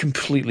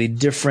completely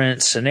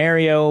different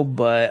scenario,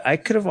 but I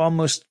could have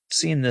almost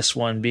seen this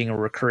one being a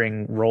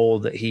recurring role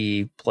that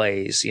he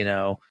plays, you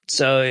know.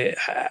 So,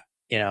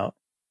 you know,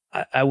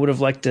 I would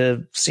have liked to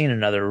have seen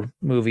another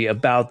movie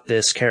about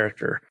this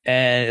character.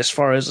 And as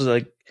far as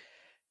like,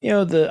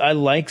 I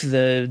like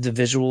the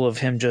visual of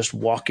him just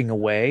walking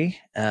away.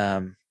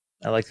 I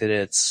like that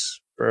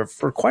it's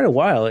for quite a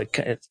while.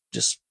 It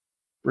just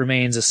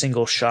remains a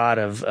single shot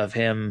of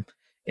him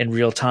in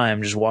real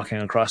time, just walking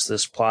across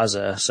this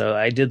plaza. So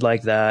I did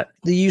like that.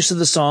 The use of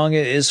the song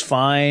is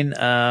fine.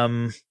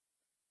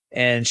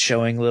 And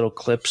showing little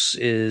clips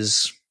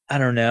is, I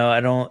don't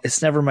know.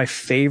 It's never my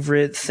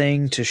favorite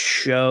thing to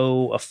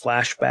show a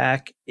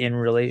flashback in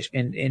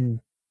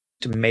relation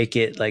to make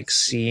it like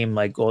seem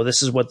like, oh,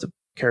 this is what the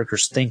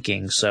character's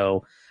thinking.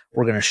 So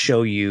we're going to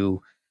show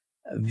you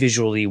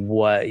visually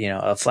what,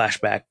 a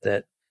flashback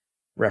that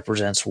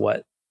represents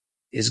what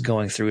is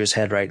going through his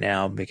head right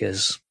now,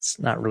 because it's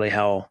not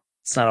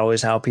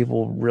always how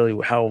people really,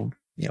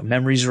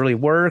 memories really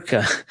work.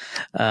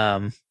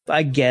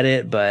 I get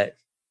it, but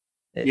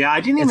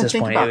I didn't even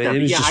think about that.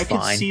 But I could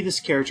fine. see this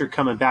character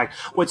coming back.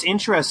 What's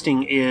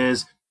interesting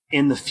is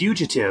in The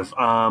Fugitive,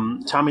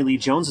 Tommy Lee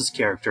Jones's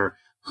character,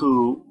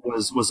 who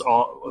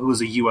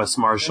was a U.S.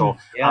 Marshal,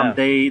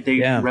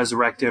 they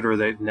resurrected, or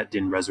they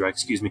didn't resurrect,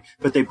 excuse me,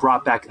 but they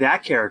brought back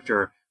that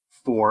character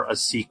for a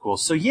sequel.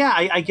 So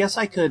I guess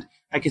I could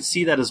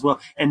see that as well.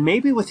 And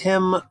maybe with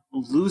him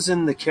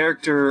losing the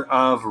character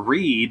of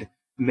Reed,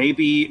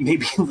 maybe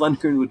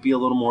Lundgren would be a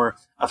little more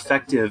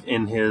effective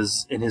in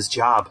his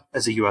job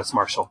as a U.S.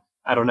 Marshal.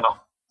 I don't know.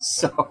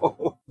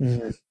 So,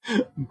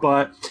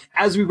 but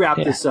as we wrap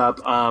this up,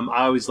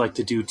 I always like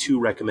to do two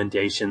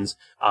recommendations.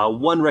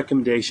 One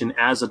recommendation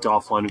as a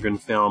Dolph Lundgren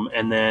film,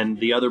 and then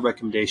the other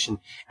recommendation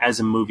as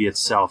a movie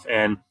itself.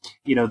 And,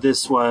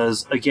 this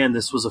was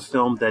a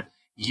film that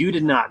you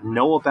did not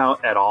know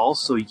about at all,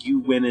 so you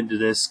went into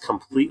this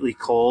completely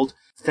cold.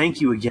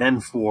 Thank you again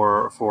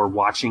for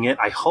watching it.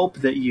 I hope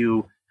that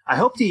you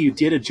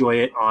did enjoy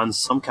it on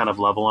some kind of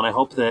level, and I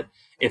hope that,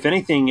 if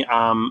anything,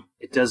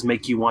 it does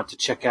make you want to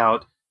check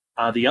out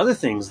the other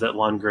things that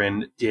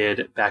Lundgren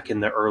did back in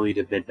the early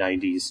to mid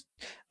 90s.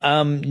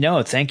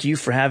 No, thank you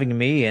for having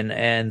me,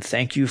 and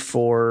thank you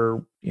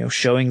for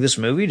showing this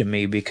movie to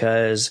me,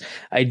 because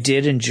I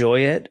did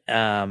enjoy it.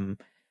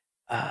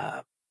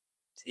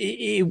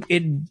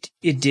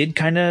 It did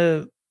kind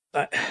of.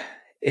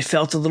 It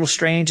felt a little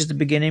strange at the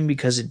beginning,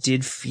 because it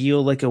did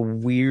feel like a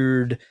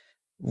weird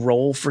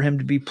role for him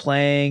to be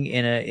playing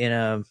in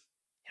a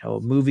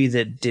movie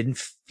that didn't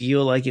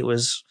feel like it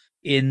was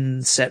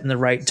set in the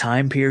right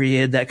time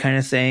period, that kind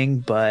of thing.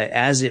 But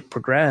as it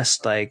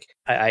progressed, like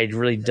I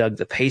really dug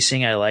the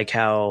pacing. I like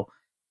how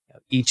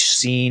each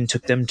scene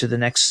took them to the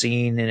next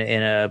scene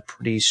in a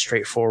pretty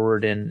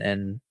straightforward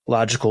and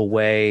logical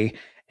way.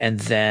 And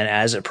then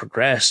as it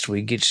progressed,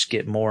 we just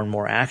get more and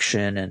more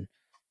action and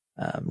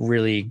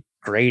really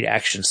great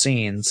action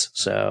scenes.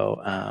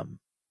 So,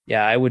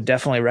 I would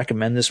definitely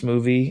recommend this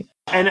movie.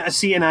 And I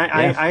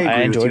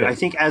agree with you. I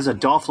think as a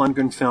Dolph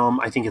Lundgren film,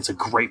 I think it's a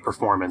great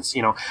performance.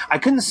 I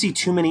couldn't see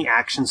too many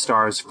action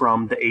stars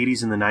from the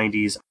 80s and the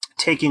 90s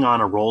taking on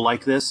a role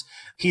like this.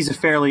 He's a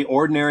fairly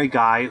ordinary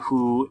guy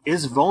who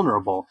is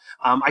vulnerable.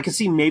 I could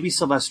see maybe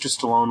Sylvester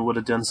Stallone would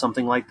have done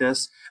something like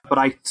this, but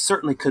I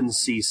certainly couldn't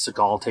see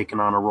Seagal taking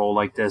on a role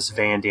like this,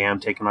 Van Damme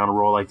taking on a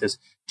role like this,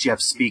 Jeff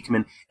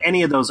Speakman,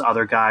 any of those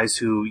other guys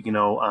who,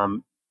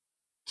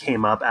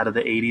 came up out of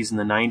the 80s and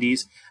the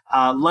 90s.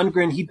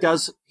 Lundgren, he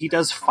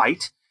does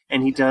fight,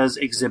 and he does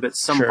exhibit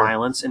some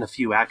violence in a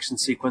few action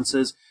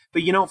sequences.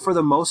 But, for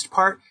the most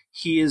part,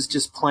 he is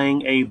just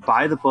playing a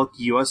by-the-book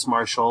U.S.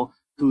 Marshal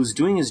who's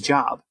doing his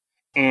job.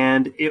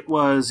 And it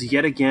was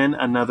yet again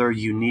another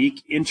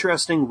unique,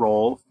 interesting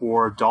role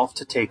for Dolph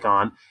to take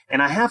on.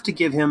 And I have to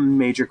give him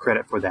major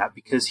credit for that,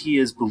 because he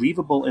is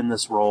believable in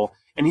this role,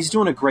 and he's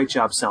doing a great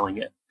job selling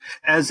it.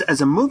 As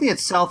a movie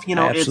itself, I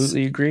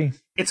absolutely agree.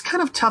 It's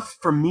kind of tough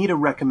for me to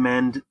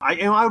recommend.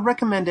 I would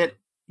recommend it,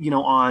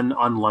 on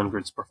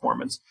Lundgren's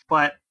performance,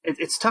 but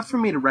it's tough for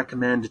me to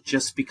recommend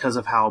just because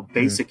of how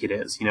basic it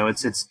is.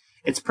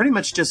 It's pretty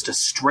much just a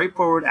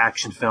straightforward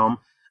action film.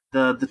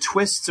 The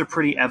twists are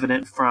pretty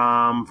evident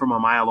from a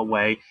mile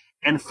away,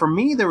 and for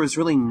me, there was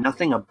really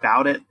nothing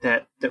about it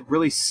that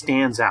really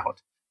stands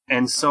out.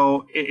 And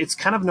so it's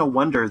kind of no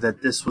wonder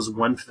that this was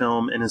one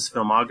film in his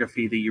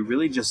filmography that you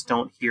really just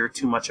don't hear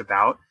too much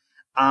about.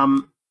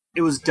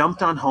 It was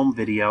dumped on home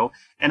video,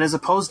 and as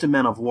opposed to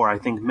Men of War, I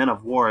think Men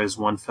of War is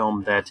one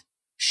film that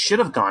should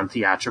have gone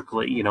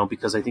theatrically,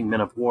 because I think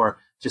Men of War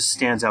just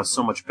stands out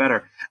so much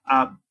better.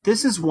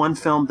 This is one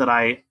film that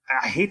I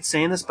hate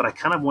saying this, but I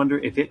kind of wonder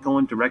if it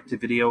going direct to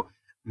video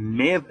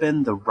may have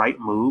been the right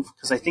move,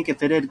 because I think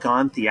if it had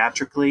gone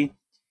theatrically,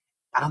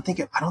 I don't think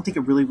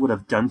it really would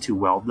have done too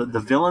well. The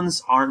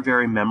villains aren't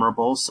very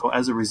memorable, so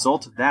as a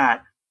result of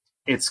that,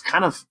 it's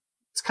kind of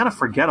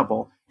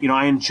forgettable.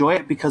 I enjoy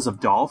it because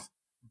of Dolph,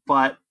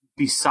 but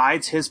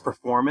besides his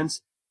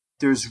performance,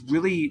 there's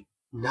really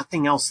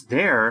nothing else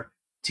there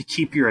to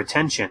keep your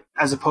attention.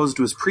 As opposed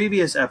to his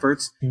previous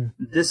efforts,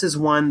 this is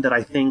one that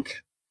I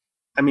think.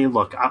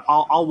 Look,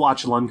 I'll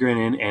watch Lundgren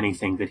in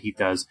anything that he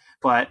does,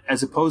 but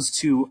as opposed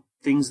to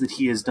things that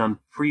he has done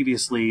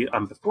previously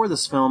before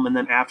this film and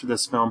then after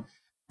this film,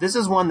 this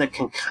is one that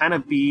can kind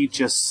of be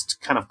just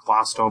kind of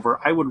glossed over.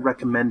 I would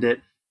recommend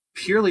it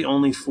purely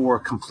only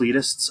for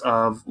completists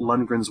of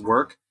Lundgren's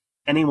work.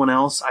 Anyone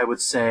else, I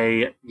would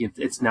say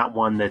it's not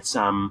one that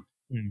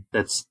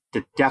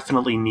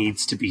definitely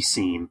needs to be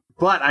seen.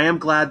 But I am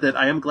glad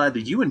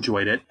that you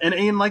enjoyed it,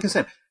 and like I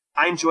said,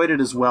 I enjoyed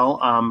it as well.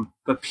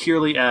 But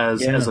purely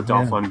as a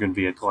Dolph Lundgren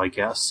vehicle, I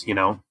guess.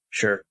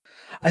 Sure.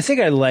 I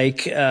think I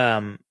like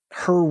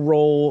her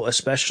role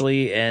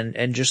especially,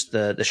 and just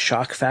the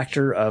shock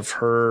factor of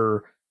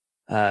her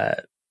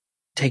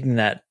taking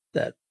that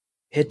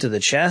hit to the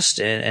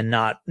chest and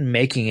not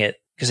making it,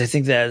 because I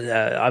think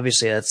that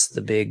obviously that's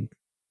the big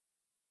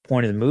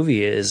point of the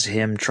movie, is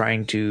him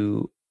trying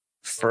to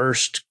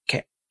first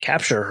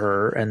capture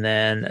her and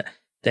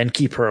then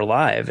keep her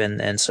alive,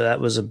 and so that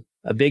was a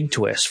big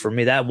twist for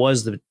me. That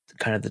was the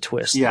kind of the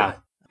twist. Yeah.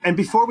 And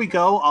before we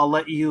go, I'll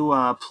let you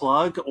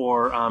plug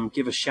or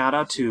give a shout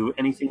out to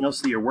anything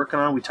else that you're working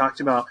on. We talked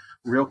about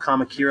Real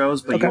Comic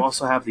Heroes, but you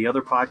also have the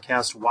other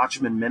podcast,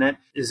 Watchmen Minute.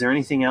 Is there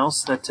anything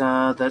else that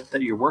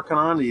you're working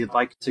on that you'd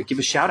like to give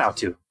a shout out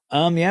to?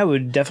 Yeah, it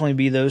would definitely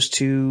be those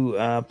two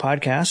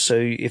podcasts. So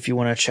if you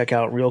want to check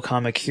out Real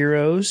Comic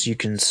Heroes, you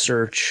can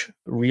search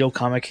Real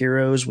Comic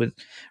Heroes with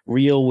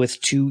Real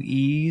with 2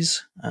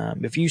 E's.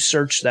 If you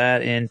search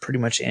that in pretty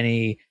much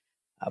any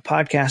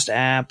podcast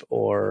app,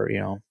 or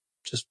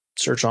just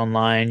search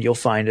online, you'll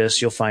find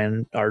us. You'll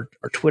find our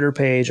Twitter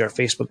page, our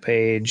Facebook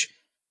page.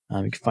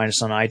 You can find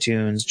us on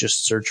iTunes.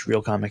 Just search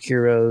Real Comic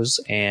Heroes,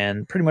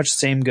 and pretty much the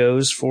same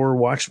goes for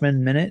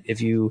Watchmen Minute.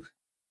 If you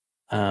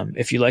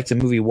like the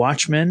movie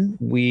Watchmen,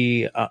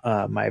 we,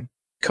 my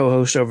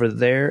co-host over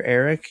there,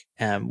 Eric,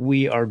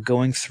 we are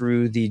going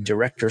through the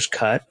director's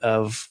cut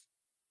of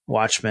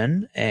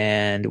Watchmen,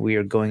 and we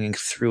are going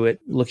through it,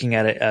 looking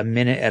at it a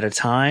minute at a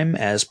time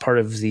as part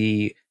of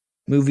the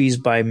Movies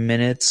by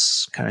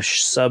Minutes kind of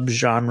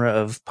subgenre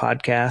of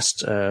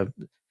podcast.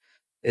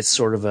 It's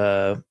sort of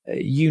a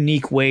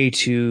unique way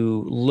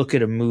to look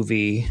at a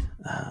movie,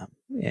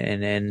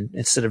 and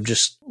instead of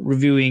just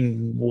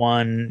reviewing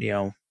one,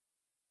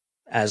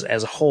 as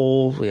a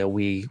whole,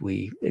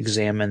 we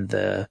examine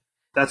the.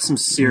 That's some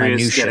serious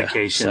minutia,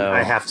 dedication, so.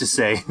 I have to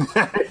say.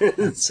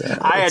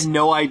 I had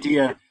no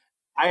idea.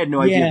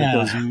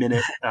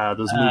 That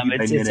those movie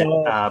by minute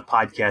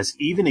podcasts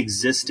even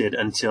existed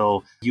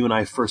until you and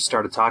I first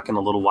started talking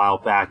a little while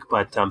back.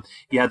 But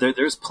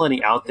there's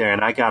plenty out there,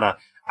 and I gotta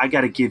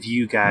give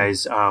you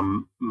guys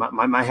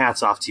my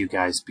hats off to you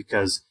guys,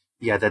 because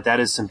that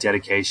is some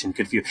dedication.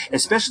 Good for you,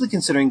 especially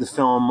considering the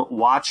film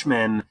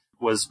Watchmen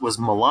was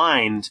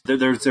maligned.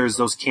 There's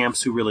those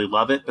camps who really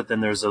love it, but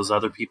then there's those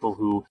other people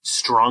who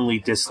strongly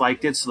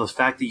disliked it. So the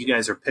fact that you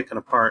guys are picking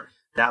apart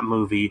that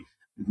movie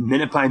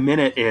minute by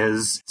minute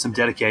is some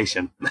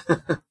dedication.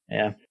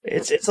 Yeah,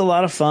 it's a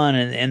lot of fun,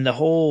 and the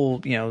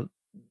whole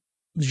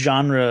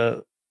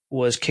genre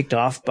was kicked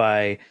off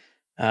by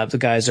the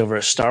guys over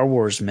at Star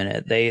Wars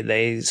Minute.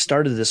 They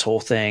started this whole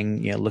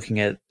thing,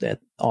 looking at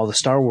all the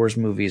Star Wars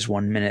movies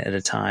 1 minute at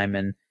a time,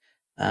 and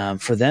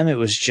for them it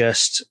was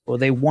just,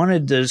 they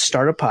wanted to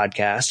start a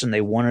podcast and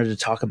they wanted to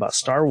talk about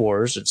Star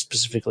Wars, and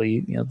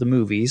specifically the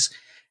movies,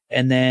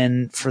 and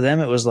then for them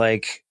it was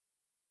like,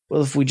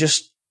 well, if we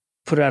just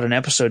put out an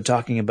episode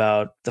talking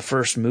about the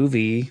first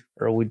movie,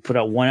 or we'd put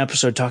out one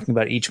episode talking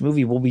about each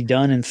movie, we'll be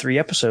done in 3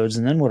 episodes,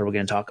 and then what are we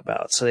going to talk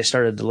about? So they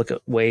started to look at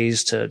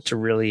ways to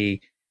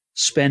really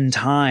spend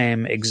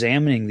time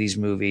examining these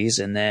movies,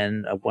 and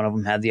then one of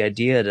them had the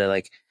idea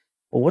to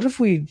well, what if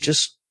we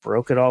just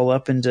broke it all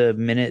up into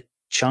minute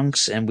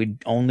chunks and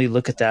we'd only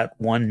look at that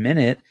 1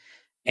 minute,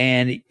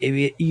 and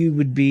you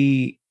would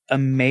be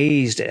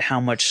amazed at how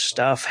much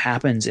stuff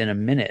happens in a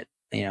minute.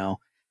 I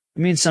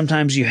mean,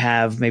 sometimes you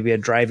have maybe a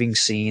driving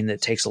scene that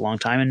takes a long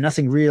time and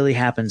nothing really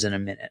happens in a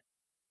minute.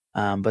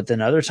 But then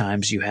other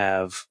times you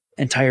have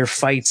entire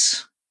fight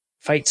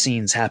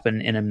scenes happen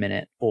in a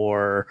minute,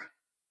 or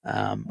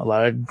a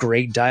lot of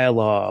great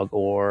dialogue,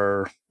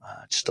 or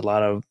just a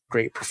lot of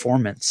great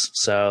performance.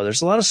 So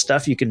there's a lot of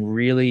stuff you can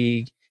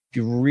really, if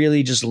you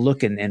really just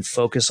look and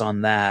focus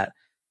on that,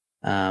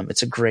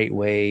 it's a great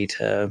way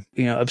to,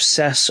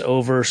 obsess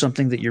over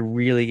something that you're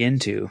really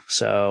into.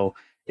 So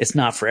it's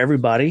not for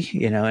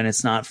everybody, and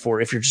it's not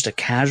for, if you're just a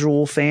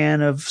casual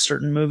fan of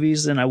certain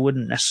movies, then I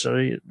wouldn't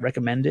necessarily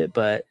recommend it.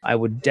 But I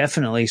would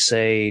definitely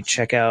say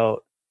check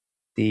out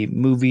the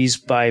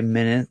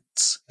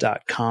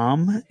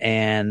moviesbyminutes.com,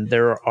 and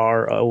there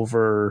are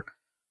over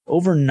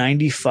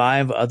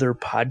 95 other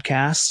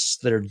podcasts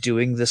that are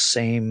doing the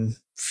same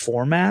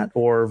format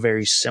or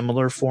very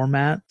similar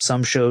format.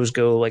 Some shows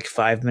go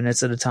 5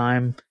 minutes at a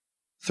time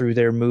through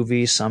their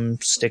movies. Some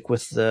stick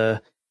with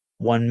the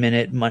 1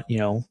 minute,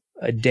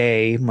 a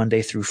day,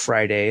 Monday through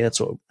Friday.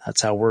 That's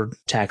how we're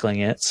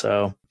tackling it.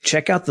 So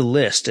check out the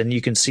list, and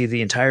you can see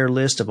the entire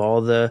list of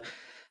all the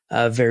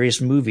various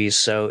movies.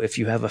 So if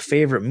you have a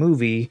favorite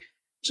movie,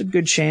 there's a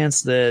good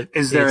chance that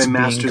is there it's a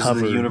Masters being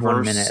covered of the Universe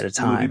 1 minute at a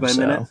time. movie by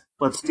minute?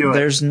 Let's do it.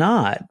 There's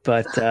not,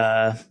 but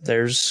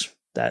there's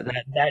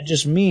That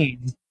just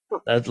means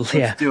that,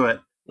 Let's do it.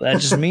 That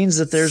just means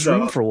that there's So-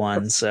 room for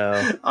one. So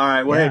All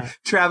right. Well, Yeah. hey,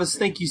 Travis,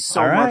 thank you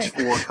so All much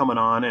right. for coming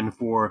on and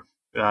for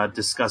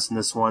discussing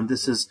this one.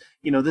 This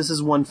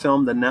is one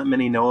film that not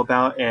many know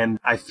about, and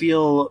I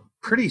feel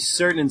pretty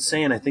certain in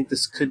saying I think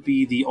this could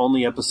be the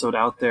only episode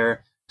out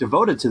there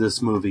devoted to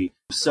this movie.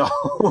 So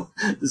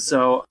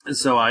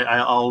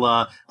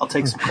I'll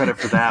take some credit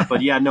for that.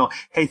 But yeah, no.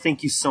 Hey,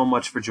 thank you so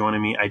much for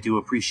joining me. I do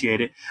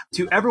appreciate it.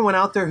 To everyone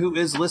out there who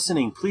is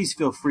listening, please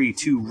feel free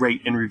to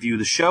rate and review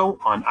the show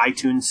on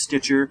iTunes,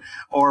 Stitcher,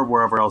 or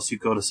wherever else you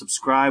go to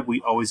subscribe.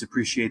 We always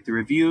appreciate the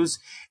reviews.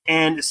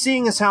 And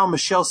seeing as how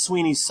Michelle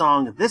Sweeney's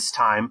song This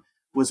Time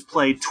was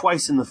played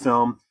twice in the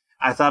film,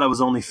 I thought it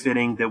was only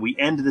fitting that we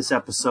end this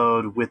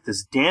episode with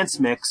this dance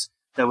mix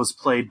that was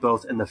played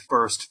both in the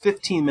first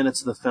 15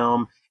 minutes of the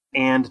film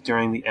and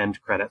during the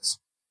end credits.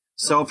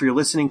 So for your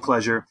listening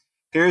pleasure,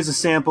 here's a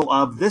sample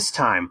of This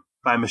Time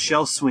by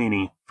Michelle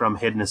Sweeney from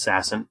Hidden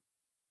Assassin.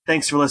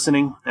 Thanks for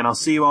listening, and I'll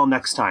see you all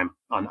next time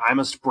on I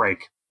Must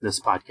Break This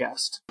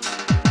Podcast.